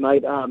 he was,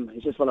 mate.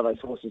 He's just one of those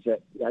horses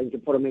that you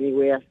can put him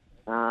anywhere,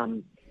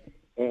 and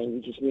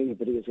you just knew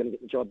that he was going to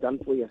get the job done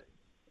for you.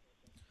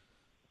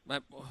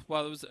 Mate,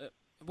 well, it was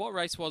what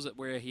race was it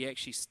where he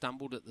actually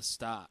stumbled at the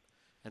start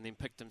and then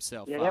picked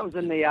himself up? Yeah, that was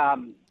in the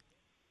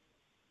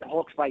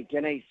Hawke's Bay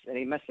Guineas, and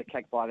he missed the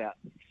kick by about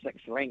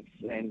 6 lengths,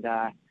 and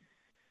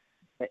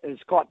it was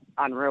quite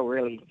unreal,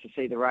 really, to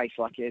see the race.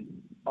 Like, I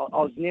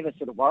was never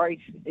sort of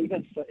worried.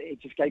 Even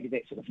it just gave you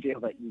that sort of feel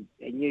that you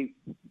knew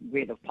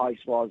where the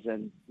post was,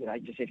 and you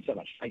just have so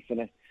much faith in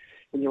it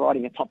when you're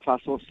riding a top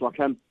class horse like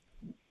him.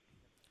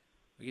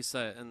 I guess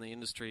in the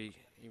industry,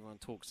 everyone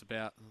talks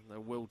about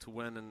the will to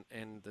win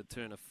and the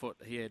turn of foot.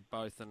 He had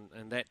both,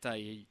 and that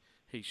day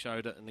he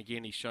showed it, and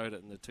again he showed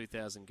it in the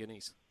 2000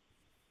 Guineas.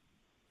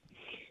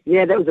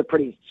 Yeah, that was a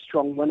pretty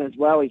strong win as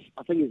well. I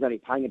think he was only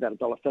paying about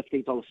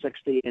 $1.50,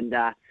 $1.60, and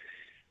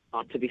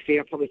to be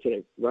fair, I probably sort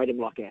of rode him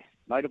like a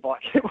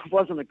motorbike. It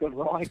wasn't a good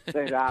ride,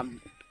 but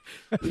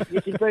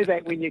you can do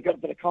that when you've got a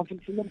bit of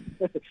confidence in them.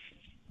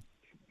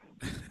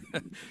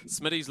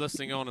 Smitty's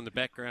listening on in the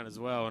background as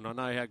well, and I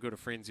know how good of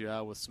friends you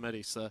are with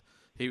Smitty, so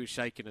he was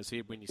shaking his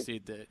head when you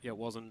said that it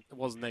wasn't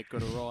that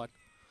good a ride.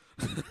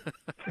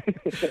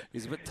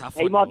 He's a bit tough.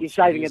 He might be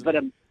saving a bit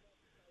of...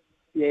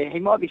 Yeah, he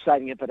might be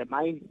saving a bit of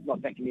money,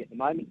 not backing me at the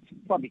moment. It's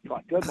probably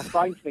quite good. My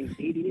phone's been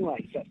dead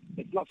anyway, so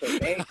it's not so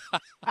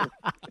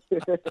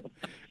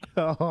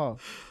bad.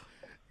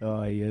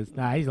 Oh, he is.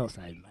 No, he's not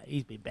saving, mate.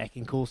 He's been back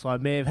in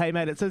Coolside Mav. Hey,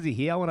 mate, it's Izzy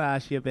here. I want to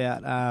ask you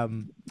about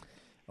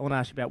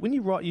when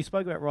you ride. You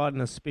spoke about riding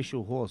a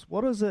special horse.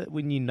 What is it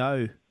when you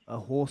know a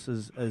horse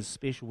is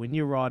special? When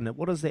you're riding it,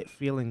 what does that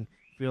feeling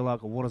feel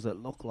like, or what does it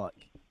look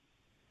like?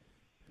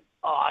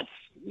 Oh,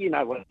 you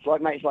know what it's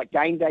like, mate. It's like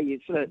game day. You're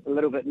sort of a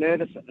little bit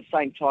nervous. At the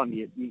same time,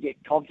 you get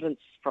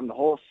confidence from the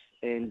horse,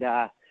 and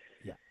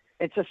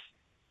it's just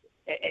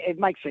it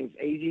makes things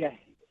easier.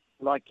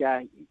 Like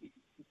you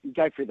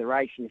go through the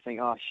race and you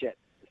think, oh shit,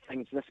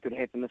 this could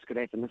happen, this could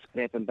happen, this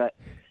could happen. But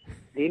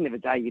at the end of the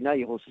day, you know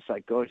your horse is so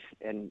good,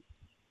 and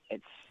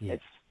it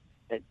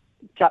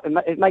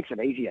makes it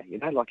easier.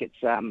 Like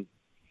it's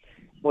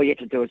all you have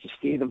to do is just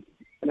steer them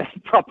in a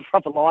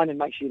proper line and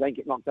make sure you don't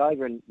get knocked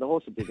over, and the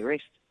horse will do the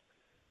rest.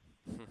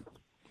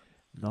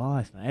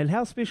 Nice, man. And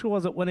how special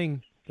was it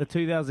winning the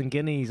 2000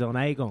 Guineas on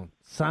Aegon,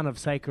 son of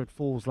Sacred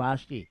Falls,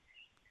 last year?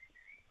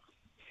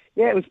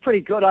 Yeah, it was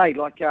pretty good, eh?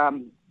 Like,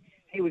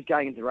 he was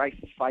going into race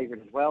as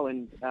favourite as well,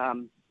 and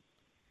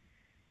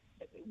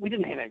we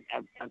didn't have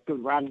a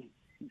good run.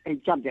 He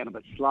jumped down a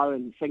bit slow,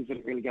 and things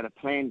didn't really go to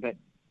plan, but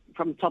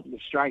from the top of the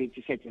straight, he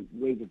just had to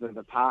weave a bit of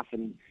a path,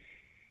 and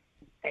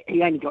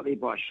he only got there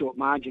by a short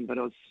margin, but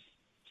I was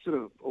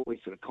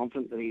always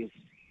confident that he was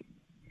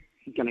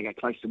going to go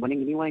close to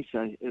winning anyway.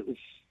 So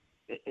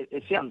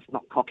it sounds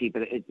not cocky,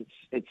 but it's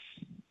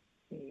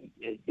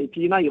if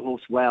you know your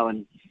horse well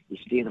and you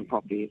steer them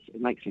properly, it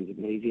makes things a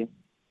bit easier.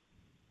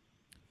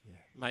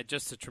 Mate,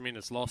 just a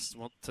tremendous loss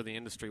to the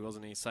industry,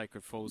 wasn't he?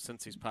 Sacred Falls,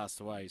 since he's passed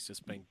away, he's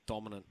just been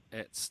dominant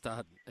at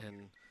stud,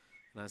 and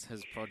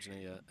his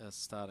progeny are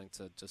starting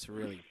to just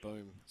really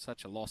boom.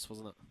 Such a loss,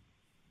 wasn't it?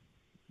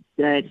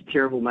 Yeah, it's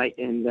terrible, mate.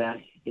 And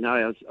I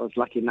was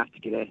lucky enough to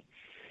get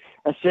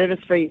a service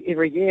fee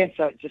every year,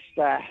 so it just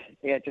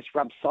just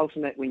rubs salt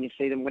in it when you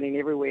see them winning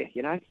everywhere.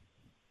 Yeah,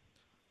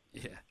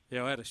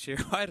 I had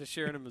a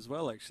share in him as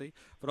well, actually.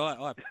 But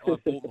I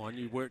bought mine.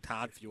 You worked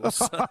hard for yours.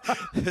 So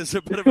there's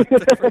a bit of a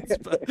difference.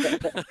 But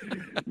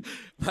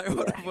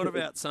mate, what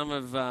about some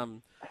of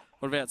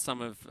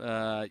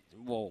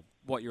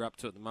what you're up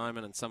to at the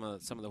moment, and some of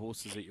the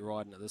horses that you're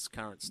riding at this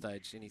current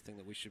stage? Anything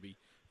that we should be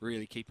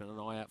really keeping an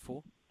eye out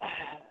for?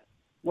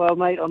 Well,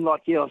 mate, I'm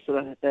like you. I'm sort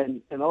of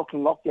in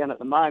Auckland lockdown at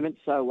the moment.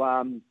 So,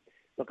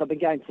 look, I've been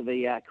going to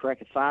the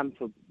Karaka Farm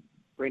for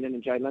Brendan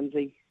and Joe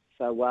Lindsay.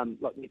 So,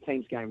 look, the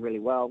team's going really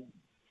well.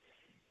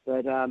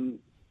 But I'm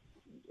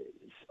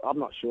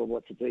not sure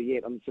what to do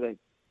yet. I'm sort of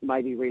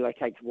maybe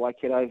relocate to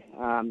Waikato.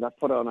 They've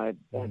put on a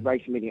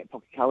racing meeting at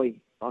Pokakohe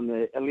on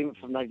the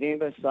 11th of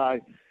November. So,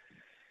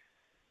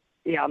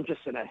 yeah, I'm just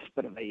in a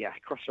bit of a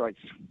crossroads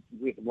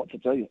with what to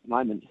do at the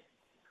moment.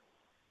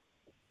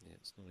 Yeah,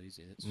 it's not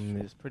easy.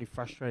 It's pretty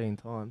frustrating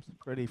times.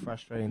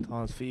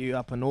 For you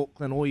up in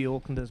Auckland, all you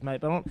Aucklanders, mate.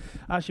 But I want to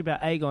ask you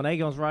about Agon.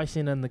 Agon's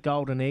racing in the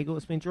Golden Eagle.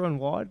 It's been drawn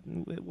wide.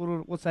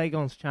 What's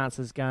Agon's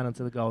chances going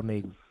into the Golden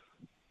Eagle?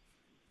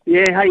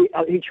 Yeah, hey,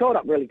 he tried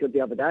up really good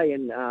the other day.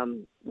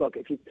 And, look,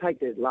 if you take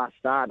the last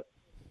start,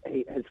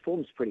 his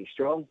form's pretty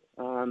strong.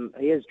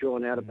 He is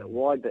drawn out a bit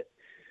wide, but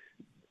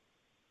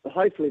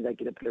hopefully they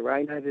get a bit of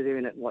rain over there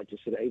and it might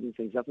just sort of even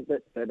things up a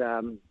bit. But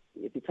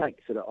if you take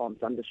sort of On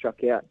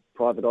Thunderstruck out,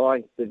 Private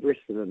Eye, the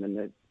rest of them in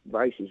the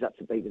race, he's up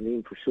to beating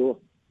them for sure.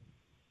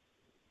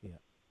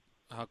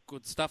 Yeah.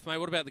 Good stuff, mate.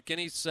 What about the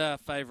Guineas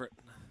favourite?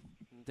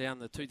 Down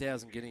the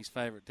 2000 Guineas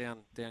favourite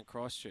down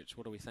Christchurch.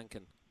 What are we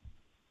thinking?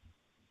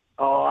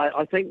 Oh,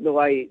 I think the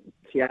way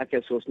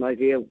Tiako's horse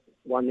Novia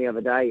won the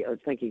other day, I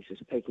think he's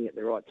just peaking at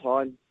the right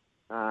time.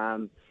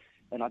 And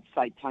I'd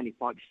say Tony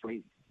Pikes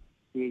Street,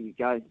 there you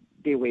go.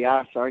 There we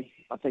are, sorry.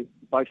 I think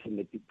both of them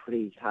would be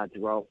pretty hard to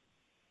roll.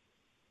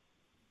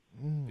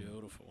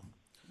 Beautiful.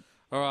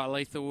 All right,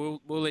 Letha,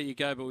 we'll let you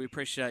go, but we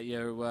appreciate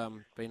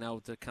you being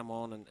able to come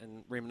on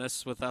and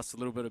reminisce with us a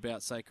little bit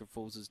about Sacred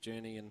Falls'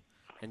 journey and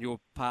your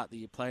part that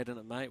you played in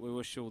it, mate. We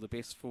wish you all the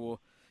best for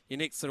your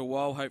next little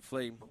while.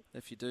 Hopefully,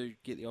 if you do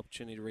get the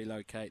opportunity to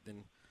relocate,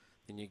 then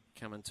you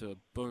come into a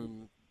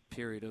boom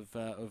period of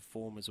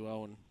form as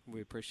well, and we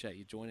appreciate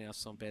you joining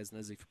us on Baz and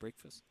Izzy for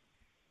breakfast.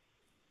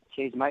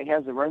 Cheers, mate.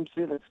 How's the room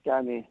service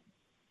going there?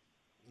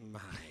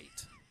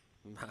 Mate.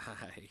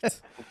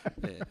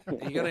 Yeah.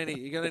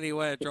 You got any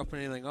way of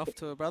dropping anything off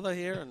to a brother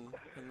here in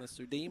the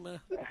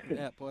Sudima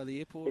out by the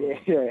airport?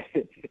 Yeah.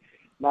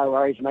 No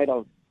worries, mate.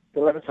 I'll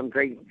deliver some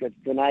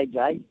grenades,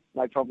 eh?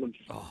 No problem.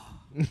 Oh,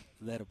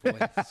 that a boy.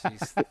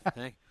 Jeez.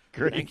 Hey,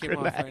 thank you,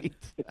 my friend.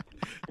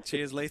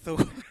 Cheers, Lethal.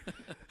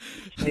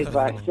 Cheers,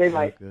 mate. See you,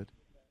 mate. Good.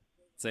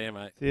 See you,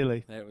 mate. See you,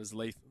 Lee. That was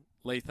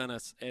Leith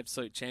Innes,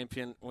 absolute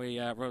champion. We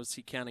are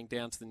obviously counting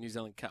down to the New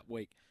Zealand Cup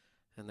week,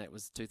 and that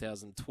was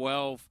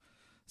 2012.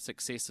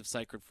 Success of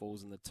Sacred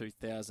Falls in the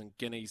 2000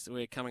 Guineas.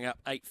 We're coming up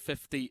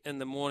 8:50 in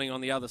the morning.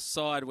 On the other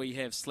side, we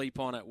have Sleep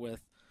On It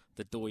with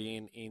the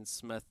Doyen Ian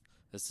Smith.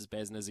 This is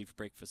Baz and Izzy for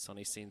breakfast on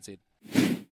SNZ.